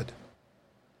not even good?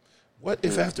 What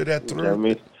if after that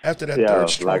third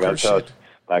stroke shit?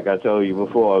 Like I told you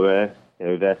before, man,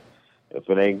 if it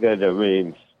ain't good, that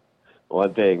means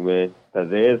one thing, man, because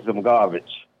there is some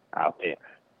garbage out there.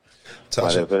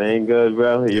 But if it ain't good,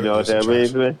 bro, you know what that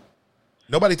means, man?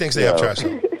 Nobody thinks they have trash,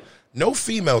 though. No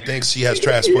female thinks she has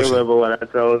trash pussy. You remember what I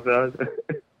told son?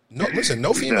 No, listen,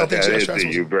 no female thinks she has trash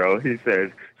pussy. You, bro. He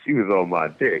said, she was on my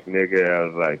dick, nigga. I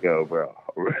was like, yo, bro.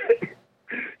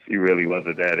 She really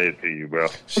wasn't that into you, bro.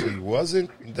 She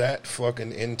wasn't that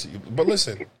fucking into you. But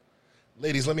listen,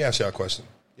 ladies, let me ask y'all a question.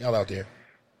 Y'all out there.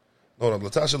 Hold up.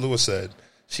 Latasha Lewis said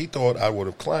she thought I would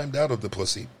have climbed out of the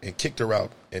pussy and kicked her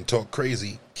out and talked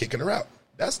crazy kicking her out.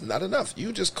 That's not enough.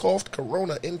 You just coughed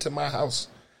Corona into my house.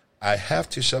 I have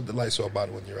to shove the Lysol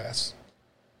bottle in your ass.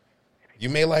 You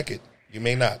may like it. You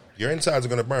may not. Your insides are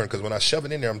going to burn because when I shove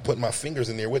it in there, I'm putting my fingers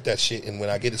in there with that shit. And when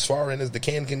I get as far in as the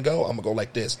can go, I'm going to go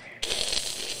like this.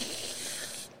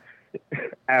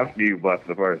 After you bust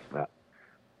the first nut.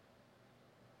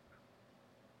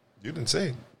 You didn't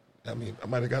say. I mean, I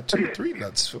might have got 2 or 3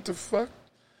 nuts. What the fuck?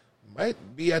 Might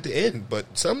be at the end,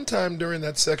 but sometime during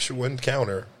that sexual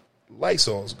encounter,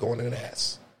 Lysol's going in the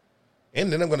ass. And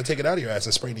then I'm going to take it out of your ass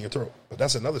and spray it in your throat. But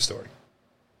that's another story.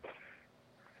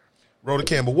 Rhoda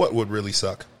Campbell, what would really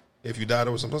suck if you died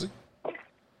over some pussy?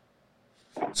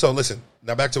 So listen,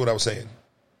 now back to what I was saying.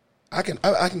 I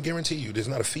can guarantee you there's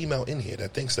not a female in here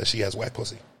that thinks that she has whack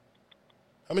pussy.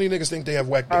 How many niggas think they have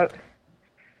whack dick?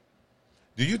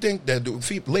 Do you think that,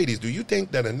 ladies, do you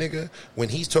think that a nigga, when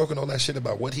he's talking all that shit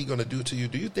about what he gonna do to you,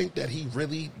 do you think that he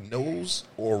really knows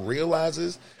or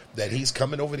realizes that he's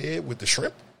coming over there with the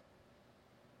shrimp?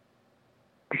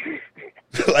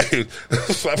 Like,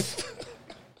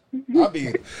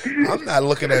 I'm not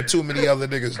looking at too many other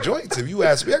niggas' joints. If you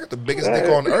ask me, I got the biggest dick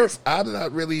on earth. I'm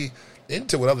not really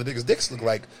into what other niggas' dicks look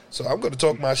like, so I'm gonna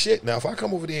talk my shit. Now, if I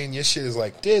come over there and your shit is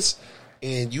like this,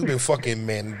 and you been fucking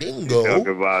mandingo. Talk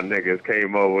about niggas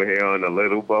came over here on a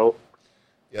little boat.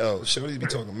 Yo, shorty be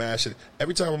talking mad shit.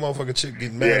 Every time a motherfucking chick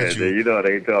get mad at you, you know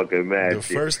they talking mad the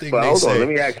shit. first thing but they hold say, on, let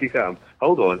me ask you something.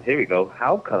 Hold on, here we go.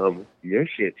 How come your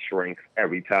shit shrinks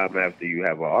every time after you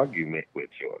have an argument with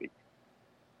shorty?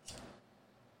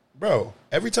 Bro,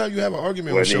 every time you have an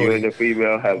argument When with shorty, you and the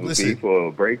female have a beef or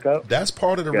a breakup? That's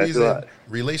part of the Guess reason what?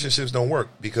 relationships don't work,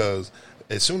 because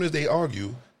as soon as they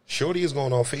argue, shorty is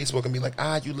going on Facebook and be like,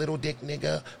 you little dick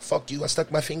nigga, fuck you, I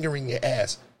stuck my finger in your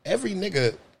ass. Every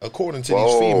nigga, according to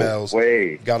these females,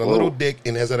 got a little dick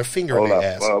and has had a finger in their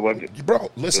ass.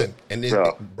 Bro, listen, and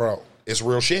bro, it's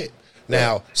real shit.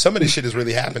 Now, some of this shit is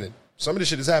really happening. Some of this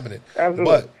shit is happening. Absolutely.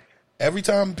 But every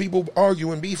time people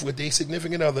argue and beef with their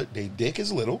significant other, their dick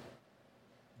is little,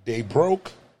 they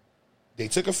broke, they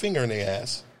took a finger in their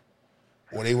ass,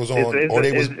 or they was on, it's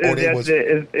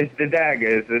the dagger.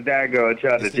 It's the dagger on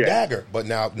trying to It's the dagger. But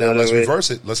now let's reverse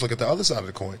it. Let's look at the other side of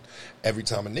the coin. Every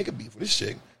time a nigga beef with this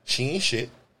chick, she ain't shit.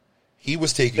 He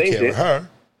was taking care of her.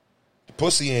 The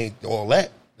pussy ain't all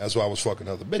that. That's why I was fucking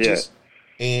other bitches.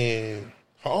 Yeah. And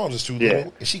her arms is too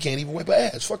little, and she can't even wipe her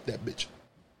ass. Fuck that bitch.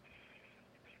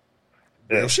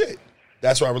 Real shit.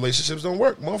 That's why relationships don't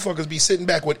work. Motherfuckers be sitting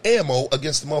back with ammo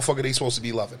against the motherfucker they supposed to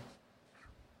be loving.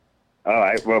 All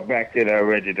right, well, back to the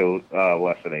original,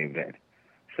 what's the name then?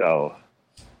 So,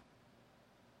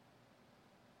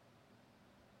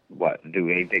 what, do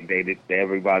they think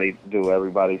everybody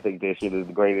think this shit is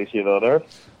the greatest shit on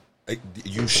earth?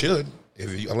 You should,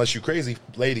 unless you're crazy.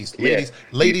 Ladies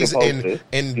and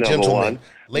gentlemen. One.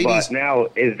 Ladies. But now,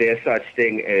 is there such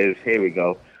thing as, here we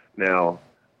go, now,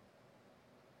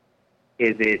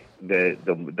 is it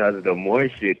does the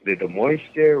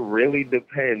moisture really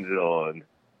depends on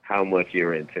how much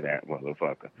you're into that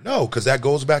motherfucker? No, because that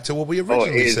goes back to what we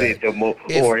originally said.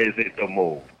 Or is it the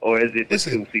move? Or is it the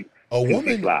juicy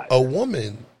slide? A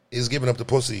woman is giving up the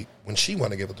pussy when she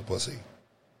want to give up the pussy.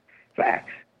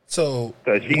 Facts. So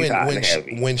when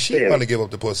she want to give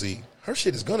up the pussy, her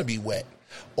shit is gonna be wet.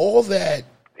 All that.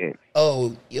 Yeah.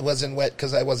 Oh, it wasn't wet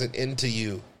because I wasn't into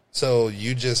you. So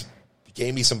you just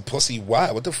gave me some pussy.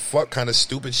 Why? What the fuck kind of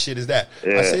stupid shit is that?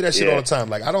 Yeah, I say that shit all the time.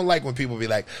 Like, I don't like when people be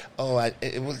like, "Oh, I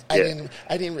didn't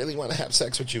really want to have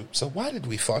sex with you." So why did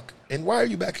we fuck? And why are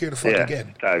you back here to fuck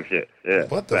again? Type shit. Yeah.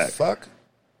 What the fuck?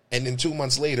 And then 2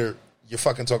 months later, you're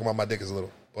fucking talking about my dick is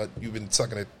little, but you've been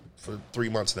sucking it for 3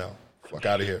 months now. Fuck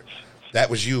out of here. That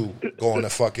was you going to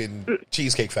fucking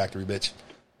Cheesecake Factory, bitch.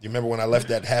 You remember when I left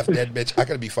that half-dead bitch? I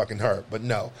could be fucking her. But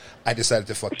no, I decided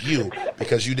to fuck you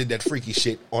because you did that freaky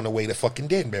shit on the way to fucking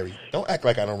Danbury. Don't act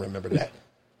like I don't remember that.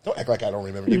 Don't act like I don't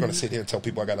remember. You're going to sit here and tell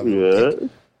people I got a little dick.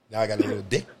 Now I got a little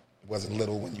dick. It wasn't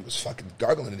little when you was fucking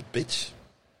gargling it, bitch.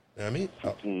 You know what I mean?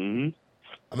 Oh.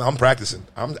 I'm practicing.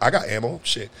 I got ammo.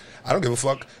 Shit. I don't give a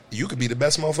fuck. You could be the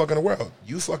best motherfucker in the world.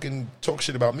 You fucking talk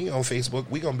shit about me on Facebook.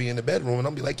 We going to be in the bedroom and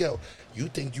I'm be like, yo, you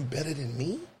think you better than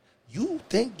me? You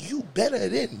think you better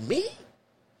than me?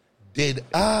 Did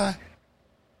I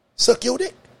suck your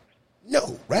dick?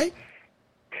 No, right?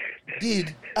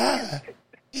 Did I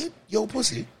eat your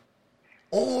pussy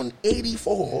on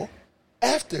 84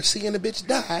 after seeing the bitch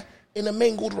die in a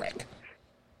mangled wreck?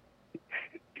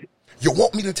 You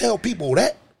want me to tell people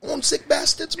that on Sick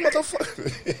Bastards,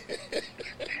 motherfucker?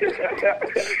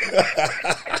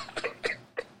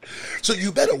 So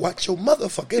you better watch your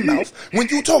motherfucking mouth when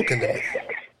you talking to me.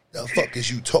 The fuck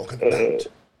is you talking about?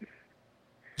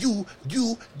 You.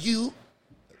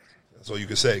 That's all you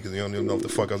can say because you don't even know what the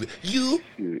fuck I was. You.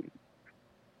 Nigga,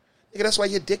 that's why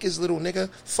your dick is little, nigga.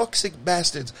 Fuck Sick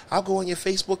Bastards. I'll go on your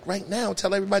Facebook right now and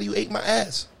tell everybody you ate my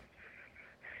ass.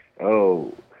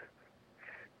 Oh.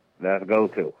 Let's go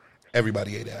to.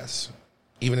 Everybody ate ass.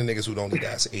 Even the niggas who don't eat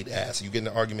ass ate ass. You get in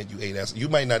an argument, you ate ass. You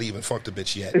might not even fuck the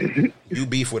bitch yet. You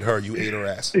beef with her, you ate her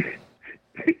ass.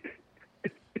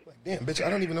 Damn, bitch, I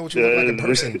don't even know what you look like in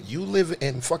person. You live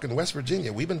in fucking West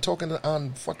Virginia. We've been talking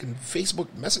on fucking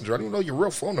Facebook Messenger. I don't even know your real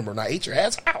phone number. And I ate your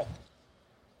ass? How?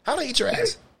 How'd I eat your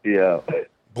ass? Yeah.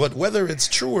 But whether it's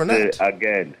true or not.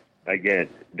 Again,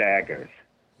 daggers.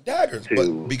 Daggers,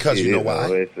 but because you know why?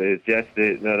 It's just,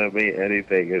 you know what I mean?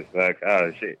 Anything is like,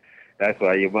 oh, shit. That's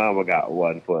why your mama got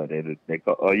 1 foot. And that's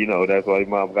why your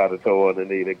mom got a toe on the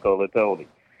knee. They call it Tony.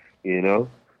 You know?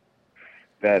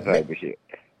 That type of shit.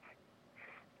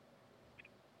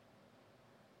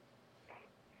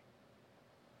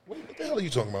 What the hell are you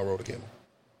talking about, Rhoda Campbell?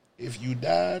 If you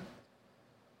died,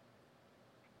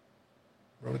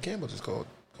 Rhoda Campbell just called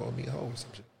me a hoe or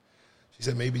some shit. She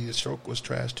said maybe the stroke was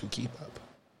trash to keep up.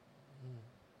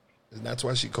 And that's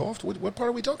why she coughed? What part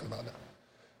are we talking about now?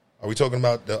 Are we talking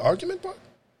about the argument part?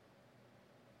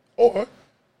 Or,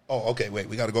 okay, wait,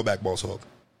 we got to go back, Boss Hog.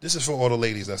 This is for all the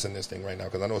ladies that's in this thing right now,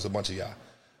 because I know it's a bunch of y'all.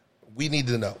 We need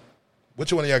to know,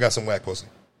 which one of y'all got some whack pussy?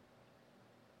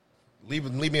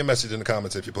 Leave me a message in the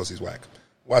comments if your pussy's whack.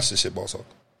 Watch this shit, Boss Hog.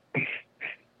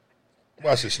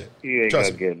 Watch this shit. You ain't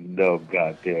Trust gonna get no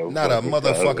goddamn. Not a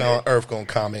motherfucker on earth gonna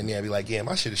comment there and be like, yeah,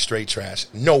 my shit is straight trash.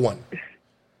 No one.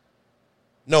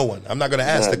 I'm not gonna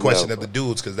ask the question of the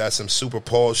dudes because that's some super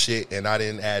pause shit, and I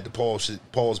didn't add the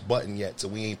pause button yet, so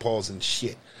we ain't pausing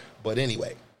shit. But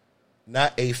anyway,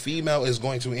 not a female is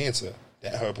going to answer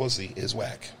that her pussy is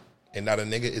whack, and not a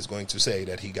nigga is going to say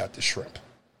that he got the shrimp.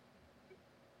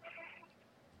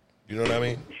 You know what I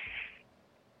mean?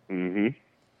 Mm-hmm.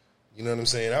 You know what I'm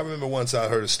saying? I remember once I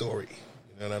heard a story.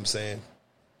 You know what I'm saying?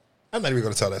 I'm not even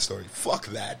going to tell that story. Fuck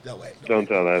that. No way. Don't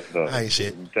tell that story. I ain't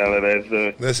shit. Tell her that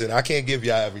story. Listen, I can't give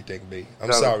y'all everything, B.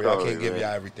 I'm sorry, I can't give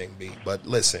y'all everything, B. But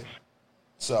listen.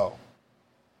 So,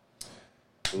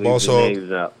 also,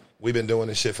 we've been doing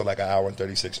this shit for like an hour and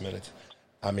 36 minutes.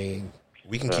 I mean,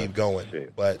 we can keep going,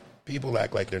 but people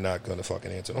act like they're not going to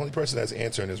fucking answer. The only person that's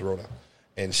answering is Rhoda.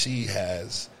 And she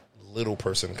has little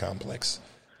person complex.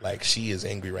 Like, she is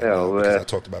angry right now because I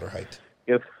talked about her height.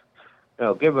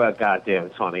 Give her a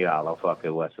goddamn $20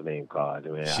 fucking what's the name card,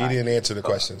 man. She didn't answer the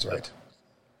questions right.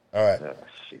 All right.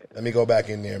 Let me go back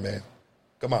in there, man.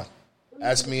 Come on.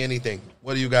 Ask me anything.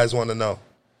 What do you guys want to know?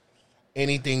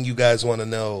 Anything you guys want to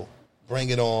know, bring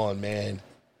it on, man.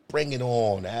 Bring it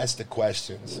on. Ask the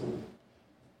questions.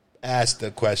 Ask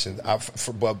the questions.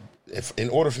 But if in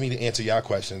order for me to answer y'all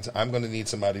questions, I'm going to need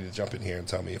somebody to jump in here and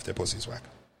tell me if their pussy's whack.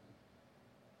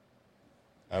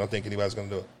 I don't think anybody's going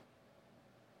to do it.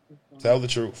 Tell the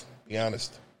truth. Be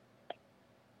honest.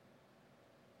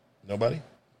 Nobody?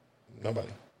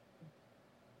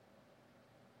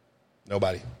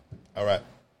 All right.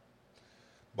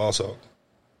 Boss Hog.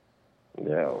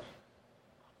 Yeah.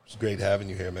 It's great having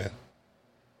you here, man. It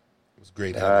was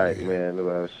great having you here. All right, man.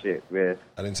 Well, shit, man.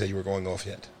 I didn't say you were going off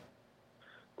yet.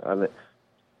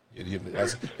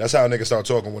 That's how a nigga start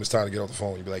talking when it's time to get off the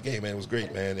phone. You be like, hey, man, it was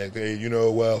great, man. Hey, you know,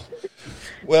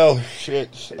 well,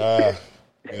 shit. You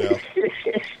know,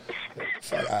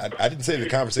 I didn't say the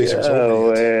conversation was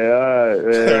over yet.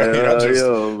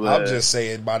 I'm just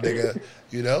saying, my nigga,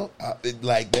 you know,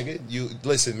 nigga, you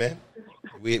listen, man.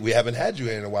 We haven't had you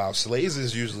here in a while. Slays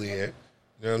is usually here.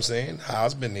 You know what I'm saying?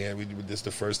 Ha's been here. This is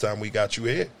the first time we got you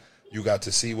here. You got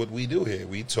to see what we do here.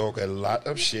 We talk a lot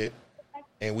of shit,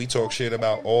 and we talk shit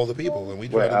about all the people, and we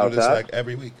try to do this like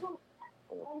every week.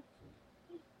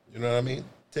 You know what I mean?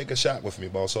 Take a shot with me,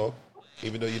 Boss Hog.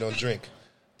 Even though you don't drink.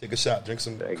 Take a shot. Drink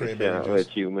some cranberry juice.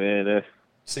 With you, man.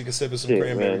 Take a sip of some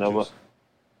cranberry juice.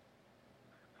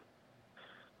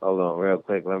 Hold on real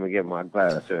quick. Let me get my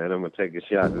glass here, and I'm going to take a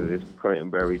shot of this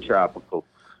cranberry tropical.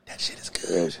 That shit is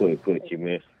good. Real quick with you,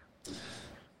 man.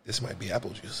 This might be apple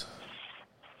juice.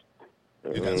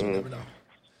 You guys will never know.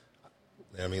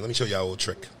 I mean, let me show y'all a little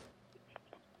trick.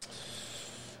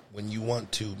 When you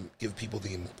want to give people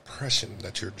the impression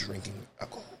that you're drinking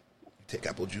alcohol, you take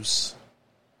apple juice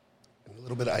and a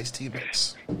little bit of iced tea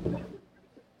mix.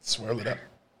 Swirl it up.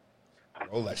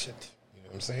 Roll that shit. You know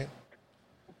what I'm saying?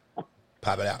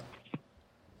 Pop it out.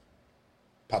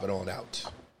 Pop it on out.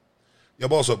 Yo,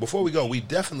 also, before we go, we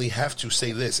definitely have to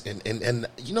say this. And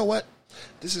you know what?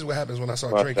 This is what happens when I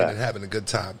start drinking and having a good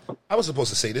time. I was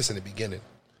supposed to say this in the beginning.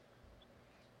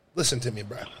 Listen to me,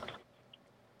 bro.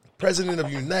 President of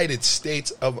the United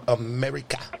States of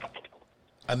America.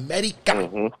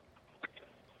 Mm-hmm.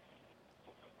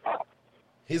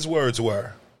 His words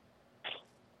were,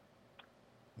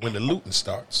 when the looting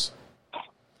starts,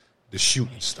 the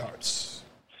shooting starts.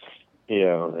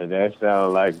 Yeah, and that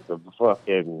sounds like the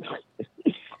fucking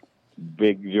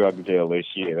big drug dealer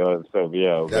shit or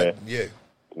something, man. Yeah.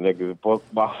 Niggas book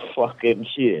my fucking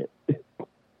shit.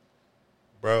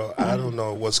 Bro, I don't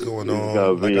know what's going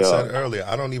on. Like I said earlier,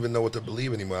 I don't even know what to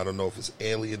believe anymore. I don't know if it's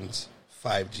aliens,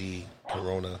 5G,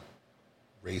 Corona,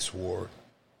 race war,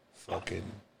 fucking.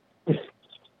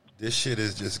 This shit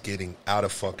is just getting out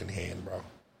of fucking hand, bro.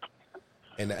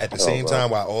 And at the same time,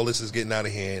 while all this is getting out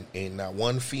of hand, ain't not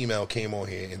one female came on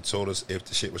here and told us if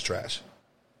the shit was trash.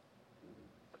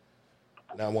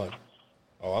 Not one.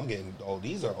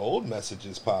 These are old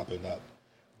messages popping up.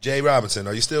 Jay Robinson,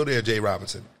 are you still there, Jay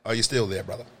Robinson? Are you still there,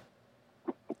 brother?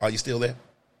 Are you still there?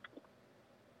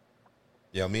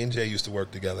 Yo, me and Jay used to work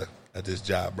together at this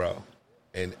job, bro.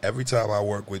 And every time I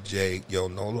work with Jay, yo,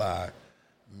 no lie,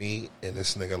 me and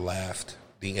this nigga laughed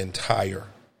the entire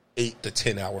 8 to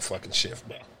 10 hour fucking shift,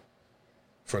 bro.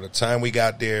 For the time we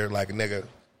got there, like, nigga,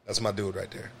 that's my dude right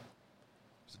there.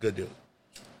 He's a good dude.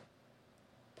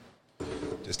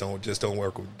 Just don't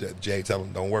work with Jay. Tell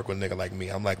him don't work with a nigga like me.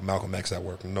 I'm like Malcolm X at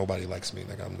work. Nobody likes me.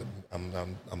 Nigga,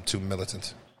 I'm too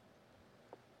militant.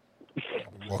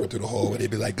 I'm walking through the hallway, they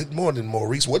be like, "Good morning,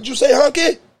 Maurice. What'd you say,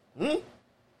 hunky?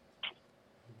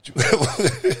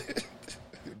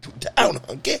 Down,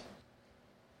 hunky."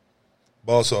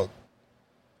 Boss Hog,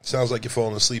 sounds like you're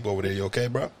falling asleep over there. You okay,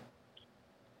 bro?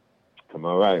 I'm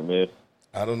all right, man.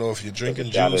 I don't know if you're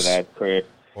drinking Out of juice that crayon,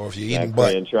 or if you're eating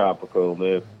butt. Tropical,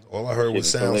 man. All I heard was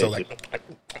sounds delicious. like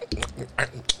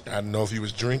I don't know if he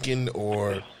was drinking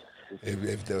or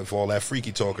if all that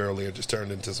freaky talk earlier just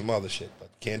turned into some other shit. But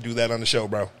can't do that on the show,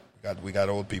 bro. We got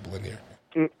old people in here.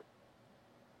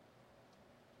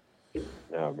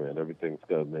 Nah, man, everything's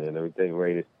good, man. Everything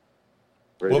rated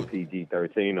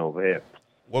PG-13 over here.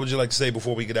 What would you like to say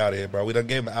before we get out of here, bro? We done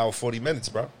gave him an hour 40 minutes,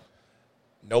 bro.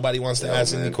 Nobody wants to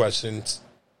ask any questions.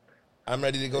 I'm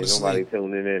ready to go to sleep. Nobody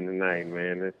tuning in tonight,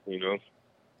 man. It's,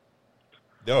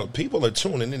 Yo, people are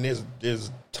tuning in.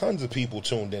 There's tons of people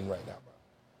tuned in right now,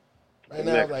 bro. Right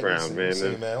now, next like, round, let me see,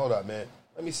 man. man. Hold up, man.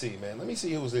 Let me see, man. Let me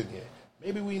see who's in here.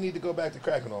 Maybe we need to go back to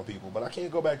cracking on people, but I can't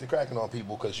go back to cracking on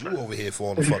people because you over here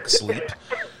falling the fuck asleep.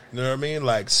 You know what I mean?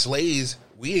 Like, Slays,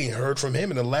 we ain't heard from him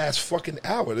in the last fucking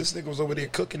hour. This nigga was over there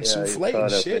cooking souffle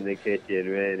and shit. In the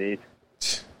kitchen, man.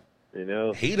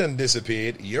 He done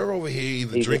disappeared. You're over here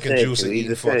either He's drinking essential. juice or He's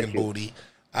eating fucking essential. booty.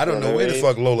 I don't know where the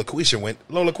fuck Lola Quisha went.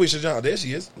 Lola Quisha Johnson. There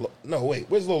she is. No, wait.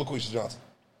 Where's Lola Quisha Johnson?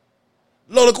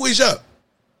 Lola Quisha.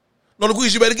 Lola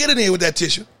Quisha, you better get in here with that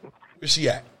tissue. Where's she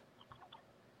at?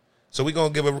 So we're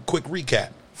going to give a quick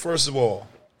recap. First of all,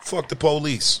 fuck the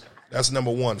police. That's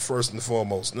number one, first and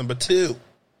foremost. Number two,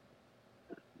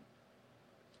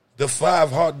 the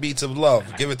 5 heartbeats of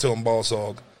love. Give it to him, Boss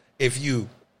Hog. If you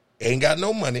ain't got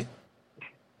no money,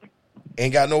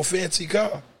 ain't got no fancy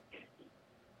car,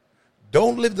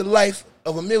 don't live the life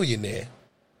of a millionaire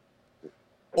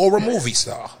or a movie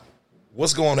star,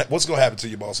 what's going to happen to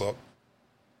you, Boss Hog?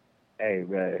 Hey,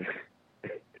 man.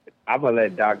 I'm going to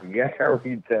let Dr.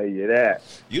 Gary tell you that.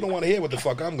 You don't want to hear what the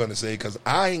fuck I'm going to say because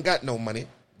I ain't got no money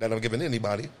that I'm giving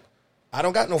anybody. I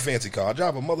don't got no fancy car. I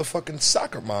drive a motherfucking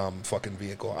soccer mom fucking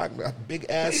vehicle. I got big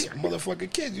ass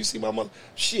motherfucking kids. You see my mother?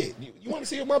 Shit. You want to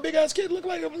see what my big ass kid look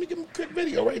like? Let me give him a quick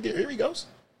video right there. Here he goes.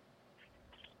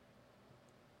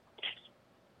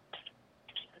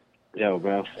 Yo,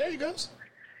 bro. There he goes.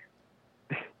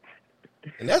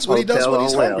 And that's what he does when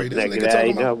he's hungry. This nigga that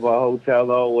ain't talking nothing but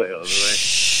hotel on wheels, man.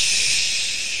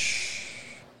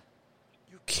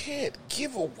 You can't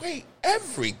give away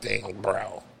everything,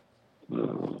 bro.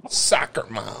 Soccer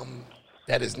mom.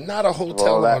 That is not a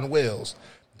hotel on wheels.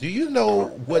 Do you know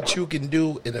what you can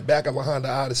do in the back of a Honda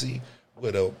Odyssey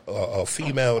with a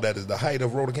female that is the height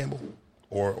of Rhoda Campbell?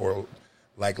 Or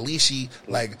like Leashy,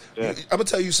 like, I'm going to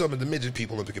tell you some of the midget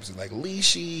people in Poughkeepsie, like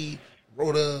Leashy,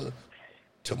 Rhoda,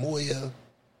 Tamoya.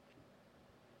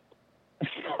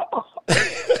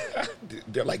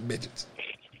 They're like midgets.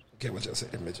 Get what y'all say?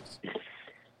 They're midgets.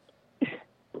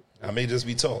 I may just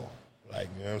be tall. Like,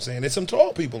 you know what I'm saying? There's some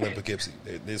tall people in Poughkeepsie.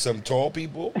 There's some tall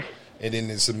people, and then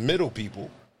there's some middle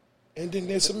people, and then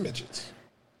there's some midgets.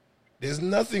 There's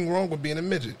nothing wrong with being a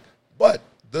midget. But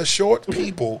the shorter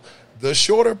people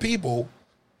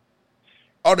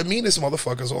are the meanest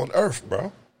motherfuckers on earth,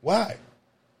 bro. Why?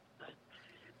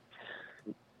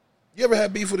 You ever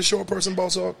had beef with a short person,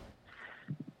 Boss Hog?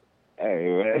 Hey,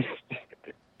 man.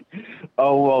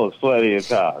 Almost plenty of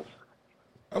times.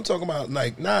 I'm talking about,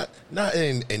 like, not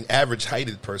an average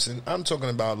heighted person. I'm talking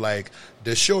about, like,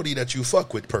 the shorty that you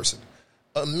fuck with person.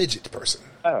 A midget person.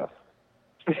 Oh.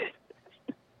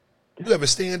 You ever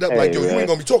stand up like, yo, you ain't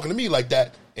gonna be talking to me like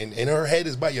that, and her head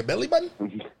is by your belly button?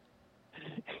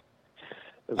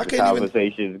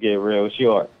 Conversations get real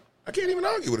short. I can't even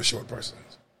argue with a short person.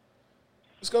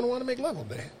 Just gonna want to make love all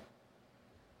day.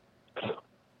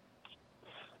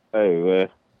 Hey, man.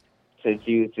 Since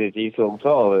you so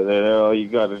tall, then all you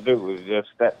got to do is just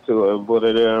step to her and put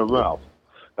it in her mouth.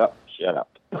 Oh, shut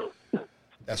up.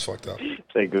 That's fucked up.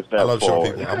 Take a step I love forward.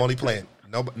 short people. I'm only playing.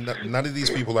 No, none of these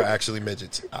people are actually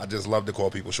midgets. I just love to call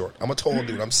people short. I'm a tall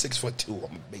dude. I'm 6'2".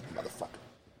 I'm a big motherfucker.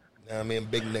 You know what I mean?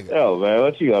 Big nigga. Yo, man,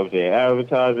 what you up there?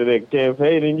 Advertising that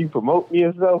campaign and you promoting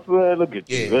yourself, man? Look at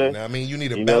you, man. I mean, you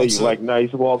need a you bouncer. know, you like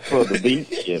nice walks on the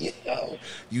beach. And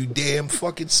You damn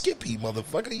fucking Skippy,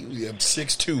 motherfucker. I'm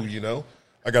 6'2", you know?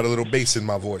 I got a little bass in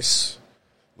my voice.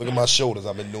 Look at my shoulders.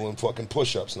 I've been doing fucking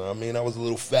push-ups now. I mean, I was a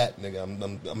little fat, nigga.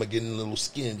 I'm getting a little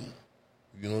skinny.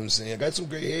 You know what I'm saying? I got some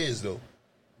gray hairs, though.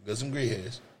 Got some gray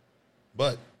hairs.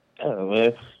 But, oh,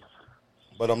 man.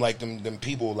 But I'm like them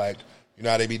people, like, you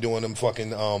know how they be doing them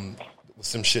fucking,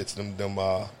 some shits,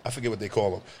 I forget what they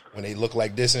call them. When they look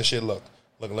like this and shit, look,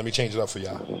 let me change it up for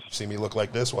y'all. See me look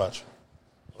like this? Watch.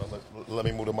 Let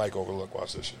me move the mic over. Look,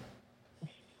 watch this shit.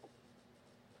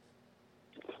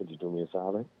 Could you do me a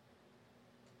solid?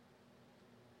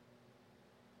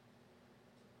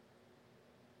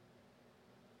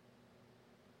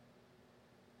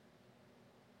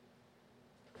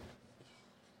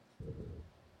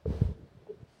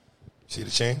 See the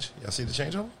change? Y'all see the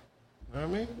change on? You know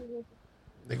what I mean?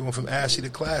 They going from ashy to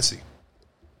classy.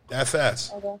 That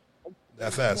fast.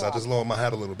 That fast. I just lowered my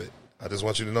hat a little bit. I just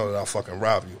want you to know that I'll fucking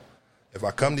rob you. If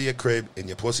I come to your crib and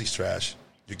your pussy's trash,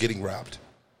 you're getting robbed.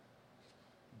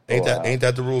 Ain't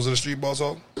that the rules of the street, boss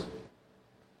hog?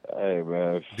 Hey,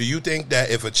 man. Do you think that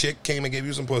if a chick came and gave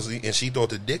you some pussy and she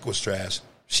thought the dick was trash,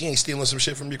 she ain't stealing some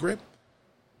shit from your crib?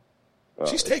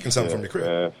 She's taking something from your crib.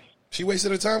 Man. She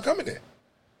wasted her time coming there.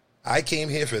 I came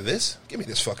here for this. Give me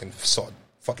this fucking salt,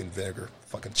 fucking vinegar,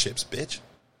 fucking chips, bitch.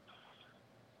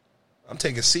 I'm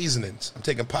taking seasonings. I'm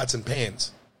taking pots and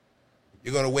pans.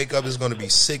 You're going to wake up, there's going to be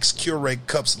 6 Keurig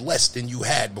cups less than you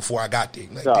had before I got there.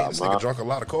 Like, damn, this nigga drunk a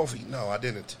lot of coffee. No, I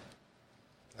didn't.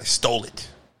 I stole it.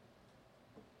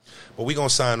 But we going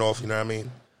to sign off, you know what I mean?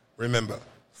 Remember,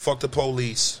 fuck the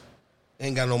police.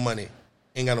 Ain't got no money.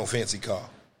 Ain't got no fancy car.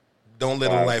 Don't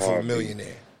live a life of a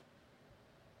millionaire.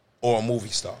 Or a movie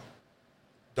star.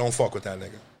 Don't fuck with that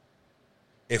nigga.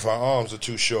 If her arms are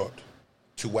too short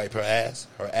to wipe her ass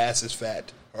is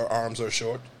fat, her arms are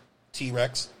short,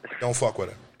 T-Rex, don't fuck with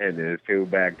her. And there's 2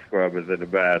 back scrubbers in the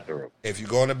bathroom. If you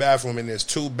go in the bathroom and there's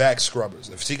 2 back scrubbers,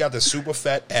 if she got the super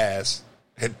fat ass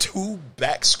and 2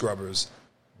 back scrubbers,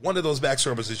 one of those back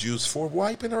scrubbers is used for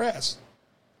wiping her ass.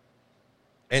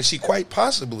 And she quite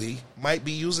possibly might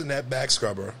be using that back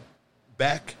scrubber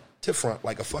back to front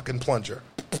like a fucking plunger.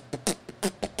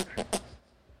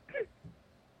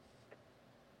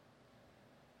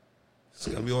 It's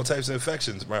gonna be all types of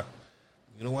infections, bro.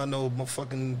 You don't want no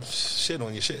fucking shit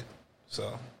on your shit.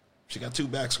 So, she got 2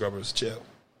 back scrubbers. Chill.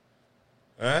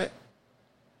 All right?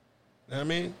 You know what I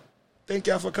mean? Thank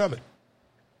y'all for coming.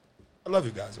 I love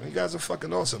you guys, man. You guys are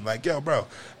fucking awesome. Like, yo, bro,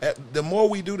 the more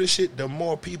we do this shit, the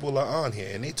more people are on here.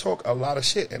 And they talk a lot of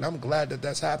shit. And I'm glad that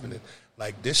that's happening.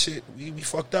 Like, this shit, we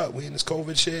fucked up. We in this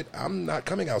COVID shit. I'm not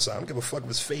coming outside. I don't give a fuck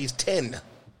if it's phase 10.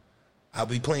 I'll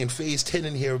be playing phase 10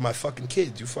 in here with my fucking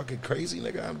kids. You fucking crazy,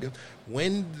 nigga?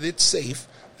 When it's safe,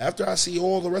 after I see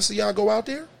all the rest of y'all go out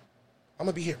there, I'm going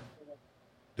to be here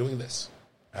doing this.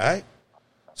 All right?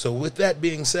 So with that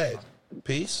being said,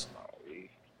 peace.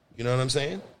 You know what I'm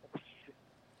saying?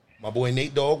 My boy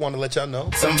Nate Dogg want to let y'all know.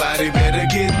 Somebody better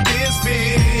get this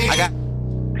big. I got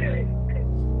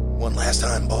one last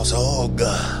time, Boss Hog.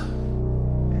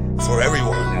 For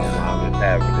everyone. I'm just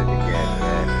having it again,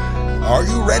 man. Are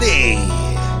you ready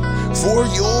for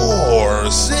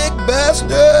your sick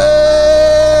bastard?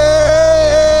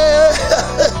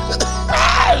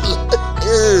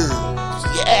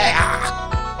 Yeah.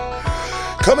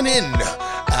 Coming in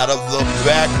out of the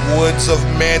backwoods of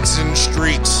Manson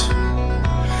Street.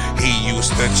 He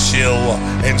used to chill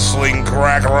and sling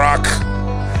crack rock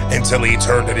until he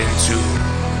turned it into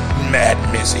Mad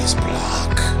Missy's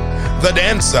Block. The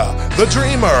dancer, the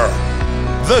dreamer,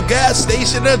 the gas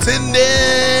station attendant.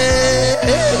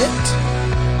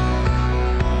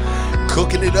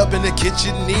 Cooking it up in the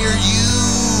kitchen near you.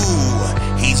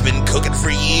 He's been cooking for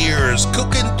years,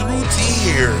 cooking through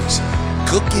tears,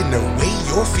 cooking away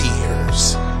your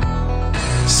fears.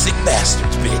 Sick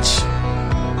bastards, bitch.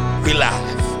 We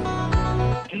live.